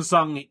of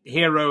unsung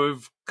hero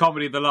of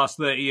comedy the last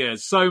 30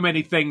 years, so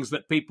many things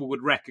that people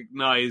would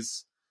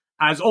recognise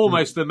as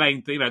almost the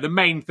main thing, the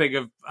main thing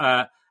of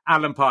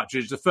Alan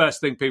Partridge. The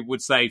first thing people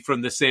would say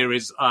from the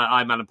series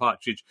I'm Alan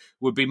Partridge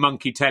would be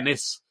Monkey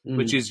Tennis,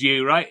 which is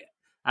you, right?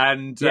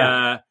 And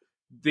there's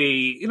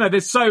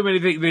so many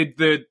things,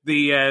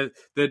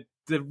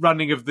 the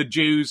running of the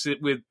Jews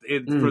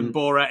from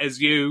Borat as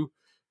you.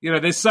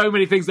 There's so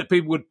many things that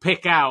people would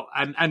pick out,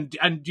 and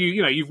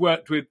you've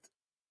worked with,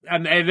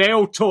 and they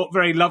all talk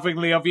very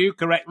lovingly of you,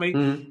 correctly.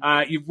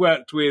 You've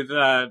worked with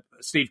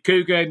Steve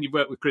Coogan, you've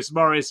worked with Chris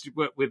Morris, you've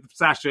worked with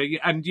Sasha,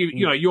 and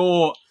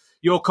your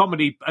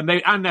comedy,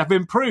 and have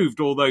improved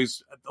all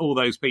those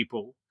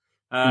people,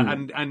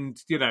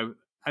 and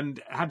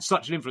had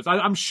such an influence.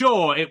 I'm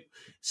sure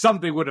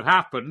something would have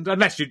happened,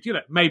 unless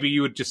maybe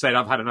you would just say,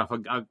 I've had enough.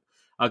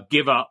 I'll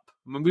give up.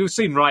 I mean, we've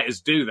seen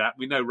writers do that.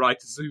 We know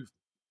writers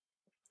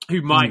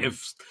who might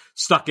have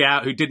stuck it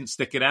out, who didn't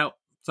stick it out.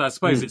 So I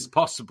suppose it's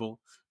possible.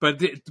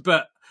 But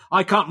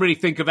I can't really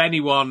think of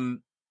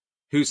anyone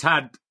who's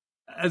had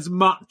as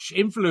much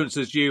influence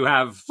as you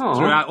have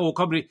throughout all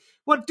comedy.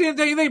 What do you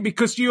think?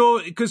 Because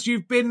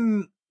you've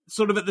been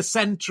sort of at the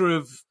centre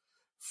of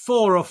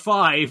 4 or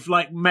 5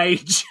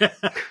 major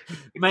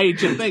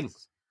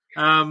things.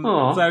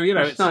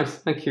 It's nice.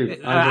 Thank you.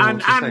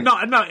 And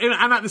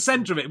at the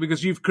centre of it,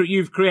 because you've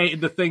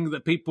created the thing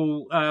that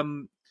people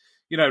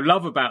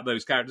love about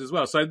those characters as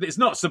well. So it's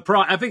not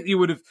surprise. I think you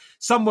would have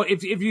somewhat,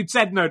 if you'd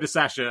said no to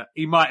Sasha,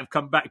 he might have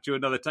come back to you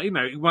another time. He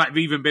might have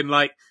even been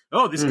like,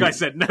 "Oh, this guy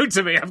said no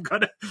to me. I've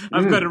got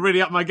to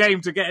really up my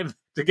game to get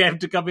him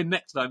to come in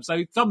next time."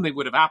 So something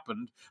would have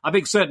happened. I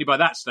think certainly by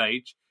that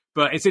stage.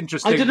 But it's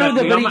interesting. I don't know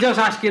that, but he does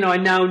ask. I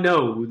now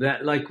know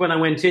that when I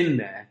went in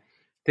there,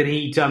 that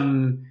he'd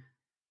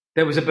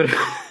there was a bit of,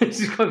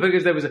 this is quite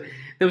because there was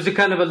a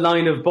kind of a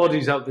line of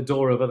bodies out the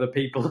door of other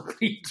people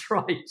he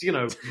tried,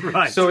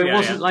 Right. So it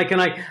wasn't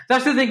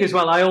that's the thing as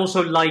well.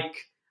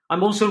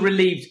 I'm also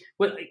relieved.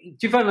 Well, do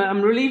you find that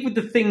I'm relieved with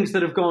the things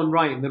that have gone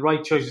right and the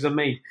right choices I've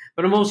made,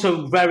 but I'm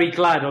also very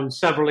glad on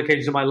several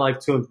occasions in my life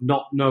to have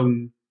not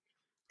known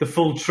the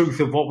full truth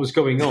of what was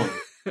going on.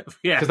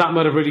 Because that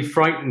might have really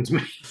frightened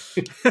me.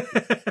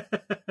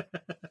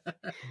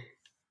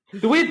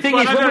 The weird thing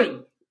is,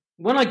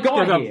 when I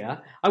got here,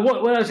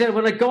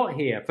 when I got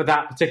here for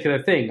that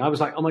particular thing, I was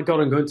like, oh my God,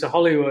 I'm going to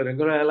Hollywood, I'm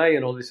going to LA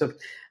and all this stuff.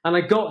 And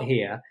I got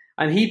here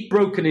and he'd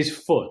broken his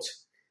foot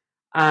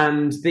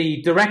and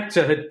the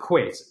director had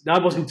quit. I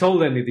wasn't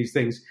told any of these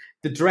things.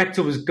 The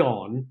director was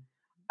gone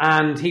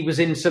and he was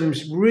in some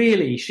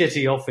really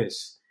shitty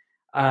office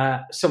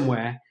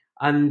somewhere.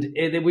 And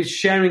it was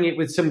sharing it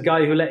with some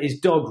guy who let his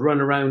dog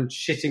run around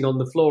shitting on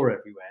the floor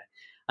everywhere.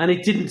 And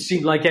it didn't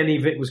seem like any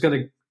of it was going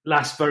to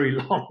last very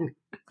long.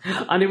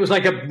 And it was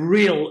like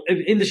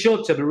in the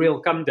short term, a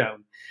real come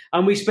down.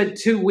 And we spent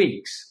 2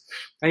 weeks.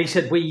 And he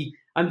said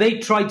they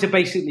tried to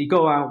basically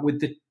go out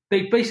with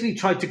they basically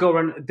tried to go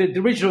around. The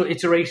original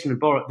iteration of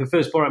Borat, the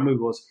first Borat movie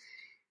was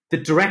the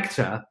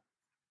director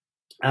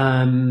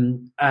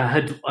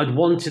had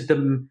wanted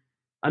them,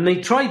 and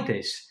they tried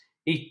this.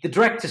 The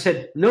director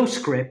said, no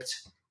script,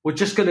 we're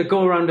just going to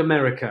go around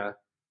America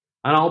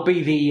and I'll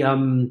be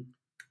I'll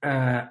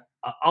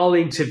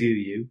interview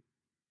you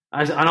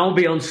and I'll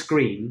be on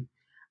screen.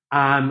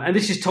 And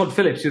this is Todd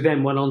Phillips, who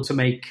then went on to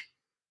make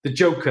The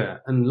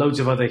Joker and loads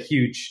of other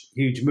huge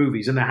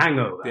movies and The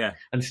Hangover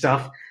and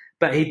stuff.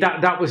 But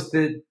that was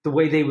the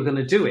way they were going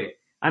to do it.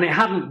 And it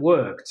hadn't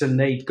worked and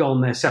they'd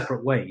gone their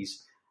separate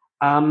ways.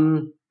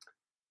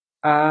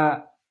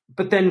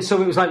 But then, so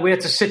it was like we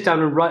had to sit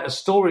down and write a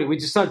story. We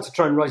decided to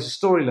try and write a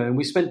storyline.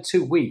 We spent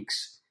 2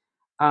 weeks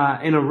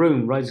in a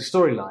room writing a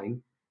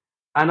storyline.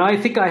 And I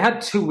think I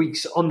had 2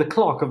 weeks on the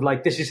clock of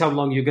like, this is how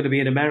long you're going to be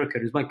in America.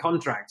 It was my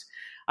contract.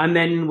 And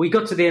then we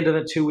got to the end of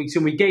that 2 weeks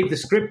and we gave the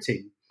script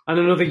in. And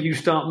another You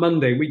Start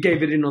Monday. We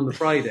gave it in on the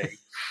Friday.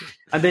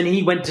 And then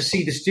he went to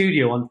see the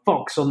studio on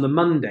Fox on the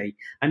Monday.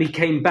 And he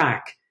came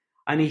back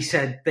and he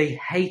said they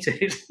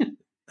hated it.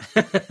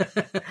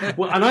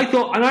 Well, and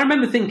I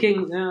remember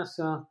thinking, that's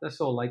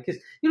all like, cause,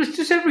 it's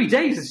just every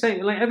day is the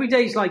same. Like every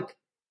day is like,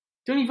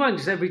 don't you find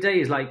just every day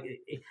is like,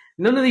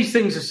 none of these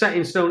things are set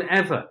in stone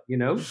ever,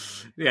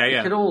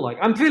 Yeah. At all. Like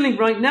I'm feeling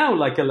right now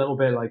like a little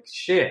bit like,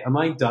 shit, am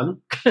I done?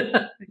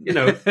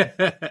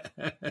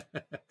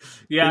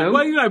 Yeah,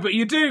 well, but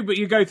you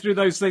go through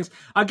those things.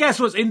 I guess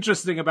what's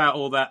interesting about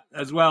all that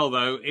as well,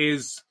 though,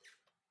 is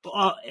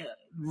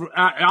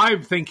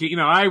I'm thinking,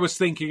 I was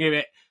thinking of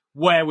it.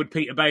 Where would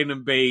Peter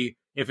Baynham be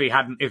if he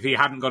hadn't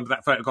gone to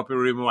that photocopy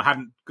room or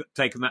hadn't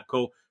taken that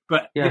call?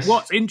 But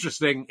what's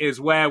interesting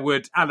is where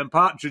would Alan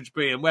Partridge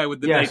be, and where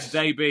would the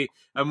day-to-day be,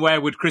 and where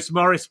would Chris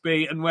Morris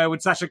be, and where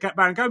would Sacha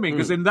Baron Cohen be?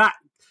 Because in that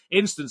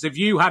instance, if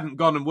you hadn't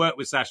gone and worked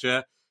with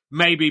Sacha,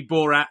 maybe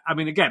Borat. I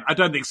mean, again, I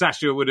don't think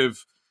Sacha would have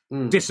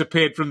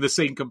disappeared from the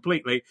scene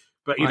completely,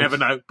 but you never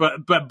know.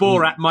 But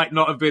Borat might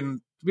not have been.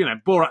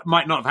 Borat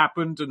might not have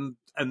happened, and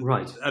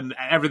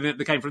everything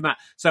that came from that.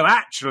 So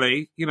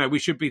actually, we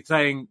should be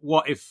saying,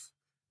 what if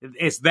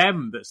it's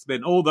them that's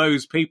been all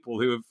those people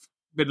who have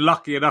been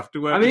lucky enough to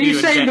work. I mean, you're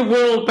saying the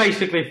world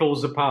basically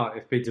falls apart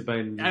if Peter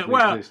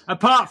Baynham.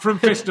 Apart from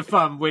Fist of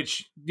Fun,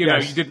 which you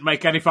didn't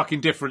make any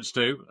fucking difference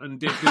to, and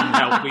didn't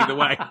help either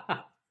way.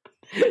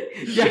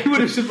 Yeah, he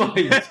would have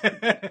survived.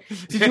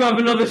 Did you have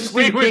another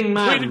sleeping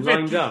man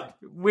lined up?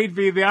 We'd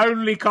be the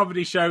only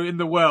comedy show in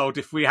the world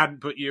if we hadn't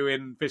put you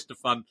in Fist of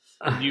Fun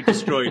and you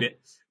destroyed it.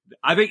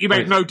 I think you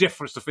made no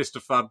difference to Fist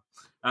of Fun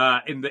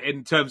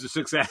in terms of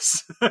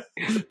success,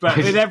 but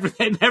in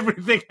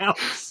everything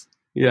else.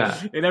 Yeah.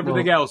 In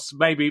everything else,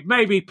 maybe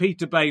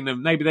Peter Baynham,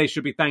 maybe they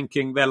should be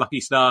thanking their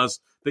lucky stars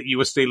that you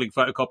were stealing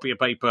photocopier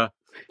paper.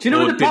 Do you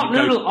know the pot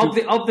noodle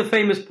of the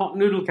famous pot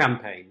noodle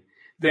campaign?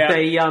 That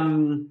they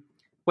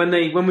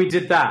when we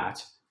did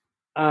that,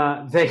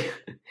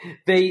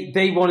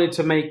 they wanted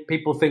to make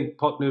people think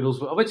pot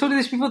noodles were. Have I told you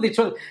this before?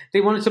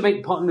 They wanted to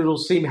make pot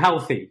noodles seem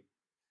healthy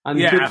and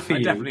good for you.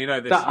 I definitely know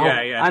this.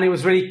 And it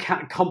was a really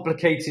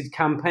complicated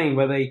campaign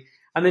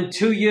and then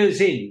 2 years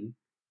in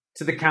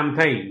to the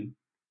campaign,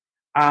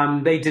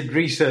 they did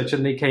research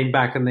and they came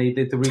back and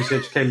the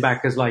research came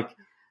back as like,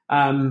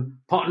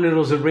 pot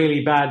noodles are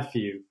really bad for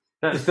you.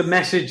 That's the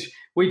message.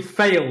 We'd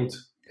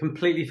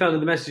completely failed in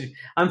the message.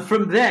 And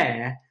from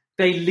there,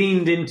 they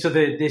leaned into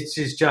this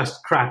is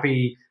just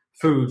crappy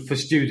food for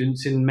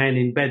students and men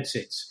in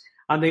bedsits.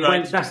 And they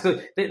went,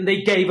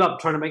 they gave up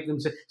trying to make them.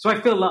 So I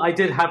feel like I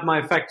did have my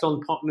effect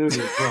on pot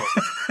noodle as well.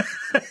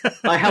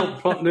 I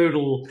helped pot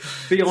noodle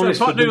be honest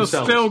so pot with noodles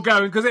themselves. Still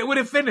going because it would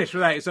have finished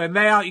without it. So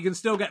you can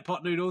still get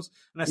pot noodles,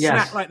 and a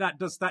snack like that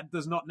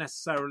does not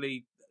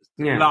necessarily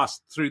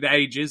last through the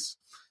ages.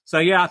 So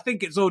I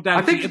think it's all down.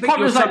 I think pot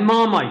noodles like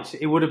Marmite.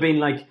 It would have been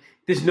like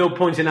there's no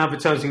point in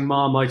advertising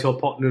Marmite or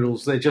pot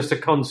noodles. They're just a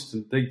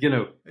constant.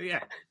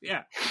 Yeah.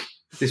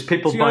 There's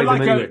people buy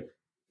them anyway.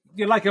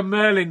 You're like a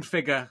Merlin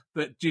figure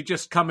that you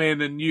just come in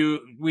and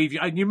you weave.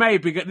 And you may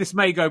be. This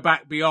may go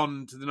back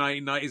beyond the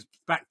 1990s,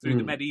 back through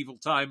the medieval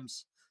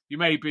times. You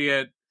may be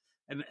an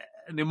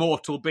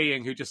immortal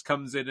being who just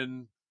comes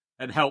in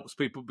and helps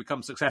people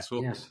become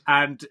successful. Yes.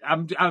 And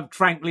I'm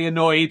frankly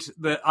annoyed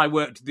that I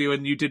worked with you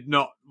and you did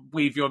not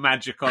weave your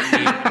magic on me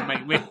to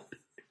make me.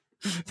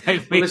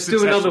 Let's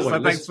do another one.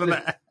 So thanks for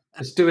that.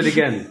 Let's do it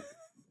again.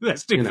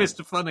 Let's do Fist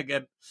of Fun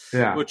again.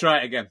 Yeah. We'll try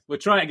it again.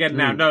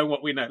 Now, knowing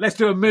what we know. Let's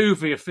do a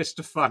movie of Fist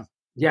of Fun.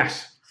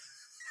 Yes.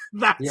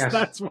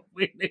 That's what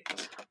we need.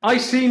 I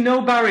see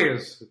no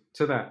barriers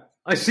to that.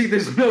 I see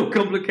there's no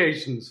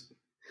complications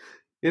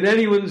in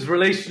anyone's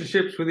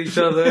relationships with each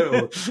other.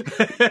 Or...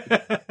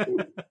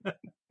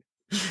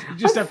 You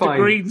just have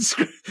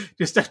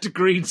to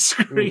green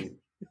screen.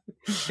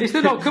 Is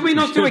there not? Can we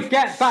not do a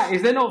get back?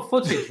 Is there not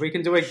footage we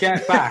can do a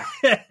get back?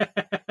 The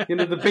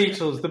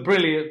Beatles, the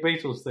brilliant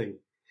Beatles thing.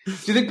 Do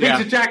you think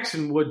Peter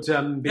Jackson would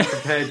be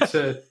prepared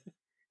to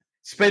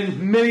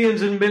spend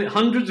millions and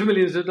hundreds of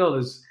millions of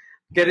dollars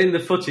getting the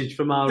footage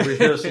from our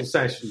rehearsal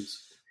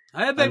sessions?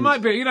 They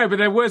might be, but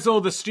there was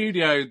all the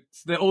studios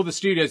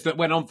that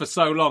went on for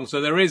so long.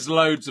 So there is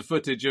loads of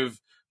footage of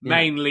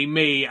mainly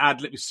me,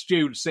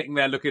 Stu sitting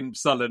there looking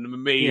sullen,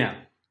 and me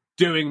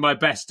doing my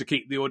best to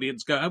keep the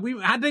audience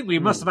going. I think we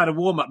must have had a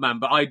warm-up man,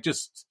 but I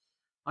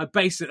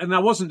based it, and I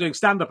wasn't doing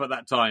stand-up at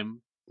that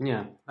time.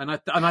 Yeah. And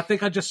I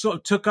think I just sort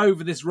of took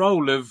over this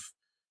role of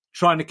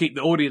trying to keep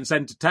the audience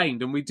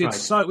entertained, and we did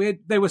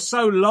they were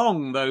so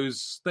long,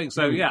 those things.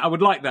 So I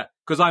would like that,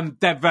 because I'm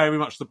very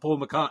much the Paul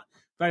McCartney.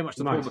 Paul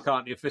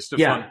McCartney of Fist of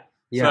Fun.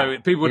 Yeah. So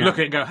people would look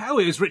at it and go, "Oh,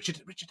 it was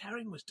Richard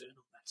Herring was doing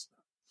all that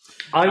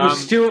stuff."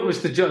 Stuart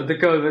was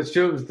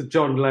the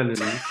John Lennon.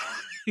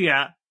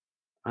 Yeah.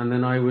 And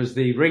then I was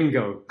the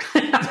Ringo.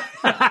 I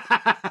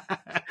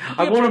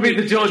want to be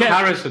the George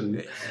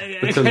Harrison.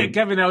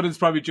 Kevin Eldon's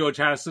probably George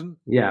Harrison.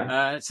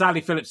 Yeah. Sally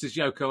Phillips is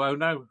Yoko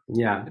Ono.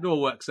 Yeah. It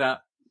all works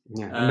out.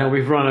 Yeah. And now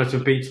we've run out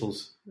of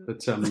Beatles.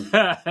 But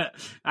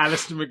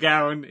Alistair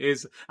McGowan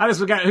is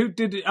who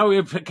did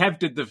Kev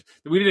did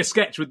we did a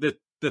sketch with the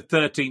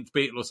 13th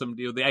Beatle or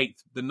somebody, or the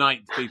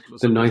 9th Beatle or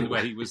something,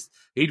 where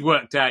he'd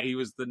worked out he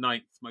was the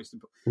 9th most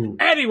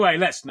important. Anyway,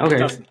 let's not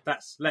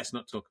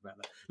talk about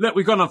that. Look,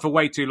 we've gone on for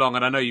way too long,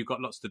 and I know you've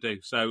got lots to do.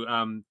 So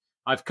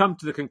I've come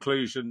to the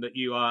conclusion that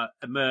you are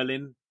a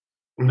Merlin,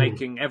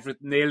 making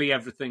nearly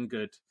everything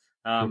good.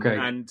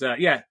 And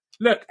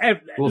look,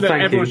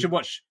 everyone should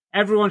watch.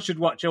 Everyone should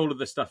watch all of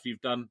the stuff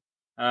you've done.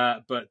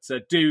 But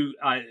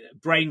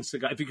Brain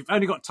Cigar. If you've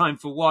only got time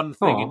for one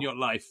thing in your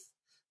life,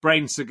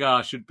 Brain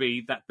Cigar should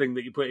be that thing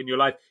that you put in your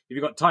life. If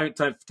you've got time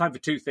for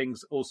two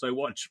things, also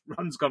watch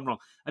Run's Gone Wrong.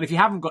 And if you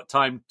haven't got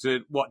time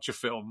to watch a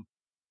film,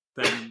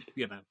 then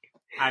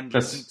and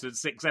listen to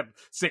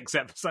six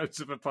episodes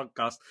of a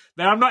podcast,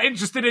 then I'm not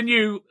interested in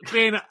you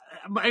being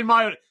in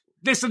my.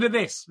 Listen to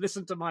this.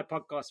 Listen to my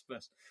podcast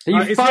first.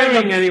 Are you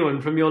firing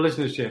anyone from your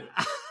listenership?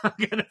 I'm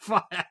going to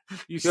fire.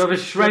 You have a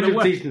shred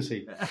of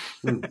decency.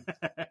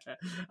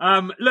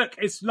 Look,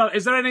 is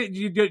there any?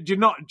 Do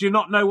you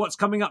not know what's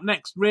coming up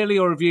next, really,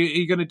 or are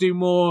you going to do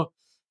more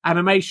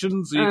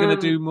animations? Are you going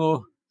to do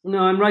more? No,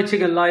 I'm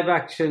writing a live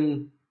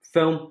action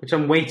film, which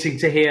I'm waiting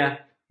to hear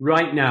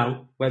right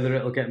now whether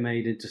it'll get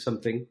made into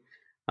something.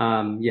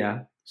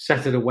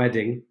 Set at a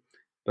wedding,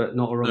 but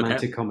not a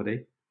romantic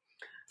comedy.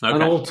 Okay.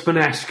 An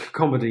Altman-esque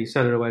comedy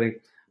set at a wedding.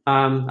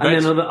 And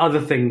then other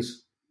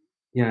things.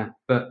 Yeah,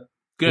 but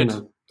good.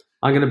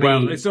 I'm going to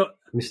be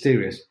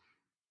mysterious.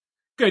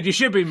 Good, you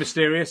should be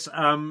mysterious.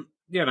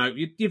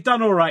 You've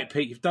done all right,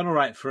 Pete. You've done all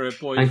right for a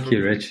boy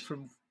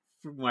from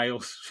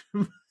Wales.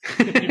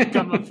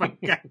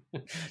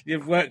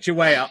 You've worked your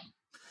way up.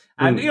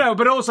 And,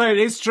 but also it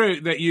is true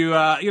that you,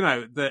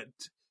 that...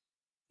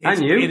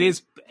 And you? It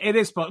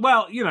is,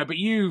 well, but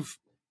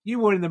you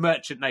were in the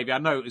Merchant Navy. I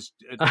know it was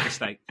a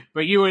mistake,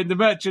 but you were in the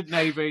Merchant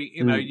Navy.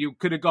 You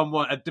could have gone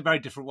a very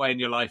different way in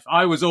your life.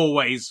 I was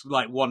always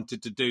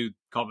wanted to do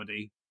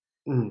comedy,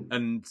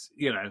 and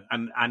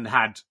and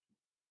had.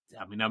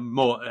 I mean, I'm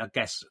more. I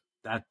guess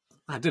I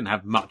didn't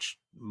have much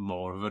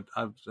more of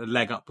a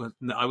leg up.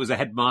 I was a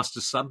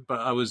headmaster's son, but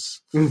I was,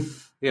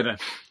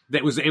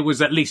 it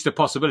was at least a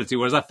possibility.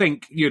 Whereas I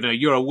think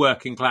you're a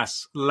working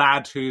class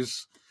lad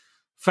who's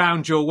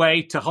found your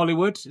way to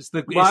Hollywood.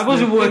 I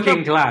wasn't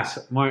working class.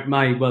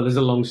 There's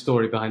a long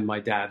story behind my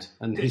dad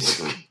and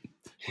his.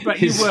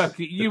 But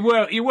you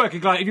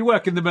working class. If you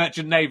work in the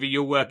Merchant Navy,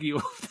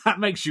 that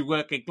makes you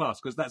working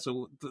class, because that's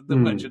the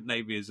Merchant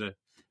Navy is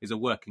a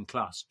working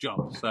class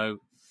job. So,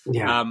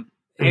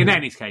 in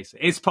any case,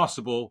 it's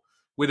possible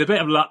with a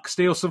bit of luck.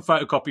 Steal some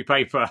photocopy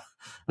paper.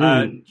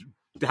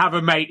 Have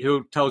a mate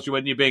who tells you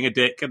when you're being a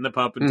dick in the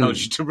pub and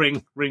tells you to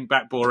ring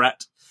back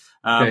Borat.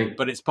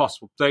 But it's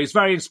possible. So it's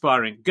very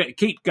inspiring.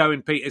 Keep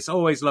going, Pete. It's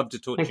always loved to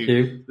talk to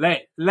you.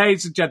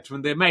 Ladies and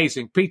gentlemen, the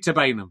amazing Peter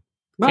Baynham,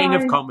 King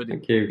of Comedy.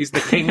 Thank you. He's the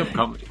King of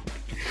Comedy.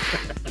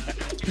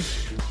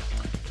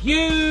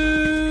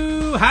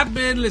 You have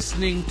been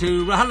listening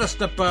to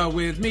RHLSTP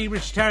with me,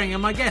 Richard Herring,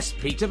 and my guest,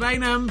 Peter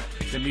Baynham.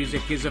 The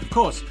music is, of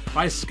course,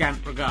 by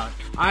Scant Regard.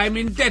 I'm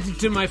indebted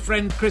to my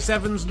friend Chris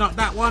Evans, not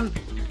that one,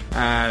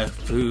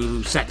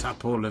 who set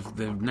up all of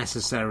the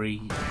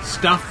necessary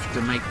stuff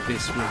to make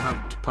this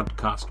remote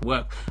podcast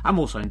work. I'm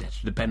also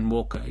indebted to Ben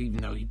Walker, even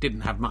though he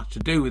didn't have much to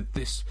do with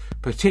this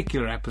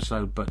particular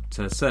episode, but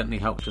certainly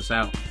helped us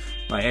out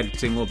by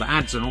editing all the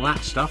ads and all that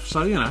stuff.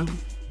 So,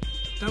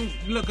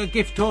 don't look a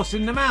gift horse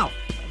in the mouth.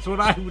 That's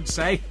what I would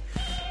say.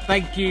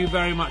 Thank you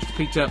very much to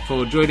Peter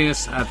for joining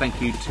us.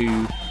 Thank you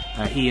to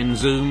Ian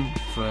Zoom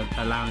for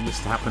allowing this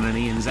to happen, and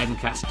Ian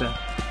Zencaster.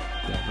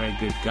 They're very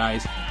good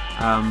guys.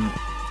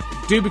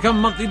 Do become a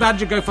monthly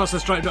badger.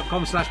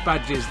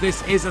 GoFasterStripe.com/badges.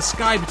 This is a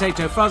Sky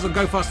Potato Fuzz on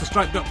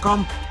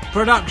GoFasterStripe.com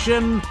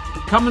production.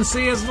 Come and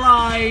see us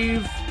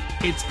live.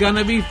 It's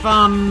gonna be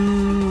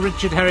fun.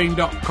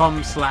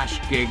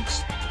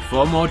 RichardHerring.com/gigs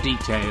for more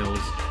details.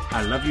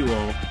 I love you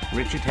all.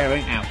 Richard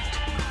Herring out.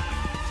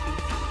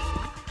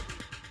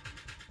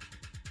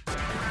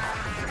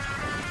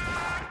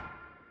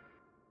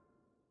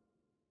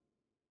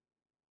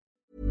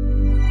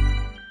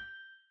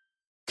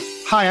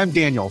 Hi, I'm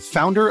Daniel,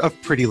 founder of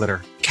Pretty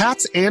Litter.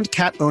 Cats and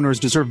cat owners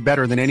deserve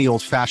better than any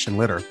old-fashioned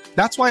litter.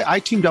 That's why I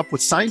teamed up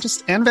with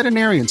scientists and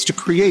veterinarians to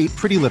create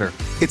Pretty Litter.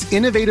 Its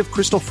innovative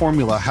crystal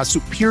formula has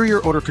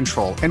superior odor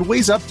control and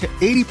weighs up to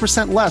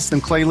 80% less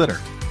than clay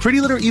litter. Pretty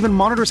Litter even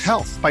monitors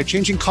health by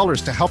changing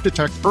colors to help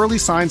detect early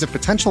signs of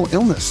potential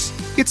illness.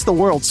 It's the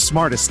world's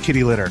smartest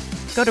kitty litter.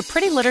 Go to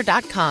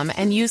prettylitter.com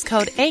and use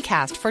code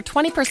ACAST for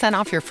 20%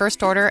 off your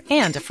first order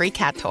and a free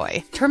cat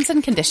toy. Terms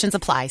and conditions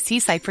apply. See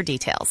site for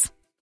details.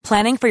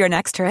 Planning for your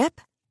next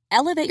trip?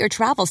 Elevate your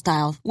travel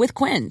style with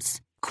Quince.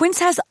 Quince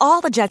has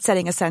all the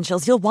jet-setting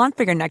essentials you'll want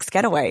for your next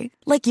getaway,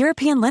 like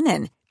European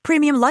linen,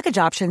 premium luggage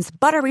options,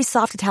 buttery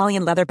soft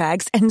Italian leather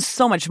bags, and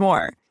so much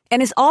more.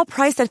 And is all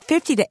priced at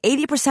 50 to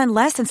 80%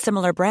 less than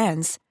similar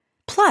brands.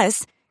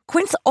 Plus,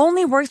 Quince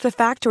only works with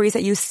factories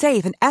that use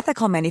safe and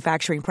ethical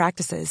manufacturing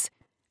practices.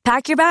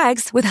 Pack your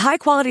bags with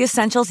high-quality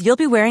essentials you'll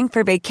be wearing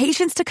for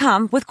vacations to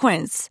come with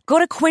Quince. Go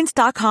to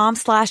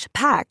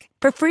quince.com/pack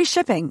for free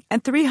shipping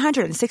and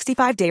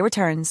 365-day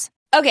returns.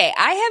 Okay,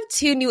 I have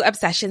two new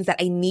obsessions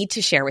that I need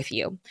to share with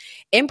you.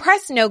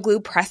 Impress No Glue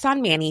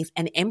Press-On Manis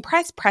and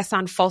Impress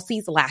Press-On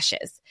Falsies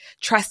Lashes.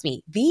 Trust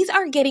me, these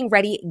are getting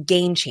ready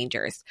game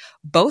changers.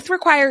 Both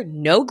require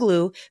no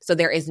glue, so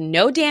there is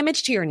no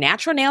damage to your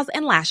natural nails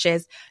and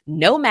lashes,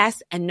 no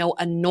mess, and no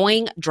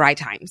annoying dry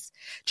times.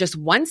 Just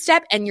one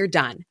step and you're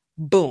done.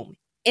 Boom.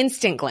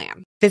 Instant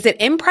glam. Visit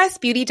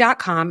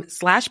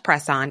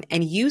impressbeauty.com/presson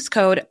and use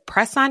code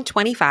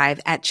PRESSON25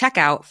 at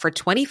checkout for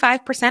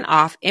 25%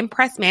 off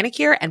Impress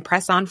Manicure and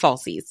Press-On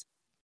Falsies.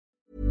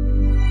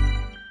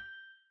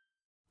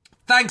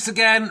 Thanks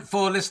again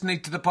for listening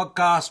to the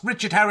podcast.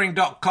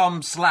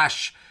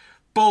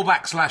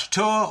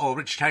 RichardHerring.com/ballback/tour or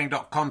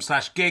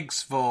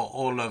RichardHerring.com/gigs for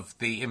all of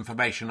the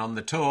information on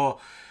the tour.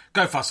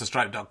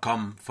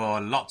 GoFasterStripe.com for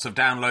lots of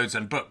downloads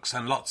and books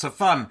and lots of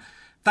fun.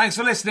 Thanks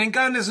for listening.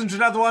 Go and listen to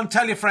another one.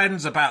 Tell your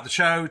friends about the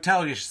show.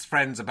 Tell your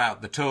friends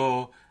about the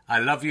tour. I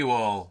love you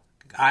all.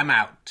 I'm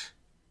out.